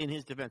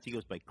his defense, he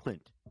goes by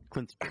Clint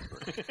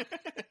Spilsbury.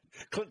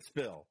 Clint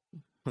Spill.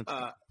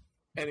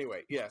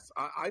 Anyway, yes,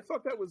 I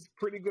thought that was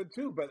pretty good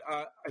too. But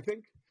I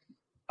think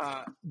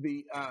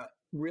the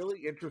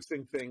really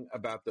interesting thing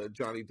about the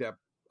Johnny Depp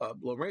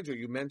Lone Ranger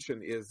you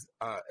mentioned is,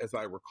 as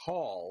I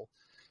recall,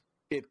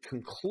 it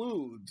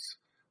concludes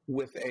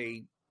with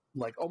a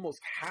almost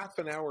half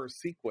an hour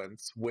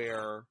sequence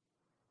where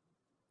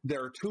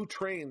there are two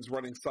trains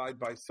running side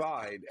by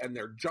side and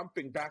they're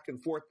jumping back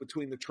and forth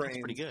between the trains.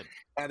 That's pretty good.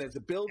 And as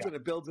it builds and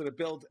it builds and it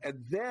builds,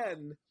 and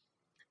then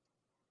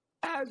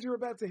as you're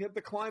about to hit the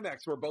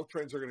climax where both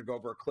trains are going to go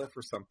over a cliff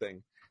or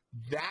something,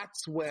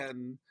 that's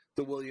when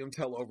the William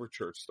Tell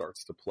Overture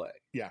starts to play.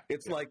 Yeah.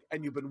 It's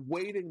and you've been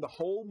waiting the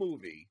whole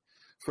movie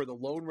for the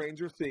Lone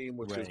Ranger theme,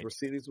 which is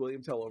Rossini's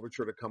William Tell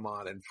Overture, to come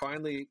on, and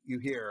finally you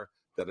hear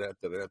and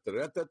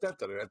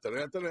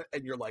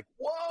you're like,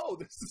 whoa,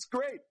 this is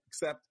great.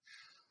 Except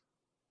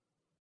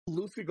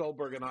Lucy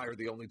Goldberg and I are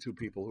the only two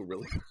people who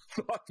really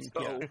thought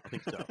so, I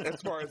think so.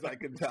 as far as I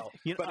can tell.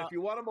 But if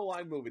you want a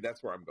malign movie,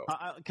 that's where I'm going.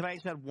 Can I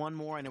just add one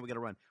more? I know we got to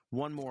run.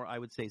 One more, I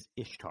would say, is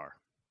Ishtar.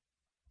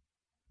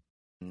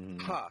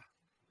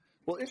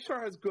 Well,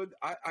 Ishtar has good.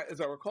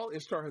 As I recall,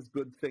 Ishtar has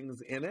good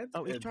things in it.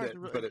 Oh, Ishtar,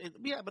 but it's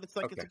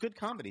it's a good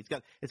comedy.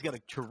 It's got a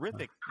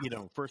terrific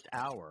first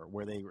hour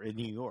where they were in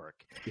New York,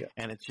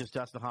 and it's just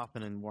Dustin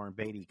Hoffman and Warren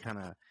Beatty kind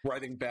of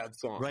writing bad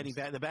songs.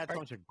 The bad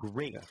songs are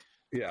great.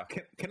 Yeah.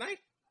 Can I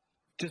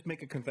just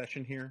make a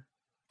confession here?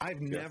 I've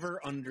never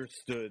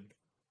understood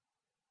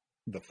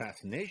the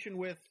fascination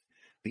with,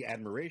 the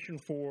admiration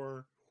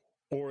for,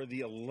 or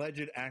the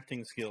alleged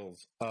acting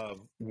skills of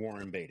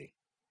Warren Beatty.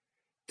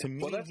 To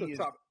me,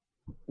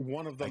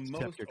 one of the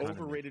most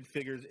overrated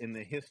figures in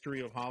the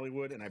history of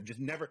Hollywood, and I've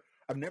never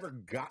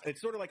got.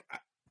 It's sort of like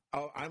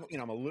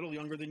I'm a little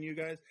younger than you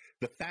guys.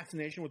 The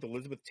fascination with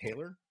Elizabeth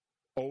Taylor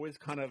always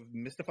kind of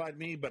mystified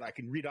me, but I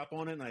can read up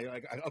on it, and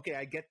I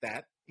get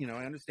that.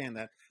 I understand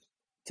that.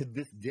 To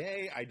this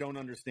day, I don't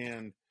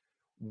understand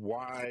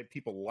why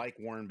people like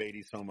Warren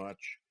Beatty so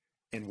much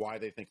and why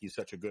they think he's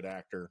such a good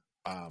actor.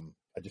 I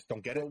just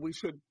don't get it. Well, we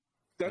should.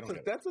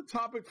 That's a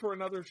topic for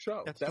another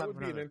show. That would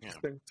be an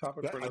interesting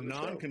topic for another show.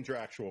 A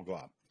non-contractual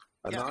glop.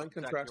 A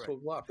non-contractual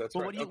glop. That's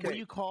right. What do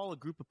you call a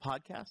group of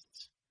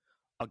podcasts?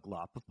 A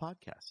glop of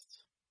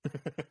podcasts.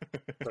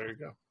 There you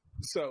go.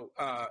 So,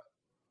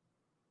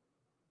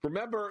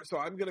 remember,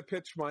 I'm going to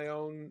pitch my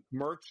own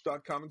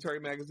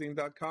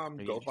merch.commentarymagazine.com.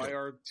 Go buy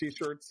our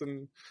T-shirts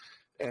and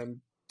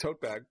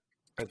tote bag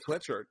and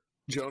sweatshirt.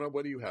 Jonah,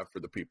 what do you have for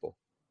the people?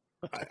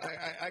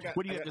 I got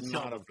what do you have to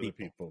sell for the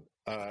people?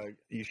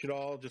 You should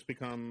all just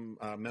become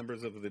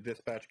members of the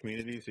Dispatch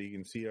community so you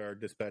can see our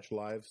Dispatch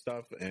Live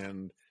stuff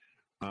and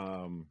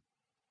so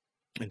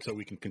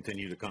we can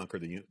continue to conquer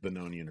the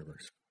known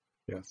universe.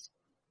 Yes.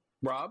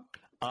 Rob?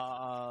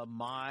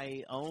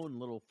 My own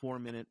little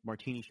 4-minute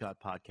Martini Shot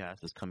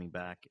podcast is coming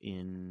back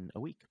in a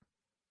week.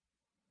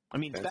 I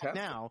mean, it's back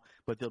now,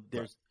 but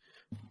there's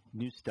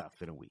new stuff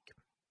in a week.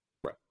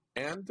 Right.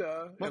 And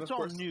it's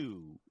all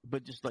new,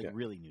 but just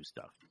really new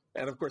stuff.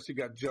 And of course, you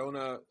got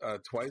Jonah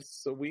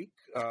twice a week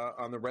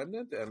on the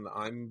Remnant, and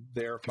I'm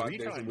there 5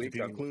 days a week.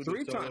 3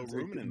 times.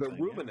 The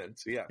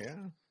Ruminants, yes.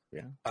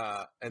 Yeah.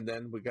 And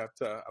then we got,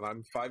 and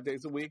I'm 5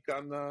 days a week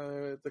on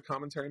the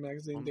Commentary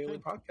Magazine Daily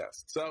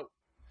Podcast. So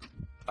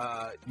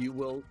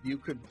you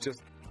could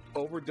just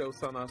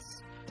overdose on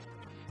us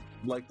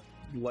like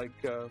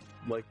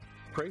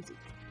crazy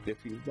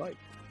if you'd like.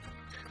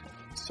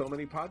 So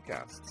many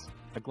podcasts.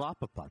 A glop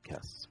of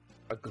podcasts.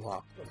 A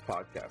glop of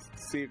podcasts.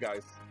 See you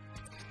guys.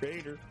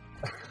 Later.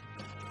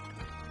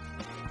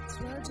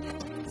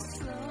 Trudging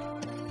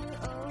slowly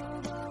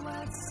over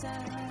wet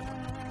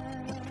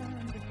sand,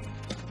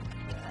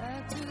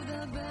 back to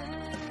the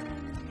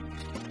bench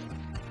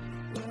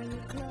where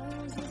your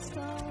clothes were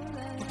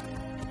stolen.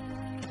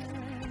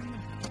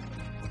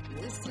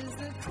 This is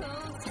the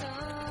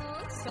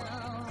coastal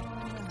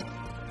town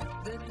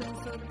that they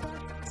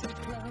forgot to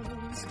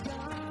close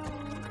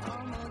down.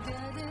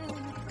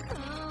 Armageddon,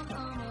 come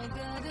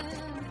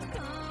Armageddon,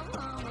 come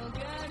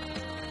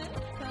Armageddon,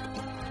 come.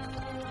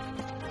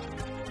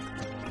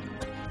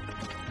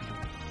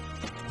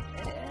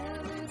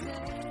 Every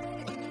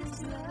day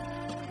is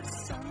like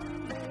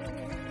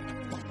Sunday.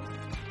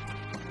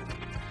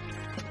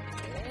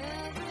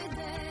 Every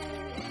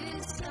day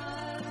is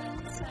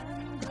silent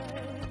and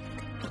gray.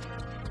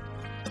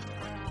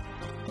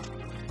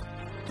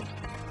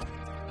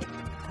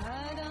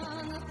 Hide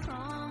on the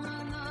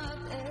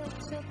promenade,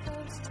 it's a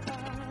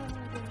postcard.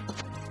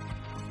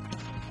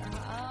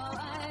 How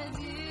I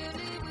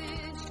dearly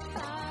wish I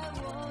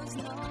was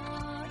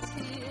not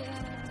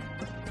here.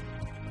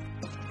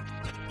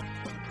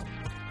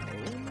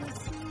 In the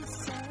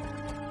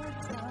seaside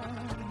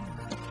town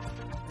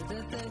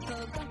that they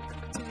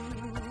forgot to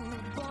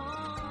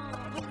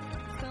bomb.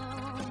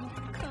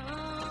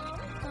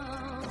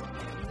 Come,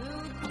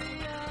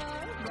 nuclear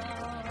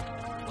bomb.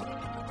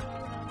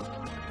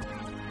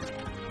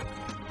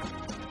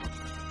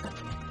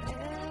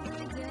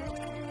 Every day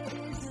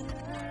is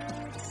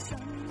like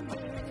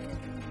Sunday.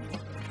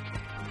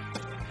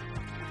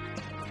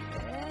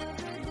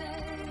 Every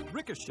day.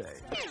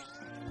 Ricochet.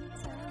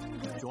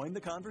 Join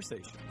the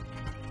conversation.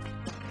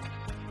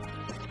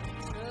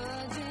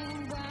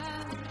 Trudging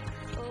back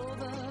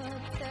over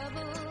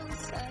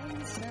pebbles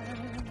and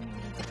sand,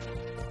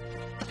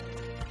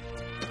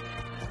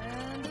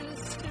 and a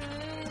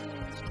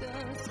strange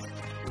dust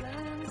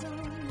lands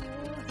on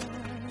your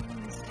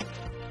hands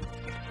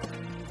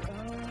and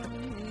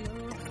on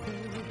your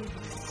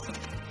face,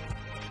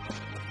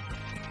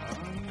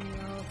 on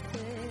your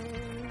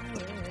face,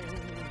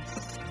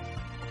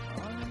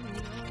 on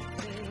your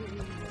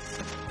face.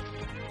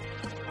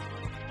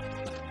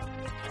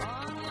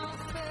 On your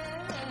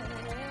face,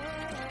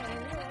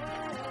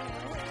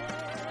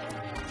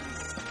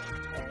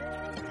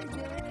 every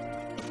day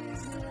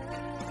is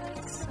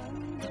like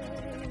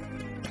Sunday.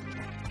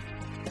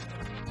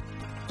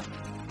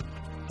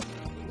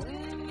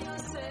 Win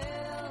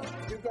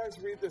yourself. Did you guys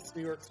read this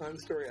New York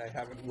Times story I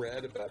haven't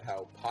read about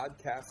how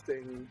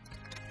podcasting,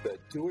 the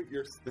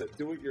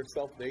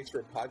do-it-yourself nature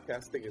of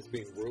podcasting is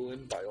being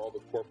ruined by all the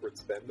corporate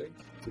spending?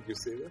 Did you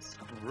see this?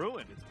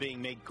 Ruined. It's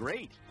being made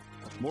great.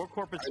 More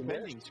corporate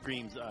spending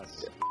screams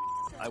us.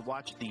 I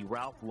watched the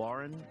Ralph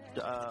Lauren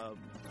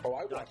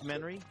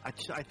documentary. I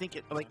think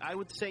it. Like I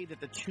would say that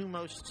the two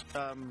most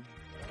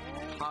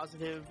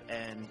positive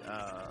and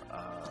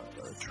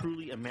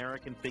truly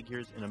American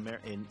figures in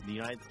the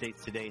United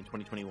States today in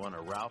 2021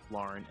 are Ralph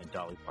Lauren and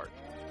Dolly Parton.